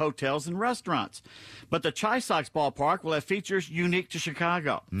condos, hotels, and restaurants. But the Chi Sox ballpark will have features unique to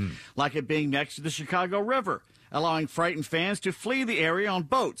Chicago, like it being next to the Chicago River, allowing frightened fans to flee the area on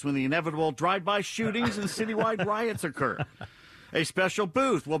boats when the inevitable drive-by shootings and citywide riots occur. A special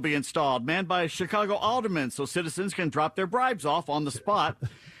booth will be installed, manned by Chicago aldermen, so citizens can drop their bribes off on the spot.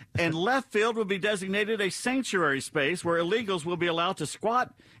 And left field will be designated a sanctuary space where illegals will be allowed to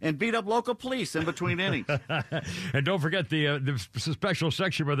squat and beat up local police in between innings. And don't forget the special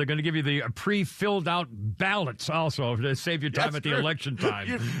section where they're going to give you the pre-filled out ballots also to save you time at the election time.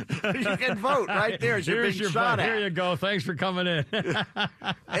 You can vote right there as you're being shot at. Here you go. Thanks for coming in.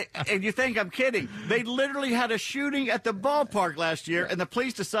 And you think I'm kidding. They literally had a shooting at the ballpark last year, and the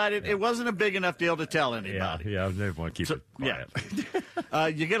police decided it wasn't a big enough deal to tell anybody. Yeah, they want to keep it quiet. Yeah.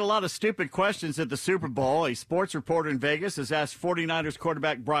 You get a lot of stupid questions at the Super Bowl. A sports reporter in Vegas has asked 49ers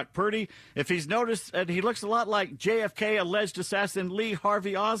quarterback Brock Purdy if he's noticed that he looks a lot like JFK alleged assassin Lee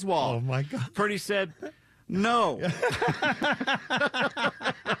Harvey Oswald. Oh, my God. Purdy said, no.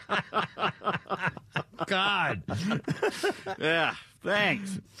 God. Yeah.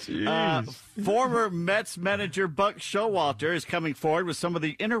 Thanks. Former Mets manager Buck Showalter is coming forward with some of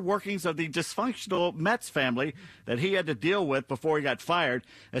the inner workings of the dysfunctional Mets family that he had to deal with before he got fired,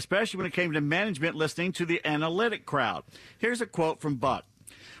 especially when it came to management listening to the analytic crowd. Here's a quote from Buck.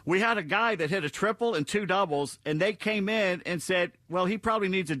 We had a guy that hit a triple and 2 doubles, and they came in and said, well, he probably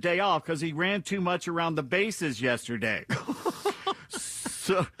needs a day off because he ran too much around the bases yesterday.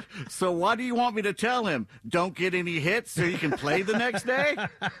 So what do you want me to tell him? Don't get any hits so you can play the next day?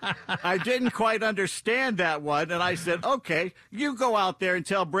 I didn't quite understand that one, and I said, okay, you go out there and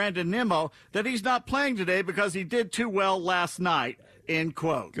tell Brandon Nimmo that he's not playing today because he did too well last night, end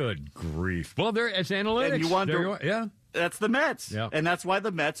quote. Good grief. Well, it's analytics. And you wonder, yeah. That's the Mets, and that's why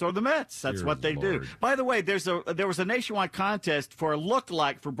the Mets are the Mets. That's Dear what they Lord. do. By the way, there was a nationwide contest for a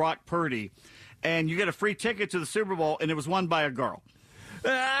look-alike for Brock Purdy, and you get a free ticket to the Super Bowl, and it was won by a girl. A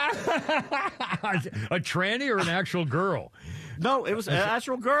tranny or an actual girl? No, it was an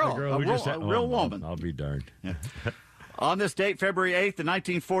actual girl, a real woman. I'll be darned. Yeah. On this date, February 8th,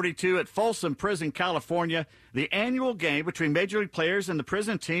 1942, at Folsom Prison, California, the annual game between Major League players and the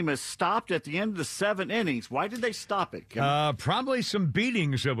prison team is stopped at the end of the 7 innings. Why did they stop it? Probably some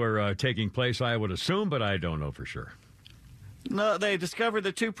beatings that were taking place, I would assume, but I don't know for sure. No, they discovered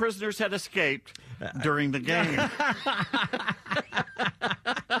the 2 prisoners had escaped during the game.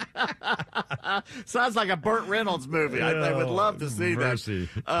 Sounds like a Burt Reynolds movie. I would love to see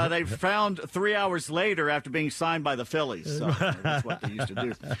that. They found 3 hours later after being signed by the Phillies. So that's what they used to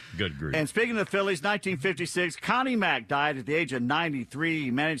do. Good grief. And speaking of the Phillies, 1956, Connie Mack died at the age of 93.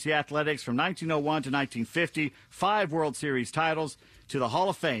 He managed the Athletics from 1901 to 1950, 5 World Series titles, to the Hall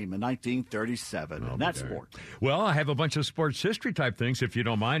of Fame in 1937. And that's sport. Well, I have a bunch of sports history type things, if you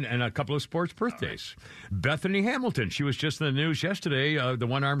don't mind, and a couple of sports birthdays. Right. Bethany Hamilton, she was just in the news yesterday, the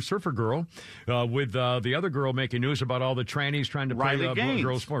one-armed surfer girl, with the other girl making news about all the trannies trying to play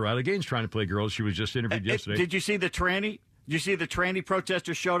girls sport. Riley Gaines trying to play girls. She was just interviewed yesterday. Did you see the tranny? Did you see the tranny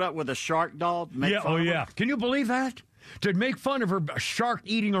protester showed up with a shark doll? Can you believe that? To make fun of her shark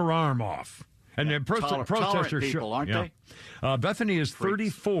eating her arm off. And the protesters, people, aren't they? Bethany is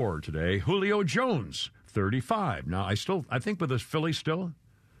 34 today. Julio Jones, 35. Now, I think with the Phillies still,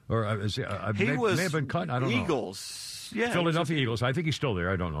 or may have been cut. I don't know. Eagles, yeah, Philadelphia Eagles. I think he's still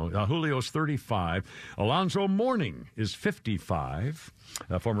there. I don't know. Julio's 35. Alonzo Mourning is 55.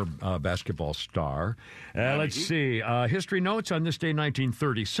 A former basketball star. Let's see. History notes on this day,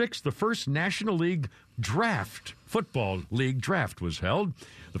 1936. The first National League Football League draft was held.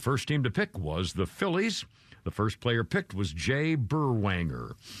 The first team to pick was the Phillies. The first player picked was Jay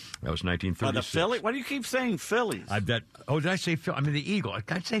Berwanger. That was 1936. The Phillies? Why do you keep saying Phillies? Did I say Phillies? I mean, the Eagle. I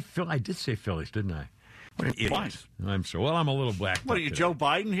did say Phillies, didn't I? What an idiot. I'm a little black. What are you, Joe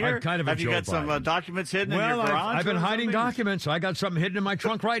Biden here? I'm kind of Have you got some documents hidden in your garage? I've been hiding documents. I got something hidden in my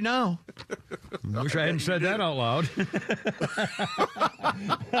trunk right now. Wish I hadn't said that out loud.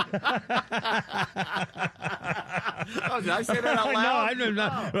 Did I say that out loud?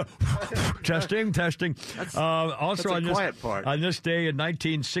 No. Testing. Also that's a quiet part. On this day in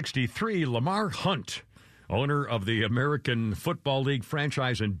 1963, Lamar Hunt, owner of the American Football League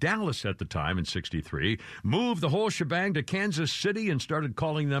franchise in Dallas at the time in 63, moved the whole shebang to Kansas City and started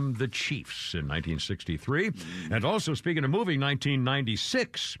calling them the Chiefs in 1963. And also, speaking of moving,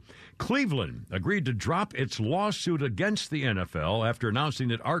 1996, Cleveland agreed to drop its lawsuit against the NFL after announcing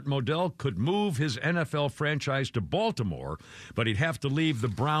that Art Modell could move his NFL franchise to Baltimore, but he'd have to leave the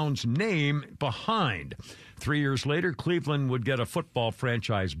Browns' name behind. 3 years later, Cleveland would get a football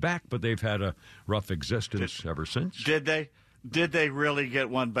franchise back, but they've had a rough existence ever since. Did they? Did they really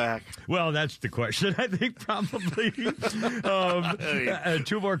get one back? Well, that's the question. I think probably. 2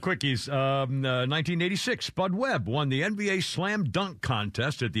 more quickies. 1986, Spud Webb won the NBA Slam Dunk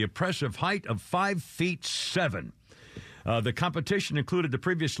Contest at the impressive height of 5'7". The competition included the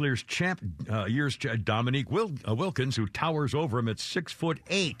previous year's champ, Dominique Wilkins, who towers over him at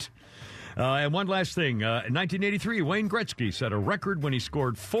 6'8". And one last thing. In 1983, Wayne Gretzky set a record when he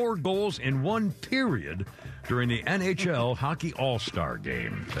scored 4 goals in 1 period during the NHL Hockey All-Star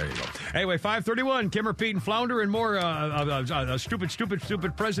Game. There you go. Anyway, 5:31, Kimmer, Pete, and Flounder, and more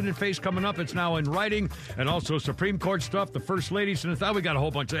stupid president face coming up. It's now in writing, and also Supreme Court stuff, the First Ladies, and we got a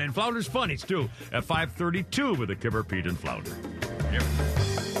whole bunch of, and Flounder's funnies, too, at 5:32 with the Kimmer, Pete, and Flounder. Yep.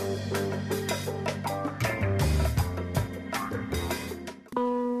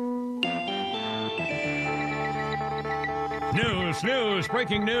 News,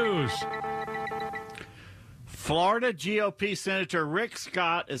 breaking news. Florida GOP Senator Rick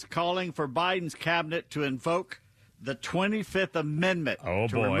Scott is calling for Biden's cabinet to invoke the 25th Amendment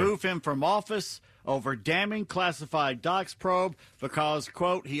to remove him from office over damning classified docs probe because,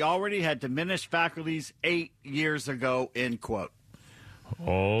 quote, he already had diminished faculties 8 years ago, end quote.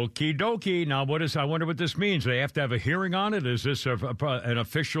 Okie dokie. Now, I wonder what this means. They have to have a hearing on it? Is this an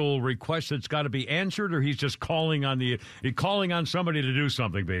official request that's got to be answered, or he's just calling on somebody to do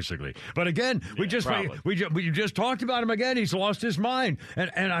something, basically? But again, we just talked about him again. He's lost his mind,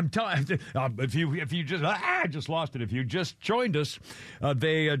 and I'm telling if you just lost it. If you just joined us,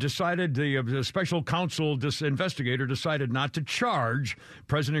 they decided the special counsel investigator decided not to charge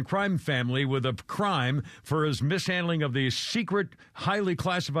President Crime Family with a crime for his mishandling of the secret highly highly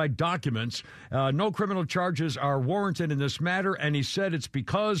classified documents. No criminal charges are warranted in this matter, and he said it's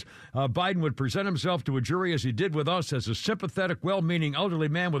because Biden would present himself to a jury as he did with us as a sympathetic, well-meaning elderly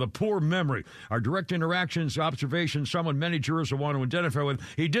man with a poor memory. Our direct interactions, observations, someone many jurors will want to identify with.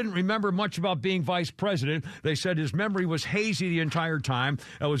 He didn't remember much about being vice president. They said his memory was hazy the entire time.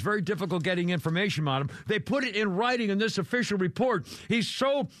 It was very difficult getting information on him. They put it in writing in this official report. He's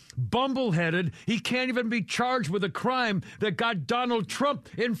so bumbleheaded, he can't even be charged with a crime that got Donald Trump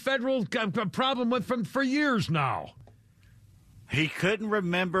in federal problem with him for years now. He couldn't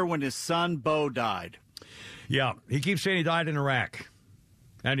remember when his son Beau died. Yeah, he keeps saying he died in Iraq.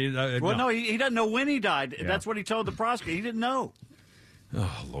 And he doesn't know when he died. Yeah. That's what he told the prosecutor. He didn't know.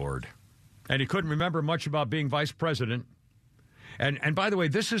 Oh, Lord. And he couldn't remember much about being vice president. And by the way,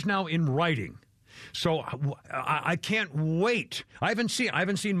 this is now in writing. So I can't wait. I haven't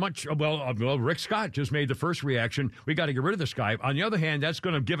seen much. Well, Rick Scott just made the first reaction. We got to get rid of this guy. On the other hand, that's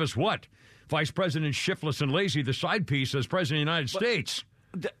going to give us what? Vice President shiftless and lazy, the side piece as president of the United States.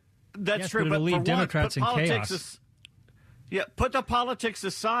 That's true. But it'll leave Democrats in chaos. Put the politics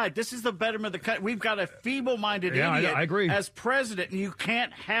aside. This is the betterment of the country. We've got a feeble-minded idiot I agree. as president, and you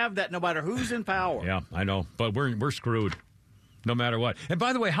can't have that no matter who's in power. Yeah, I know. But we're screwed. No matter what. And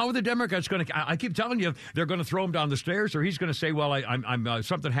by the way, how are the Democrats going to? I keep telling you, they're going to throw him down the stairs, or he's going to say, "Well, I'm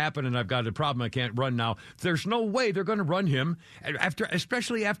something happened, and I've got a problem. I can't run now." There's no way they're going to run him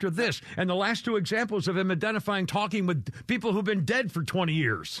especially after this and the last two examples of him talking with people who've been dead for 20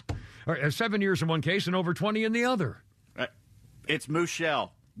 years, or 7 years in one case, and over 20 in the other. It's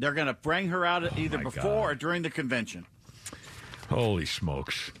Michelle. They're going to bring her out either before or during the convention. Holy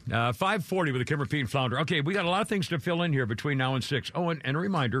smokes. 5:40 with the Kim, Repeat, and Flounder. Okay, we got a lot of things to fill in here between now and 6. Oh, and a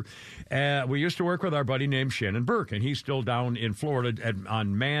reminder, we used to work with our buddy named Shannon Burke, and he's still down in Florida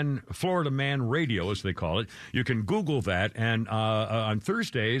on Florida Man Radio, as they call it. You can Google that, and on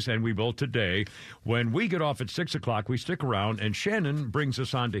Thursdays, and we will today, when we get off at 6 o'clock, we stick around, and Shannon brings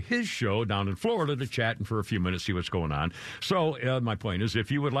us on to his show down in Florida to chat and for a few minutes see what's going on. So my point is, if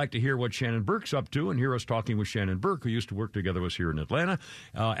you would like to hear what Shannon Burke's up to and hear us talking with Shannon Burke, who used to work together with us here in Atlanta,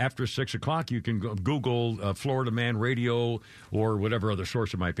 after 6 o'clock, you can Google Florida Man Radio or whatever other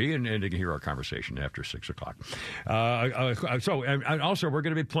source it might be, and you can hear our conversation after 6 o'clock. And also, we're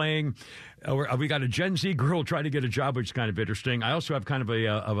going to be playing. We got a Gen Z girl trying to get a job, which is kind of interesting. I also have kind of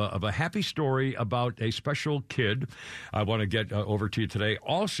a happy story about a special kid I want to get over to you today.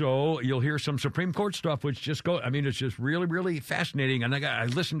 Also, you'll hear some Supreme Court stuff, which it's just really, really fascinating. And I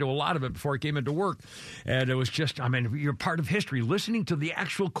listened to a lot of it before I came into work. And it was just, you're part of history, listening to the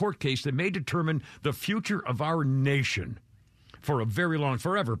actual court case that may determine the future of our nation. For a very long,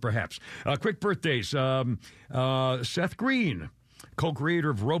 forever perhaps. Quick birthdays. Seth Green, co-creator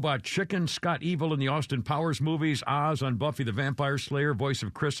of Robot Chicken, Scott Evil in the Austin Powers movies, Oz on Buffy the Vampire Slayer, voice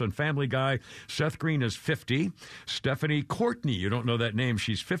of Chris on Family Guy. Seth Green is 50. Stephanie Courtney, you don't know that name,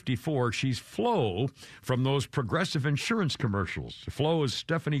 she's 54. She's Flo from those Progressive insurance commercials. Flo is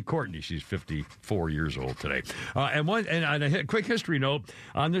Stephanie Courtney. She's 54 years old today. And a quick history note,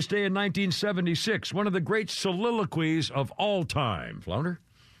 on this day in 1976, one of the great soliloquies of all time. Flounder?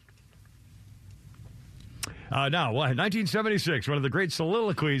 Now, 1976, one of the great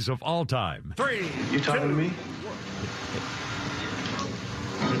soliloquies of all time. 3. You talking to me?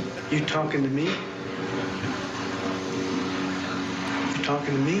 You talking to me? You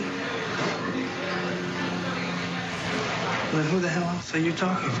talking to me? Well, who the hell else are you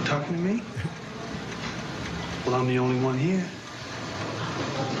talking to? Talking to me? Well, I'm the only one here.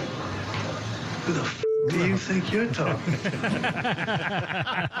 Who the f*** do you think you're talking to?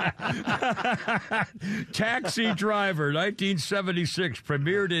 Taxi Driver, 1976,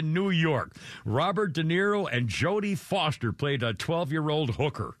 premiered in New York. Robert De Niro and Jodie Foster played a 12-year-old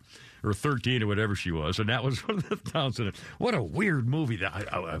hooker, or 13 or whatever she was, and that was one of the towns in it. What a weird movie.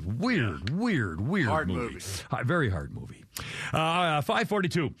 A weird hard movie. Very hard movie.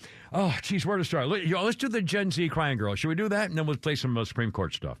 5:42. Oh, geez, where to start? Let's do the Gen Z crying girl. Should we do that? And then we'll play some Supreme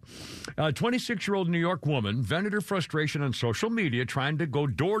Court stuff. 26-year-old New York woman vented her frustration on social media trying to go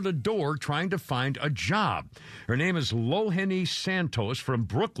door to door trying to find a job. Her name is Loheni Santos from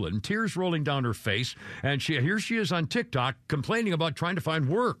Brooklyn, tears rolling down her face. And here she is on TikTok complaining about trying to find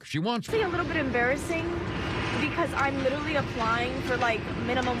work. She wants... It's a little bit embarrassing because I'm literally applying for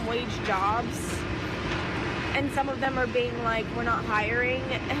minimum wage jobs. And some of them are being like, we're not hiring.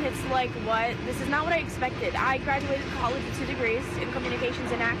 And it's like, what? This is not what I expected. I graduated college with 2 degrees in communications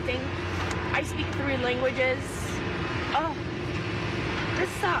and acting. I speak 3 languages. Oh, this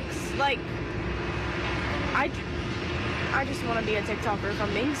sucks. I just want to be a TikToker, if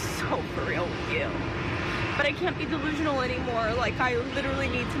I'm being so for real with you. but I can't be delusional anymore. Like, I literally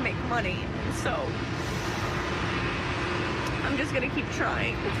need to make money. So I'm just going to keep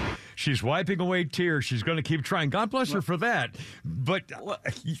trying. She's wiping away tears. She's going to keep trying. God bless her for that. But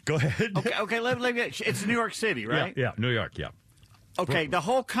go ahead. Okay. It's New York City, right? Yeah, New York, yeah. Okay, the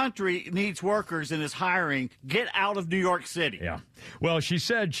whole country needs workers and is hiring. Get out of New York City. Yeah. Well, she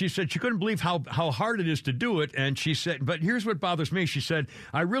said she couldn't believe how hard it is to do it. And she said, but here's what bothers me. She said,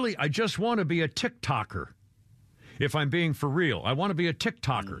 I just want to be a TikToker. If I'm being for real, I want to be a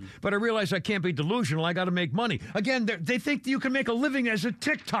TikToker, but I realize I can't be delusional. I got to make money. Again, they think you can make a living as a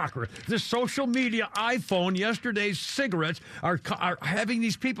TikToker. The social media, iPhone, yesterday's cigarettes are having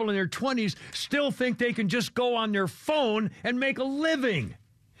these people in their 20s still think they can just go on their phone and make a living.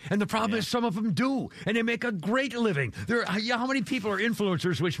 And the problem is some of them do, and they make a great living. How many people are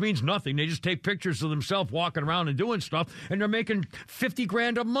influencers, which means nothing? They just take pictures of themselves walking around and doing stuff, and they're making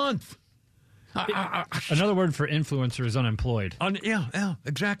 $50,000 a month. Another word for influencer is unemployed. Yeah,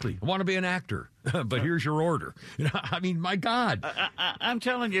 exactly. I want to be an actor, but here's your order. I mean, my God. I'm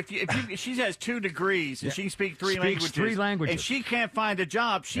telling you, if she has 2 degrees and she speaks three languages, and she can't find a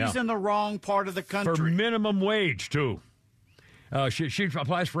job, she's in the wrong part of the country. For minimum wage, too. She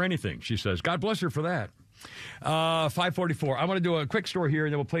applies for anything, she says. God bless her for that. 5:44. I want to do a quick story here,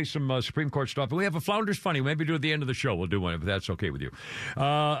 and then we'll play some Supreme Court stuff. And we have a Flounders Funny. Maybe do it at the end of the show. We'll do one if that's okay with you.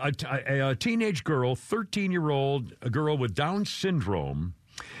 A teenage girl, 13-year-old, a girl with Down syndrome,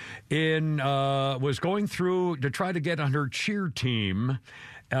 was going through to try to get on her cheer team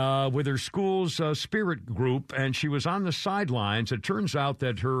with her school's spirit group, and she was on the sidelines. It turns out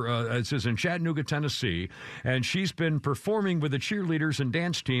that this is in Chattanooga, Tennessee, and she's been performing with the cheerleaders and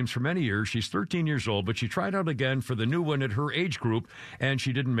dance teams for many years. She's 13 years old, but she tried out again for the new one at her age group, and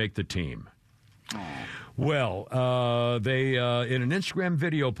she didn't make the team. Well, they in an Instagram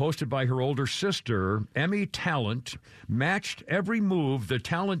video posted by her older sister, Emmy Talent, matched every move the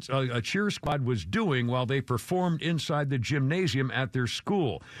Talent cheer squad was doing while they performed inside the gymnasium at their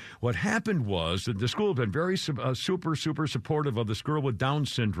school. What happened was that the school had been very super supportive of this girl with Down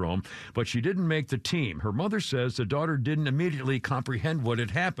syndrome, but she didn't make the team. Her mother says the daughter didn't immediately comprehend what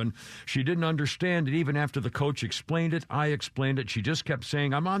had happened. She didn't understand it even after the coach explained it. I explained it. She just kept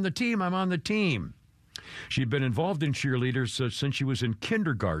saying, I'm on the team, I'm on the team. She'd been involved in cheerleaders since she was in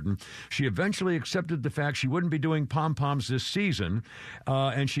kindergarten. She eventually accepted the fact she wouldn't be doing pom-poms this season,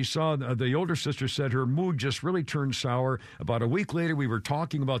 and she saw the older sister said her mood just really turned sour. About a week later, we were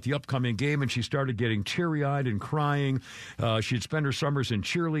talking about the upcoming game, and she started getting teary-eyed and crying. She'd spent her summers in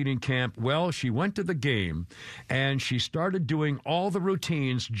cheerleading camp. Well, she went to the game, and she started doing all the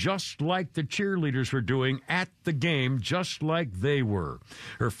routines just like the cheerleaders were doing at the game, just like they were.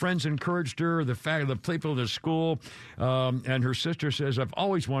 Her friends encouraged her. The people at school, and her sister says, I've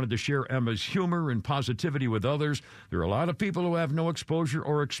always wanted to share Emma's humor and positivity with others. There are a lot of people who have no exposure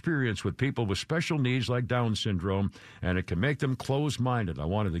or experience with people with special needs like Down syndrome, and it can make them closed-minded. I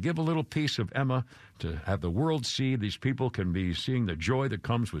wanted to give a little piece of Emma to have the world see these people can be seeing the joy that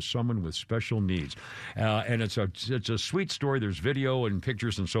comes with someone with special needs. And it's a sweet story. There's video and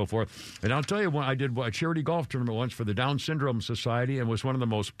pictures and so forth. And I'll tell you, I did a charity golf tournament once for the Down Syndrome Society, and it was one of the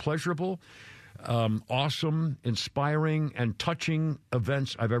most pleasurable, awesome, inspiring, and touching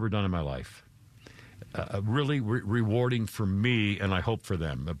events I've ever done in my life. Really rewarding for me, and I hope for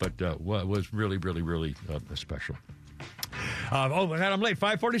them, but was really, really, really special. I'm late.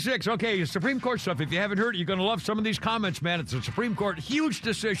 5:46. Okay, Supreme Court stuff. If you haven't heard it, you're going to love some of these comments, man. It's a Supreme Court huge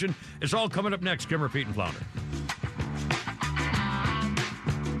decision. It's all coming up next. Kimmer, Pete, and Flounder.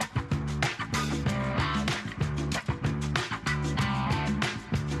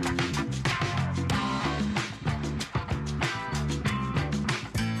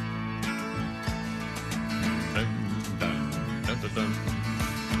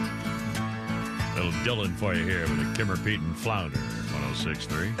 Little Dylan for you here with a Kimmer, Pete, and Flounder,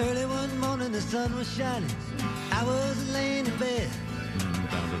 106.3. Early one morning, the sun was shining. I was laying in bed,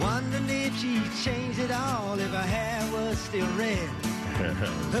 wondering if she changed it all, if her hair was still red.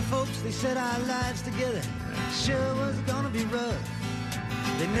 Her folks, they said our lives together sure was gonna be rough.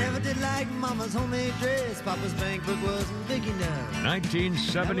 They never did like Mama's homemade dress. Papa's bank book wasn't big enough.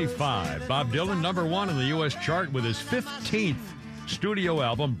 1975. Bob Dylan, number 1 on the U.S. chart with his 15th studio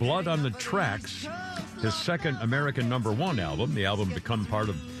album, Blood on the Tracks. His second American number 1 album. The album become part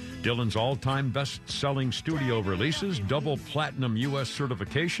of Dylan's all-time best-selling studio releases, double platinum U.S.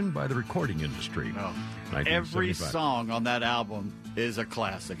 certification by the recording industry. Every song on that album is a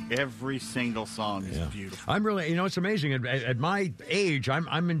classic. Every single song is beautiful. I'm really, it's amazing. At my age,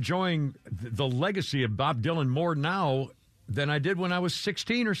 I'm enjoying the legacy of Bob Dylan more now than I did when I was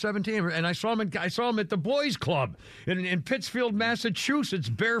 16 or 17. And I saw him at the boys' club in Pittsfield, Massachusetts,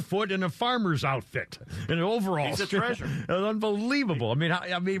 barefoot in a farmer's outfit and an overalls. He's a treasure. Unbelievable. I mean,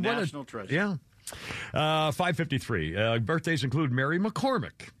 what national treasure. Yeah. 553. Birthdays include Mary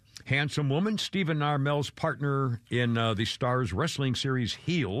McCormick. Handsome woman, Stephen Armel's partner in the Starz wrestling series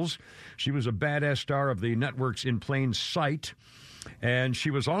Heels. She was a badass star of the network's In Plain Sight. And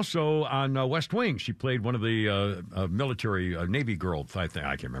she was also on West Wing. She played one of the military Navy girls, I think.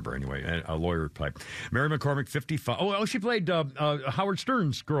 I can't remember anyway, a lawyer type. Mary McCormick, 55. Oh, she played Howard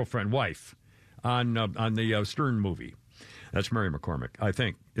Stern's wife on the Stern movie. That's Mary McCormick, I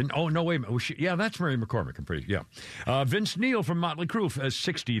think. No, wait a minute. Yeah, that's Mary McCormick. I'm pretty, yeah. Vince Neil from Motley Crue is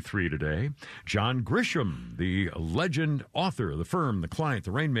 63 today. John Grisham, the legend author, The Firm, The Client,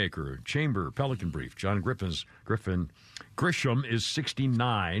 The Rainmaker, Chamber, Pelican Brief. John Grisham is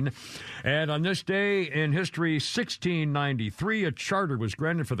 69. And on this day in history, 1693, a charter was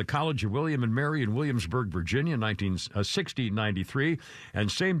granted for the College of William and Mary in Williamsburg, Virginia, 1693. And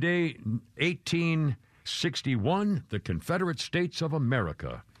same day, 1861, the Confederate States of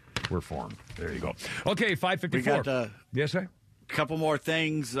America were formed. There you go. Okay, 554. We got, yes, sir? A couple more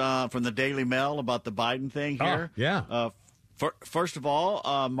things from the Daily Mail about the Biden thing here. Yeah. First of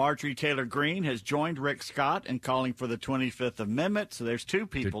all, Marjorie Taylor Greene has joined Rick Scott in calling for the 25th Amendment. So there's two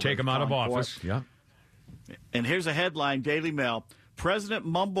people to take him out of office. Yeah. And here's a headline, Daily Mail. President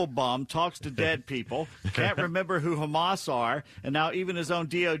Mumblebum talks to dead people, can't remember who Hamas are, and now even his own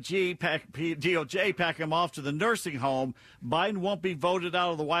DOJ pack him off to the nursing home. Biden won't be voted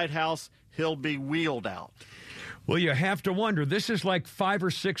out of the White House. He'll be wheeled out. Well, you have to wonder. This is like 5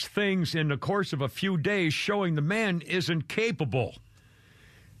 or 6 things in the course of a few days showing the man isn't capable.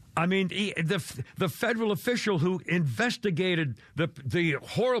 I mean, the federal official who investigated the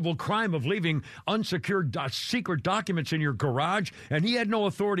horrible crime of leaving unsecured secret documents in your garage, and he had no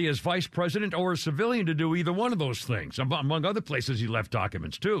authority as vice president or a civilian to do either one of those things. Among other places, he left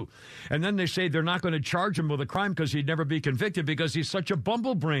documents, too. And then they say they're not going to charge him with a crime because he'd never be convicted because he's such a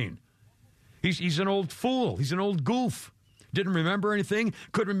bumblebrain. He's an old fool. He's an old goof. Didn't remember anything.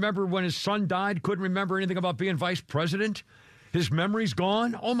 Couldn't remember when his son died. Couldn't remember anything about being vice president. His memory's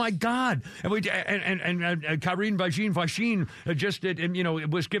gone. Oh my God! And Karine Vachine just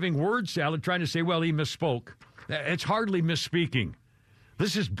was giving word salad, trying to say, well, he misspoke. It's hardly misspeaking.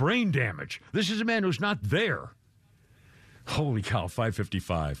 This is brain damage. This is a man who's not there. Holy cow!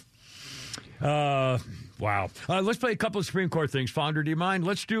 555. Wow. Let's play a couple of Supreme Court things. Founder, do you mind?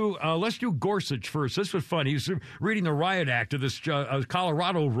 Let's do Gorsuch first. This was fun. He's reading the riot act of this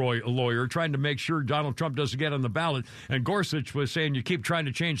Colorado lawyer trying to make sure Donald Trump doesn't get on the ballot. And Gorsuch was saying, you keep trying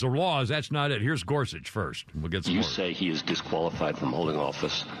to change the laws. That's not it. Here's Gorsuch first. We'll get some You more. say he is disqualified from holding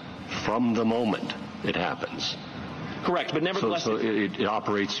office from the moment it happens. Correct, but nevertheless... So it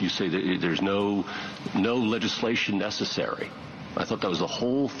operates, you say that there's no legislation necessary. I thought that was the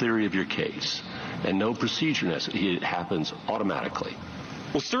whole theory of your case. And no procedure necessary. It happens automatically.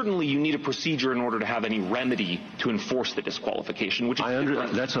 Well, certainly you need a procedure in order to have any remedy to enforce the disqualification, which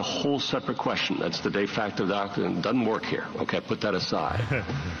is that's a whole separate question. That's the de facto doctrine. It doesn't work here. Okay, put that aside.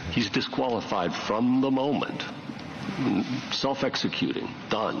 He's disqualified from the moment. Self-executing.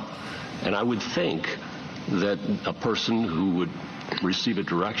 Done. And I would think that a person who would receive a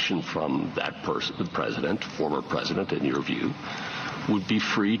direction from that person, the president, former president, in your view, would be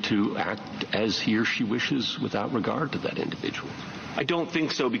free to act as he or she wishes without regard to that individual. I don't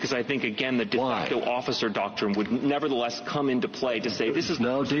think so, because I think, again, the de facto officer doctrine would nevertheless come into play to say this is...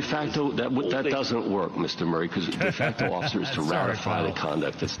 No, de facto, that doesn't work, Mr. Murray, because de facto officer is to ratify the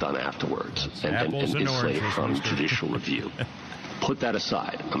conduct that's done afterwards and insulate from judicial review. Put that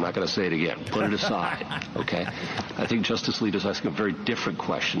aside. I'm not going to say it again. Put it aside, okay? I think Justice Alito's asking a very different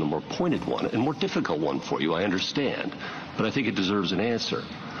question, a more pointed one, and more difficult one for you, I understand. But I think it deserves an answer.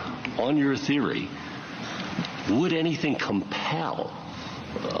 On your theory, would anything compel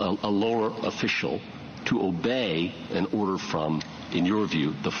a lower official to obey an order from, in your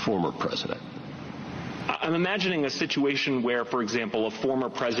view, the former president? I'm imagining a situation where, for example, a former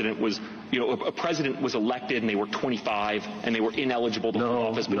president was, a president was elected and they were 25 and they were ineligible to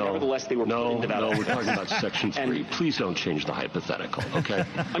hold office, but nevertheless they were put into that office. We're talking about Section 3. Please don't change the hypothetical, okay?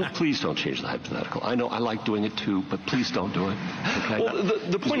 Please don't change the hypothetical. I know I like doing it too, but please don't do it, okay? Well,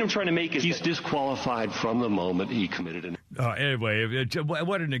 the point I'm trying to make is he's disqualified from the moment he committed an... Anyway,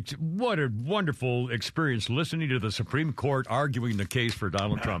 what a wonderful experience listening to the Supreme Court arguing the case for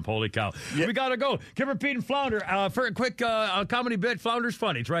Donald Trump. Holy cow. Yeah. We got to go. Kimmer, Pete, and Flounder. For a quick comedy bit, Flounder's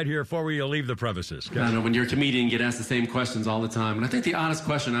Funny. It's right here before we leave the premises. I know when you're a comedian, you get asked the same questions all the time. And I think the honest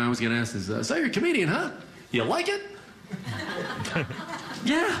question I always get asked is, so you're a comedian, huh? You like it?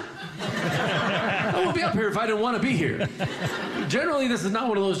 Yeah. I wouldn't be up here if I didn't want to be here. Generally, this is not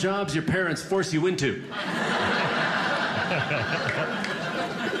one of those jobs your parents force you into.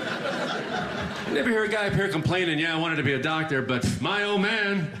 You never hear a guy up here complaining, yeah, I wanted to be a doctor, but my old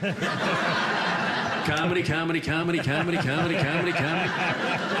man. Comedy, comedy, comedy, comedy, comedy, comedy, comedy.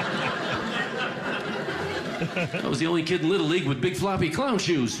 I was the only kid in Little League with big floppy clown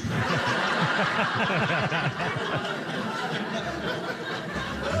shoes.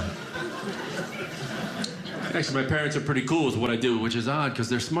 Actually, my parents are pretty cool with what I do, which is odd because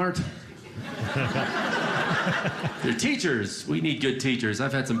they're smart. They're teachers. We need good teachers.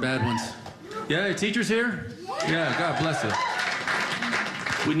 I've had some bad ones. Yeah, teachers here? Yeah, God bless you.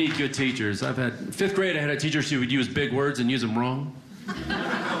 We need good teachers. Fifth grade, I had a teacher, she would use big words and use them wrong.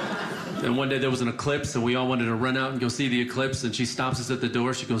 And one day there was an eclipse, and we all wanted to run out and go see the eclipse, and she stops us at the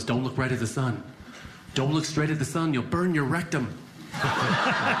door. She goes, "Don't look right at the sun. Don't look straight at the sun. You'll burn your rectum."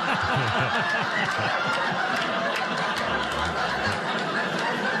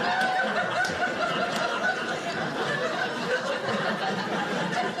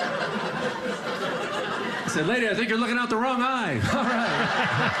 I said, "Lady, I think you're looking out the wrong eye." All right.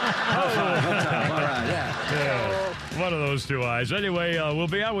 All right, yeah. One of those two eyes. Anyway, we'll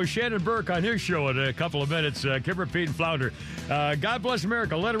be out with Shannon Burke on his show in a couple of minutes. Kimber, Pete, and Flounder. God bless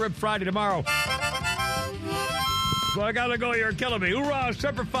America. Let it rip Friday tomorrow. Well, I gotta go. You're killing me. Hoorah,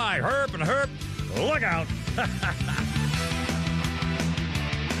 Semper Fi. Herp and herp. Look out.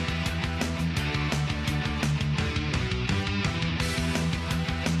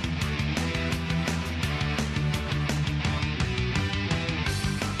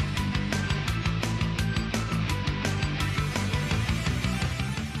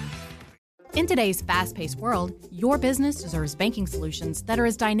 In today's fast-paced world, your business deserves banking solutions that are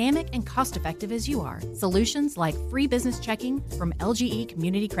as dynamic and cost-effective as you are. Solutions like free business checking from LGE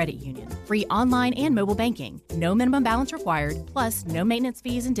Community Credit Union, free online and mobile banking, no minimum balance required, plus no maintenance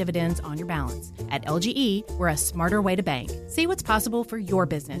fees and dividends on your balance. At LGE, we're a smarter way to bank. See what's possible for your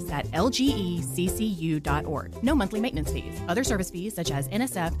business at lgeccu.org. No monthly maintenance fees. Other service fees such as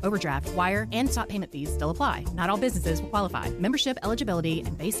NSF, overdraft, wire, and stop payment fees still apply. Not all businesses will qualify. Membership eligibility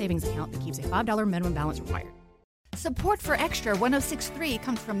and base savings account that keeps a $5 minimum balance required. Support for Extra 106.3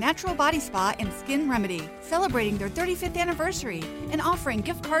 comes from Natural Body Spa and Skin Remedy, celebrating their 35th anniversary and offering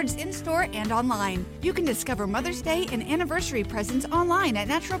gift cards in-store and online. You can discover Mother's Day and anniversary presents online at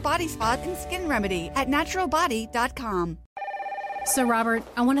Natural Body Spa and Skin Remedy at naturalbody.com. So, Robert,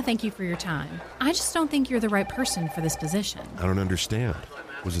 I want to thank you for your time. I just don't think you're the right person for this position. I don't understand.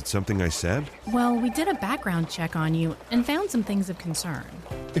 Was it something I said? Well, we did a background check on you and found some things of concern.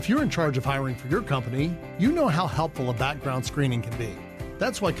 If you're in charge of hiring for your company, you know how helpful a background screening can be.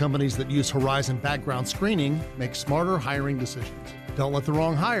 That's why companies that use Horizon Background Screening make smarter hiring decisions. Don't let the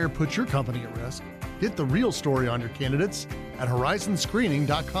wrong hire put your company at risk. Get the real story on your candidates at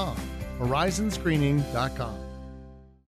horizonscreening.com. horizonscreening.com.